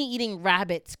rat. To me, eating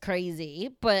rabbit's crazy.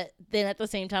 But then at the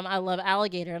same time, I love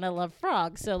alligator and I love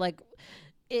frogs. So like,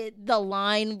 the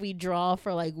line we draw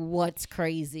for like what's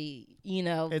crazy,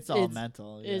 it's all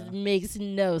mental. Yeah. It makes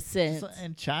no sense. So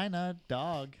in China,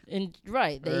 dog. They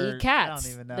eat cats. I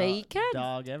don't even know. They eat cats.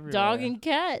 Dog everywhere. Dog and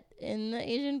cat in the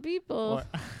Asian people.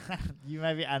 You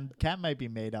might be. Cat might be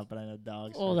made up, but I know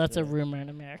dogs. Oh, that's a rumor in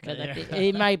America.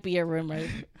 It might be a rumor.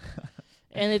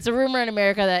 And it's a rumor in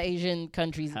America that Asian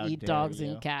countries eat dogs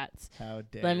and cats. How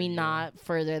dare Let me not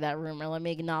further that rumor. Let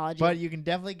me acknowledge it. But you can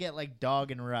definitely get like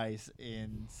dog and rice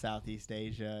in Southeast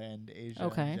Asia and Asia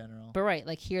in general. But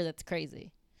like here, that's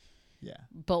crazy. Yeah.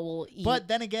 But we'll eat. But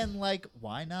then again, like,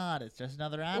 why not? It's just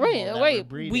another animal.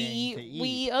 We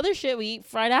eat other shit. We eat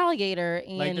fried alligator.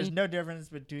 And like, there's no difference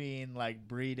between like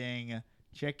breeding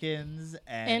chickens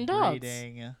and dogs.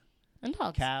 Breeding and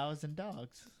dogs. Cows and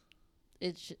dogs.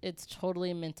 It's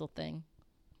totally a mental thing.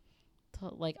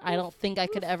 Like, I don't think I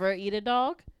could ever eat a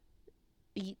dog.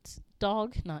 Eat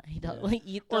dog, not eat dog. Like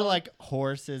eat dog. Or like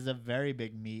horse is a very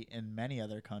big meat in many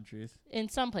other countries. In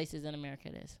some places in America,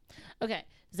 it is. Okay,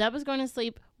 Zebba's going to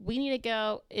sleep. We need to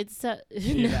go. It's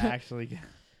we need to actually go.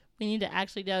 We need to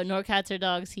actually go. No cats or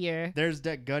dogs here.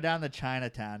 Go down to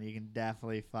Chinatown. You can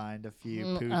definitely find a few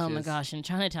pooches. Oh my gosh! In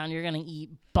Chinatown, you're gonna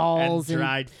eat balls and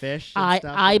dried fish, and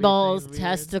eyeballs,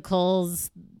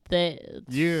 testicles.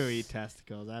 You eat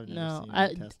testicles. I've never seen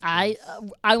testicles.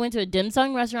 I went to a dim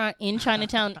sum restaurant in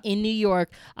Chinatown in New York.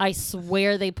 I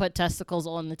swear they put testicles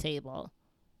on the table.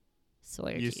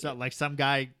 Swear you to saw, you. like some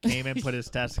guy came and put his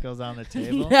testicles on the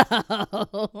table?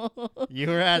 No. You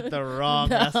were at the wrong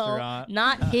restaurant.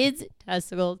 Not his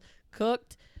testicles.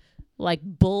 Cooked like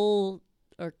bull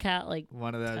or cat, like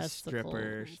one of those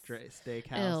stripper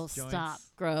steakhouse joints. Stop.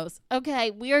 Gross.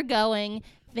 Okay, we are going.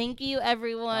 Thank you,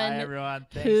 everyone. Bye, everyone.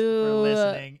 Thanks for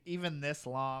listening. Even this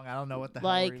long, I don't know what the hell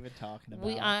we're even talking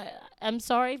about. I'm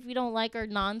sorry if you don't like our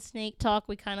non-snake talk.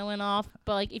 We kind of went off,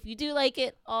 but like if you do like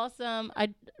it, awesome.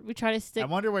 We try to stick. I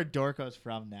wonder where Dorco's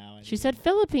from now. She said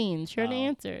Philippines. She already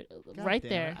answered. Right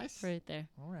there. Right there.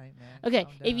 All right, man. Okay,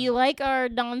 if you like our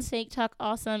non-snake talk,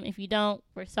 awesome. If you don't,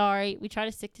 we're sorry. We try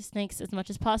to stick to snakes as much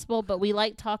as possible, but we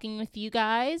like talking with you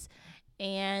guys.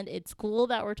 And it's cool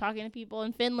that we're talking to people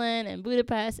in Finland and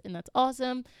Budapest, and that's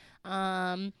awesome.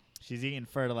 She's eating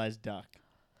fertilized duck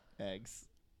eggs.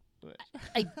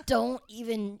 I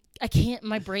can't,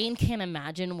 my brain can't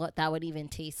imagine what that would even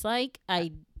taste like.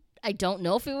 I don't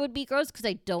know if it would be gross because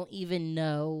I don't even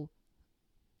know.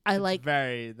 I like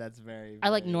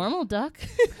normal duck.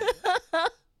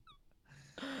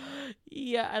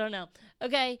 Yeah, I don't know.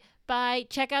 Okay, bye.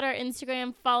 Check out our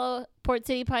Instagram. Follow Port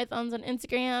City Pythons on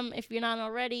Instagram if you're not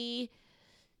already.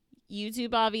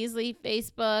 YouTube, obviously.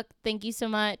 Facebook. Thank you so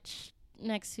much.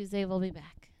 Next Tuesday, we'll be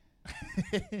back.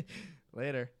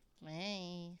 Later.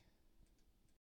 Bye.